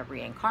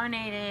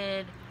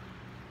reincarnated,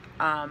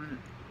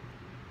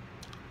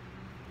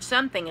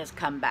 something has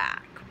come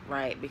back,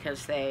 right?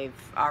 Because they've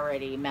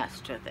already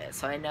messed with it.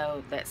 So I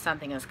know that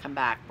something has come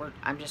back.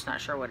 I'm just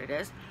not sure what it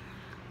is.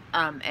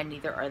 And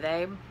neither are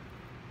they.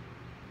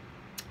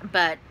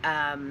 But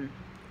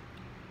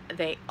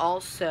they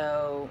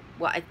also,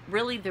 well,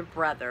 really the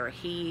brother,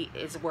 he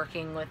is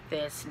working with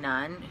this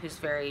nun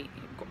who's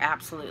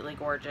absolutely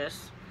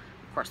gorgeous.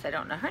 Of course, I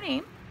don't know her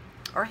name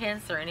or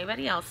his or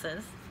anybody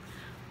else's.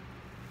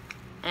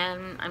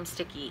 And I'm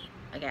sticky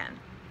again.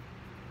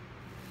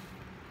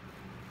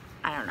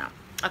 I don't know.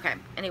 Okay,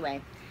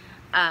 anyway.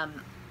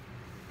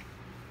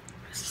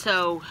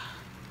 So,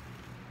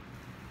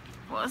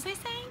 what was I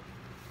saying?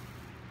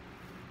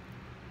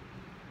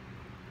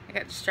 I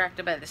got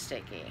distracted by the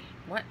sticky.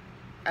 What?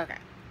 Okay.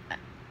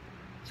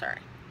 Sorry.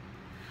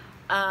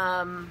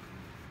 Oh,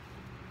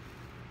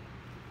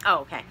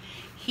 okay.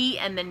 He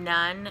and the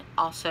nun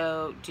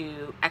also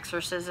do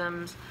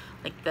exorcisms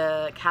Like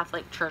the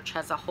Catholic Church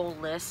has a whole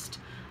list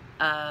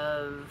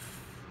of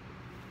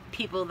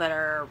people that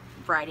are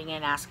writing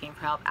in, asking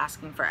for help,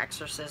 asking for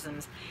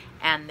exorcisms,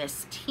 and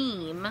this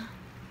team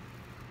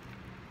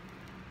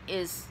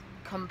is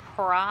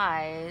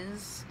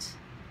comprised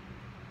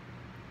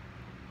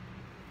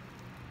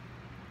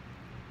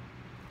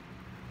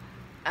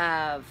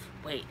of,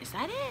 wait, is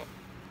that it?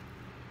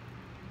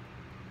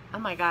 Oh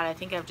my god, I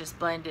think I've just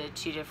blended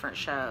two different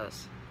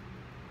shows.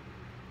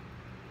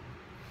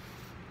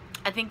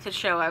 I think the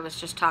show I was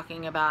just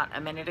talking about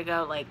a minute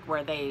ago, like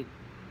where they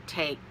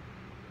take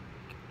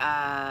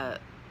their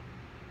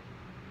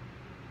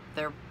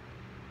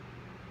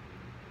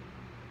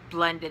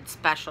blended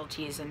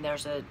specialties, and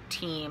there's a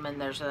team and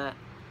there's a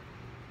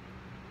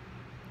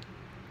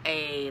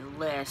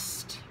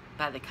list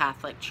by the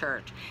Catholic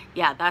Church.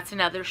 Yeah, that's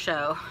another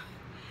show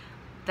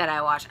that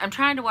I watch. I'm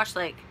trying to watch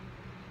like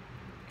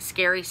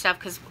scary stuff,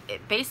 because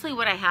basically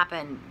what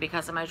happened,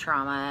 because of my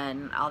trauma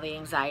and all the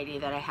anxiety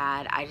that I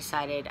had, I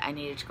decided I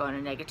needed to go on a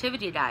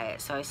negativity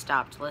diet. So I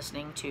stopped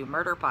listening to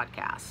murder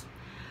podcasts.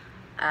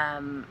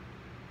 And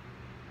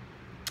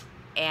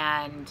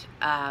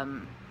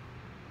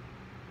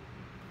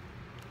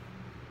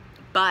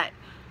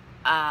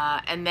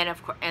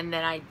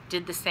then I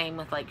did the same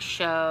with like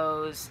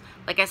shows.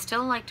 Like I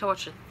still like to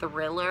watch a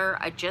thriller.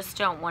 I just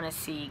don't want to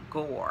see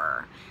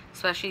gore,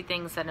 especially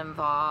things that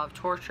involve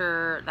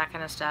torture, that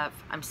kind of stuff.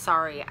 I'm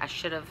sorry, I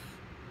should have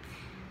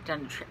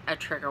done a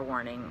trigger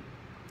warning,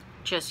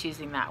 just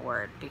using that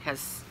word,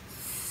 because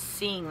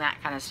seeing that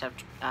kind of stuff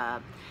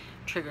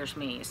triggers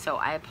me. So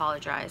I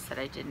apologize that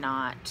I did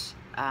not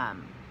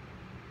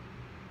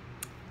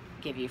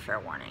give you fair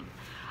warning.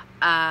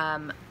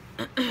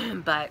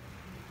 But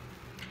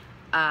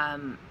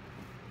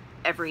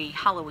every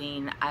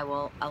Halloween I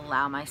will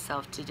allow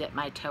myself to dip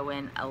my toe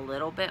in a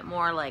little bit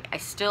more. Like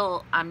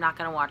I'm not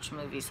going to watch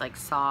movies like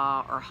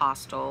Saw or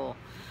Hostel,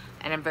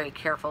 and I'm very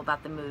careful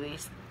about the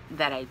movies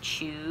that I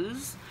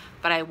choose,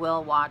 but I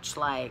will watch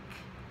like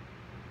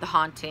The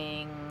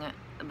Haunting,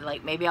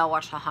 like maybe I'll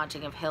watch The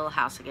Haunting of Hill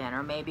House again,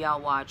 or maybe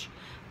I'll watch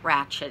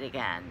Ratched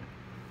again.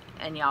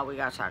 And y'all, we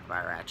gotta talk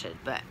about Ratched,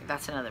 but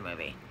that's another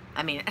movie.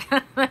 I mean,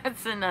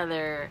 that's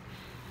another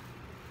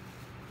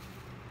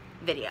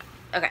video.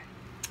 Okay,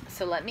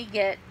 so let me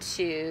get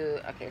to,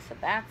 okay, so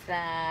that's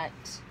that.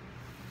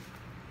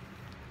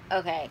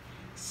 Okay,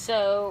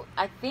 so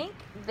I think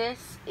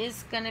this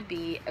is gonna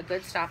be a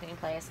good stopping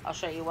place. I'll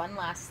show you one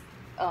last,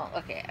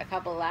 a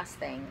couple last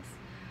things.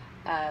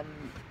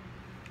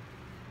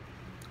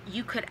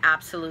 You could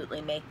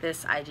absolutely make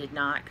this. I did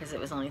not, because it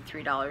was only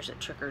 $3 at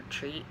Trick or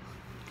Treat.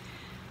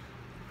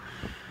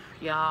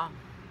 Y'all,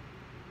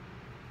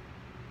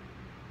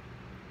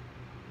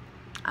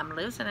 I'm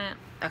losing it.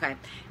 Okay,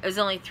 it was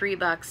only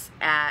 $3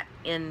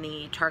 in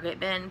the Target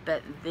bin,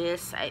 but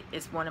this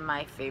is one of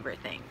my favorite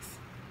things.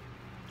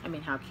 I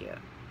mean, how cute.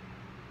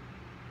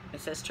 It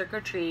says Trick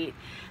or Treat,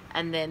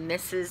 and then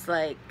this is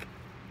like,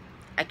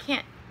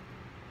 okay,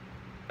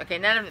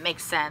 none of it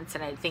makes sense,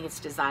 and I think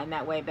it's designed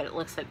that way, but it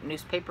looks like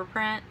newspaper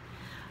print.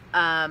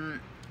 And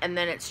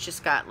then it's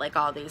just got like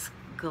all these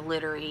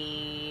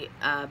glittery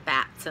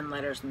bats and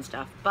letters and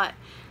stuff, but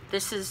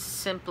this is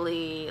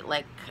simply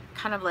like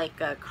kind of like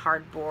a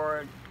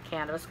cardboard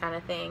canvas kind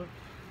of thing,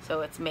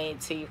 so it's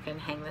made so you can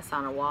hang this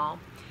on a wall.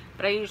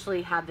 But I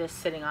usually have this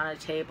sitting on a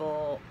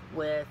table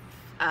with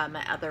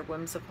my other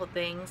whimsical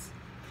things.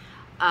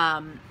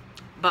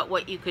 But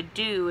what you could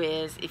do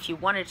is, if you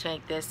wanted to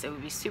make this, it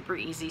would be super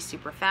easy,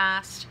 super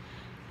fast.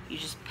 You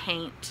just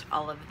paint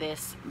all of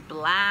this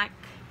black.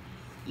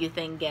 You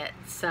then get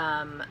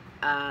some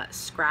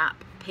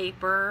scrap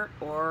paper,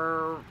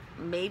 or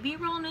maybe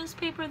real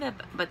newspaper,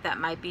 but that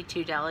might be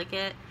too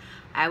delicate.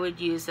 I would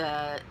use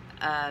what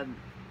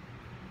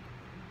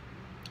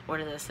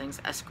are those things?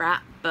 A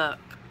scrapbook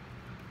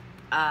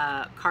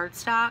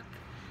cardstock.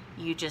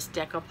 You just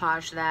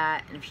decoupage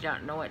that, and if you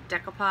don't know what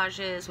decoupage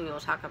is, we will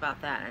talk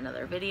about that in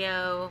another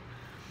video.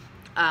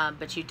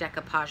 But you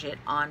decoupage it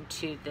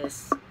onto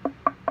this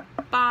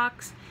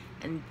box,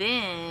 and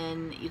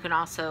then you can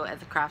also at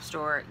the craft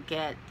store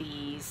get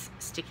these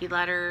sticky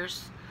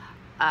letters.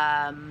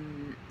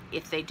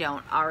 If they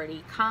don't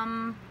already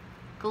come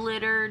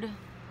glittered,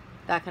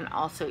 that can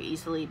also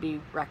easily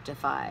be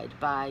rectified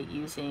by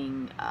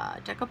using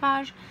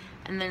decoupage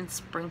and then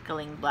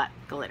sprinkling black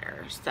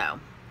glitter. So,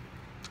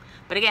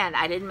 but again,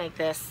 I didn't make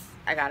this.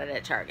 I got it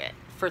at Target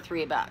for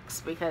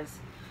 $3 because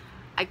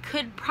I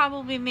could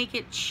probably make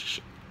it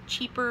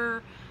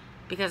cheaper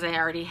because I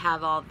already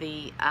have all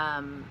the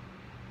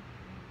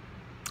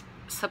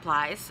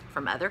supplies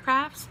from other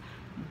crafts,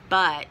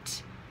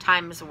 but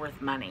time is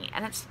worth money,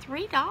 and it's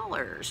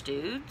 $3,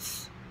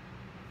 dudes.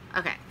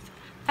 Okay,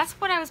 that's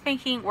what I was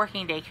making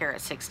working daycare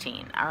at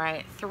 16. All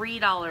right,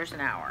 $3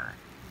 an hour.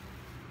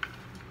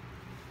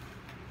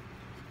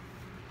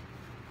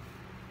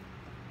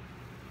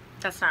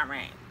 That's not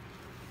right.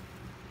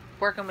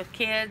 Working with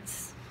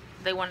kids,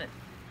 they want to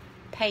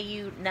pay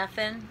you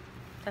nothing.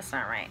 That's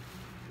not right.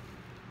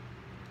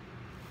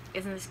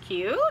 Isn't this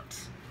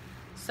cute?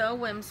 So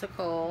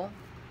whimsical.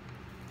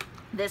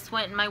 This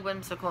went in my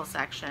whimsical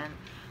section.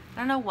 I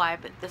don't know why,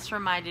 but this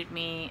reminded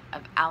me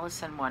of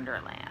Alice in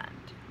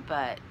Wonderland.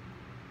 But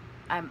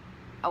I'm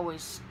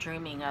always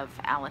dreaming of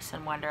Alice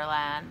in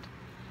Wonderland.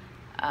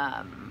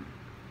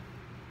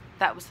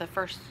 That was the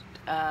first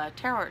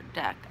tarot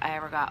deck I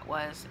ever got,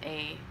 was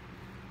a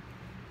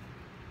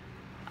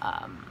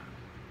I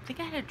think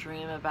I had a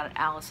dream about an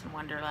Alice in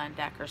Wonderland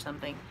deck or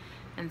something,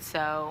 and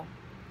so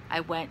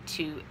I went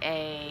to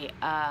a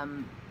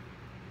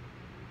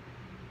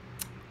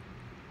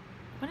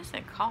what is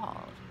it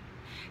called?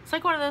 It's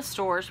like one of those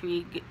stores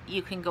where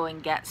you can go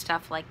and get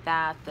stuff like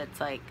that, that's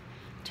like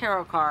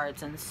tarot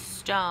cards and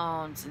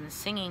stones and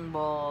singing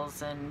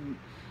bowls and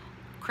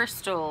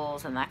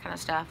crystals and that kind of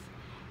stuff.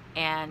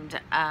 And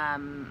I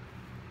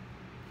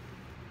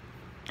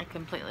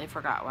completely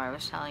forgot why I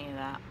was telling you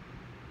that.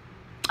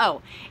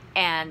 Oh,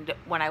 and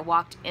when I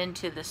walked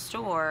into the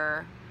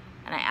store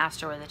and I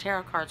asked her where the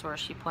tarot cards were,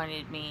 she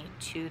pointed me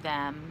to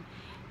them,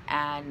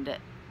 and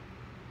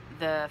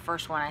the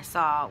first one I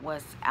saw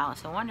was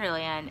Alice in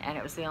Wonderland, and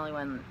it was the only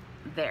one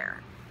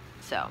there.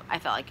 So I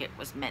felt like it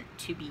was meant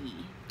to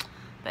be.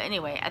 But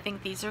anyway, I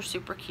think these are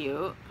super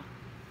cute.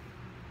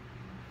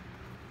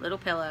 Little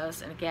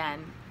pillows, and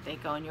again, they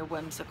go in your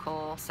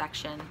whimsical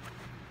section,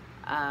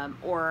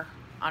 or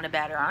on a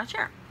bed or on a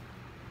chair.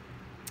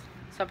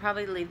 So I'll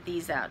probably leave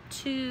these out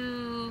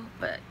too,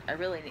 but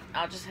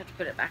I'll just have to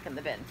put it back in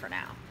the bin for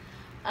now.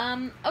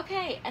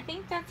 Okay, I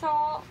think that's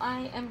all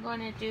I am going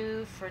to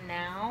do for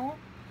now,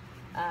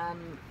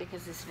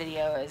 because this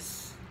video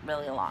is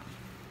really long.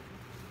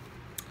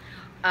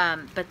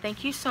 But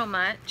thank you so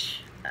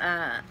much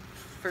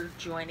for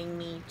joining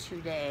me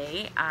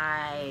today.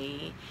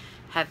 I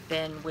have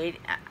been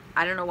waiting.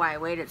 I don't know why I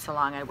waited so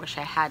long. I wish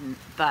I hadn't,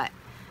 but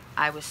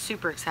I was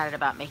super excited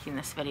about making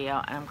this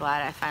video, and I'm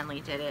glad I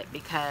finally did it,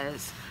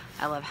 because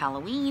I love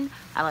Halloween.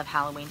 I love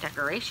Halloween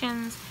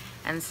decorations,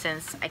 and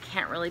since I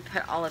can't really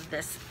put all of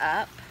this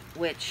up,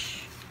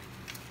 which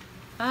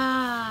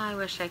I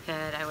wish I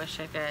could.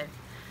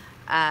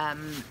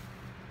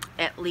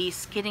 At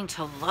least getting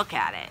to look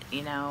at it,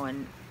 you know,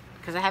 and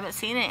because I haven't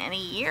seen it in a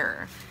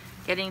year,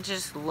 getting to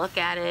just look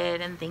at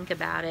it and think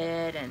about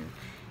it,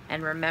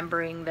 and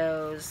remembering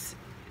those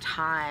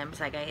times.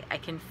 Like I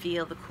can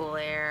feel the cool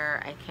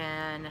air. I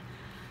can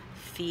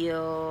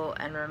feel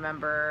and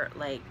remember,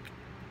 like,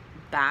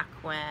 back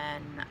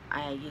when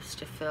I used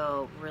to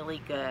feel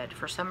really good.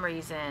 For some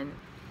reason,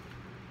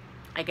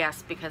 I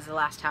guess because the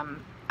last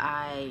time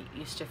I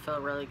used to feel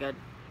really good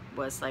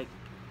was like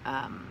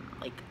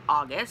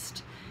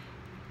August,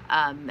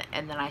 and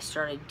then I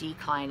started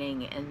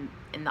declining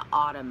in the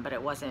autumn, but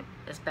it wasn't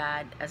as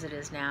bad as it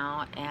is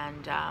now.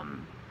 And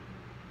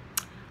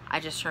I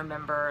just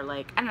remember,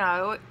 like, I don't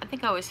know, I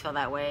think I always feel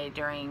that way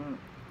during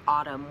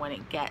autumn when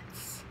it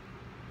gets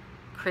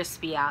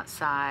crispy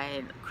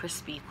outside,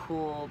 crispy,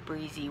 cool,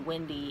 breezy,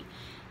 windy,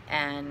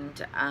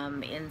 and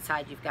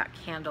inside you've got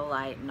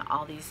candlelight and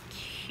all these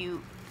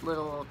cute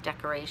little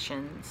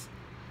decorations.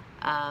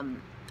 I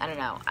don't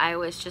know, I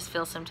always just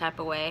feel some type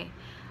of way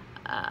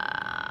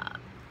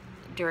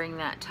during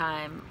that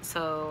time,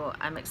 so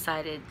I'm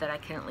excited that I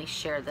can at least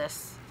share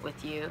this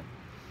with you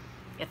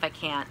if I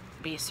can't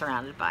be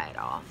surrounded by it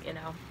all, you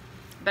know.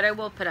 But I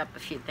will put up a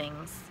few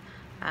things.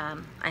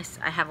 I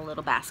have a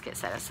little basket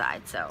set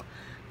aside, so.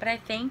 But I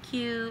thank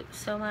you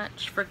so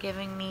much for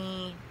giving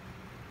me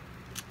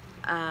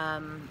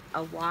a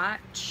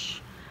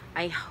watch.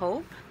 I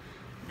hope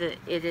that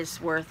it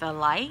is worth a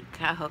like.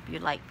 I hope you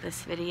like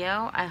this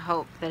video. I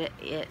hope that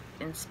it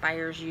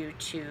inspires you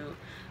to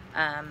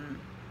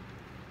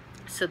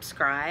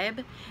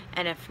subscribe,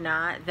 and if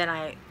not, then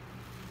I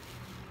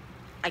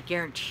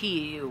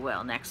guarantee you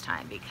will next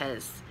time,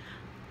 because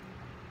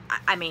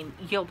I mean,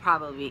 you'll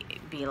probably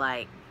be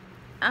like,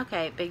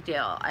 okay, big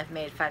deal, I've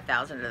made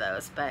 5,000 of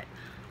those, but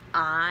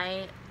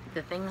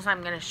the things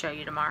I'm going to show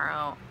you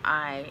tomorrow,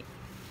 I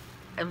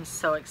am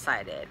so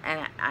excited,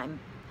 and I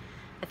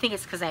think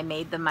it's because I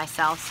made them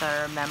myself, so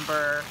I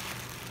remember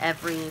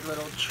every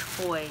little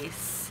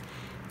choice,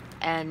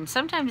 and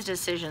sometimes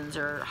decisions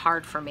are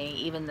hard for me,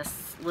 even the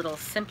little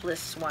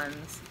simplest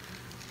ones,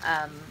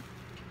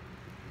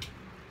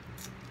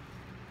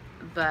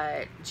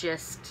 but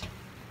just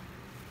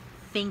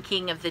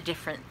thinking of the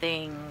different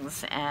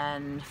things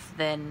and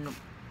then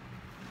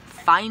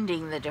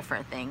finding the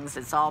different things,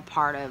 it's all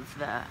part of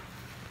the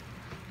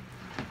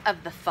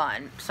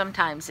fun.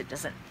 Sometimes it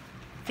doesn't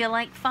feel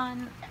like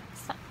fun.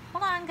 So,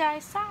 hold on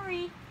guys,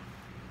 sorry.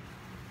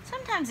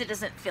 Sometimes it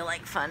doesn't feel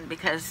like fun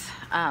because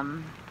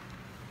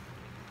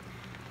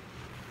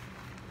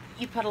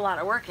you put a lot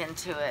of work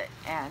into it,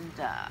 and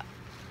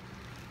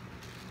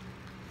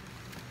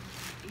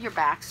your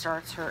back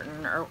starts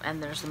hurting,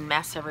 and there's a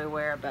mess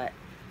everywhere, but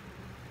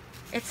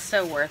it's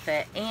so worth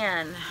it.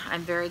 And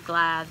I'm very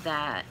glad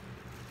that,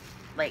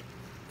 like,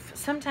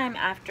 sometime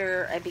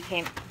after I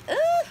became,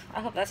 I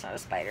hope that's not a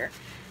spider.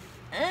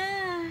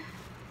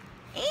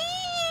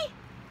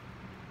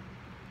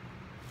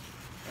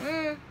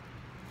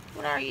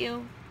 What are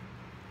you?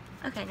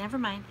 Okay, never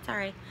mind.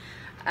 Sorry.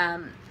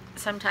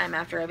 sometime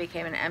after I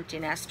became an empty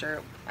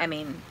nester, I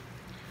mean,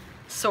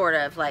 sort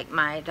of, like,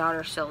 my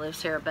daughter still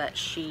lives here, but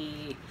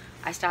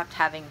I stopped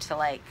having to,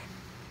 like,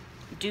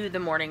 do the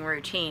morning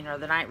routine or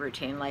the night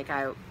routine. Like,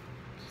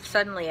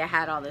 suddenly I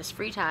had all this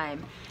free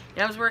time,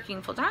 and I was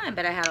working full time,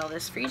 but I had all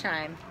this free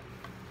time,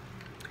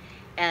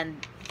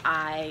 and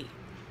I,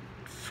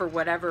 for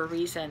whatever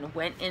reason,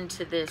 went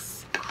into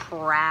this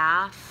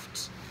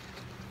craft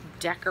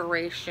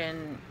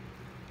decoration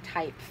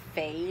type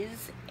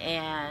phase,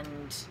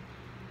 and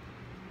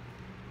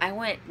I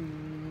went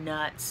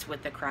nuts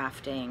with the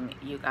crafting,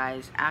 you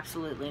guys,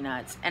 absolutely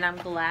nuts. And I'm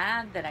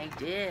glad that I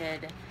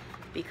did,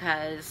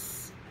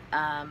 because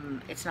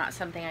it's not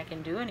something I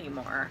can do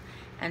anymore.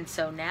 And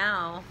so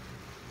now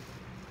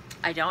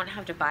I don't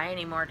have to buy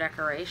any more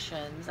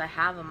decorations. I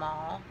have them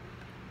all.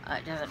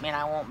 It doesn't mean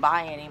I won't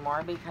buy any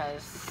more,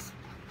 because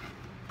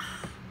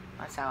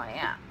that's how I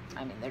am.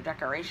 I mean, they're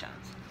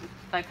decorations.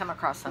 If I come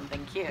across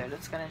something cute,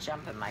 it's going to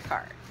jump in my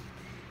cart.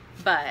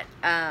 But,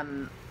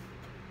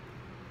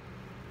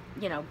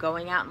 you know,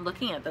 going out and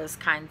looking at those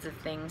kinds of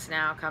things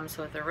now comes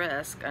with a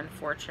risk,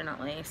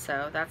 unfortunately.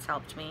 So that's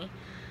helped me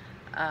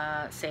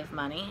save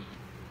money.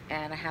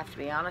 And I have to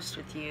be honest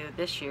with you,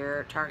 this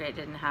year Target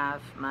didn't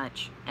have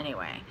much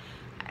anyway.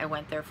 I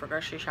went there for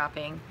grocery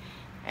shopping,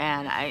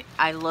 and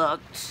I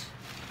looked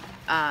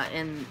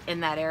in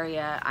that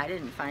area. I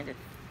didn't find a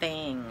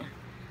thing,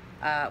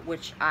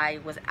 which I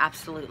was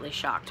absolutely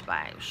shocked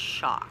by. I was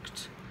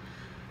shocked.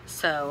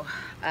 So,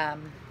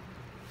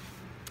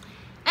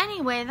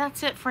 anyway,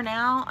 that's it for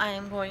now.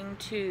 I'm going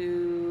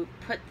to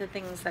put the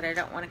things that I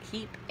don't want to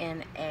keep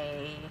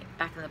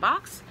back in the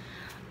box,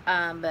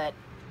 but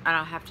I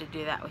don't have to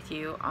do that with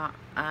you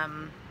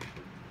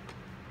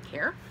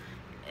here.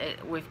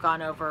 We've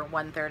gone over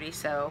 1:30,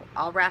 so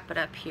I'll wrap it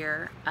up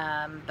here.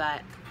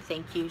 But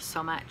thank you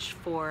so much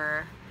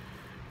for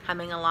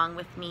coming along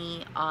with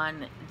me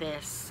on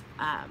this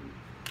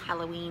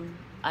Halloween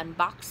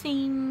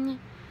unboxing.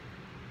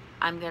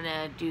 I'm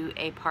gonna do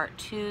a part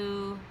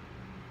 2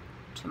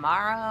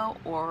 tomorrow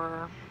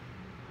or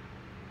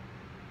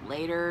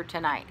later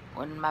tonight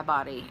when my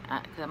body,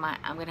 because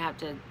I'm gonna have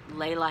to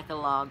lay like a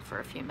log for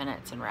a few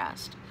minutes and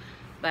rest.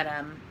 But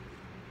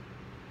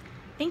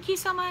thank you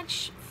so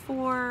much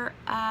for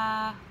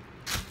yeah,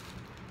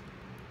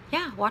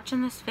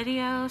 watching this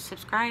video,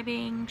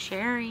 subscribing,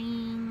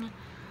 sharing,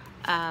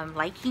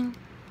 liking,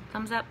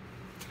 thumbs up.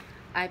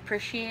 I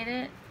appreciate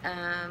it,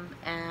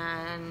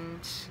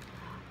 and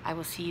I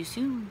will see you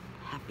soon.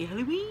 Happy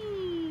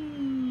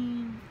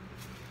Halloween!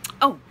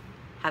 Oh,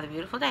 have a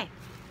beautiful day.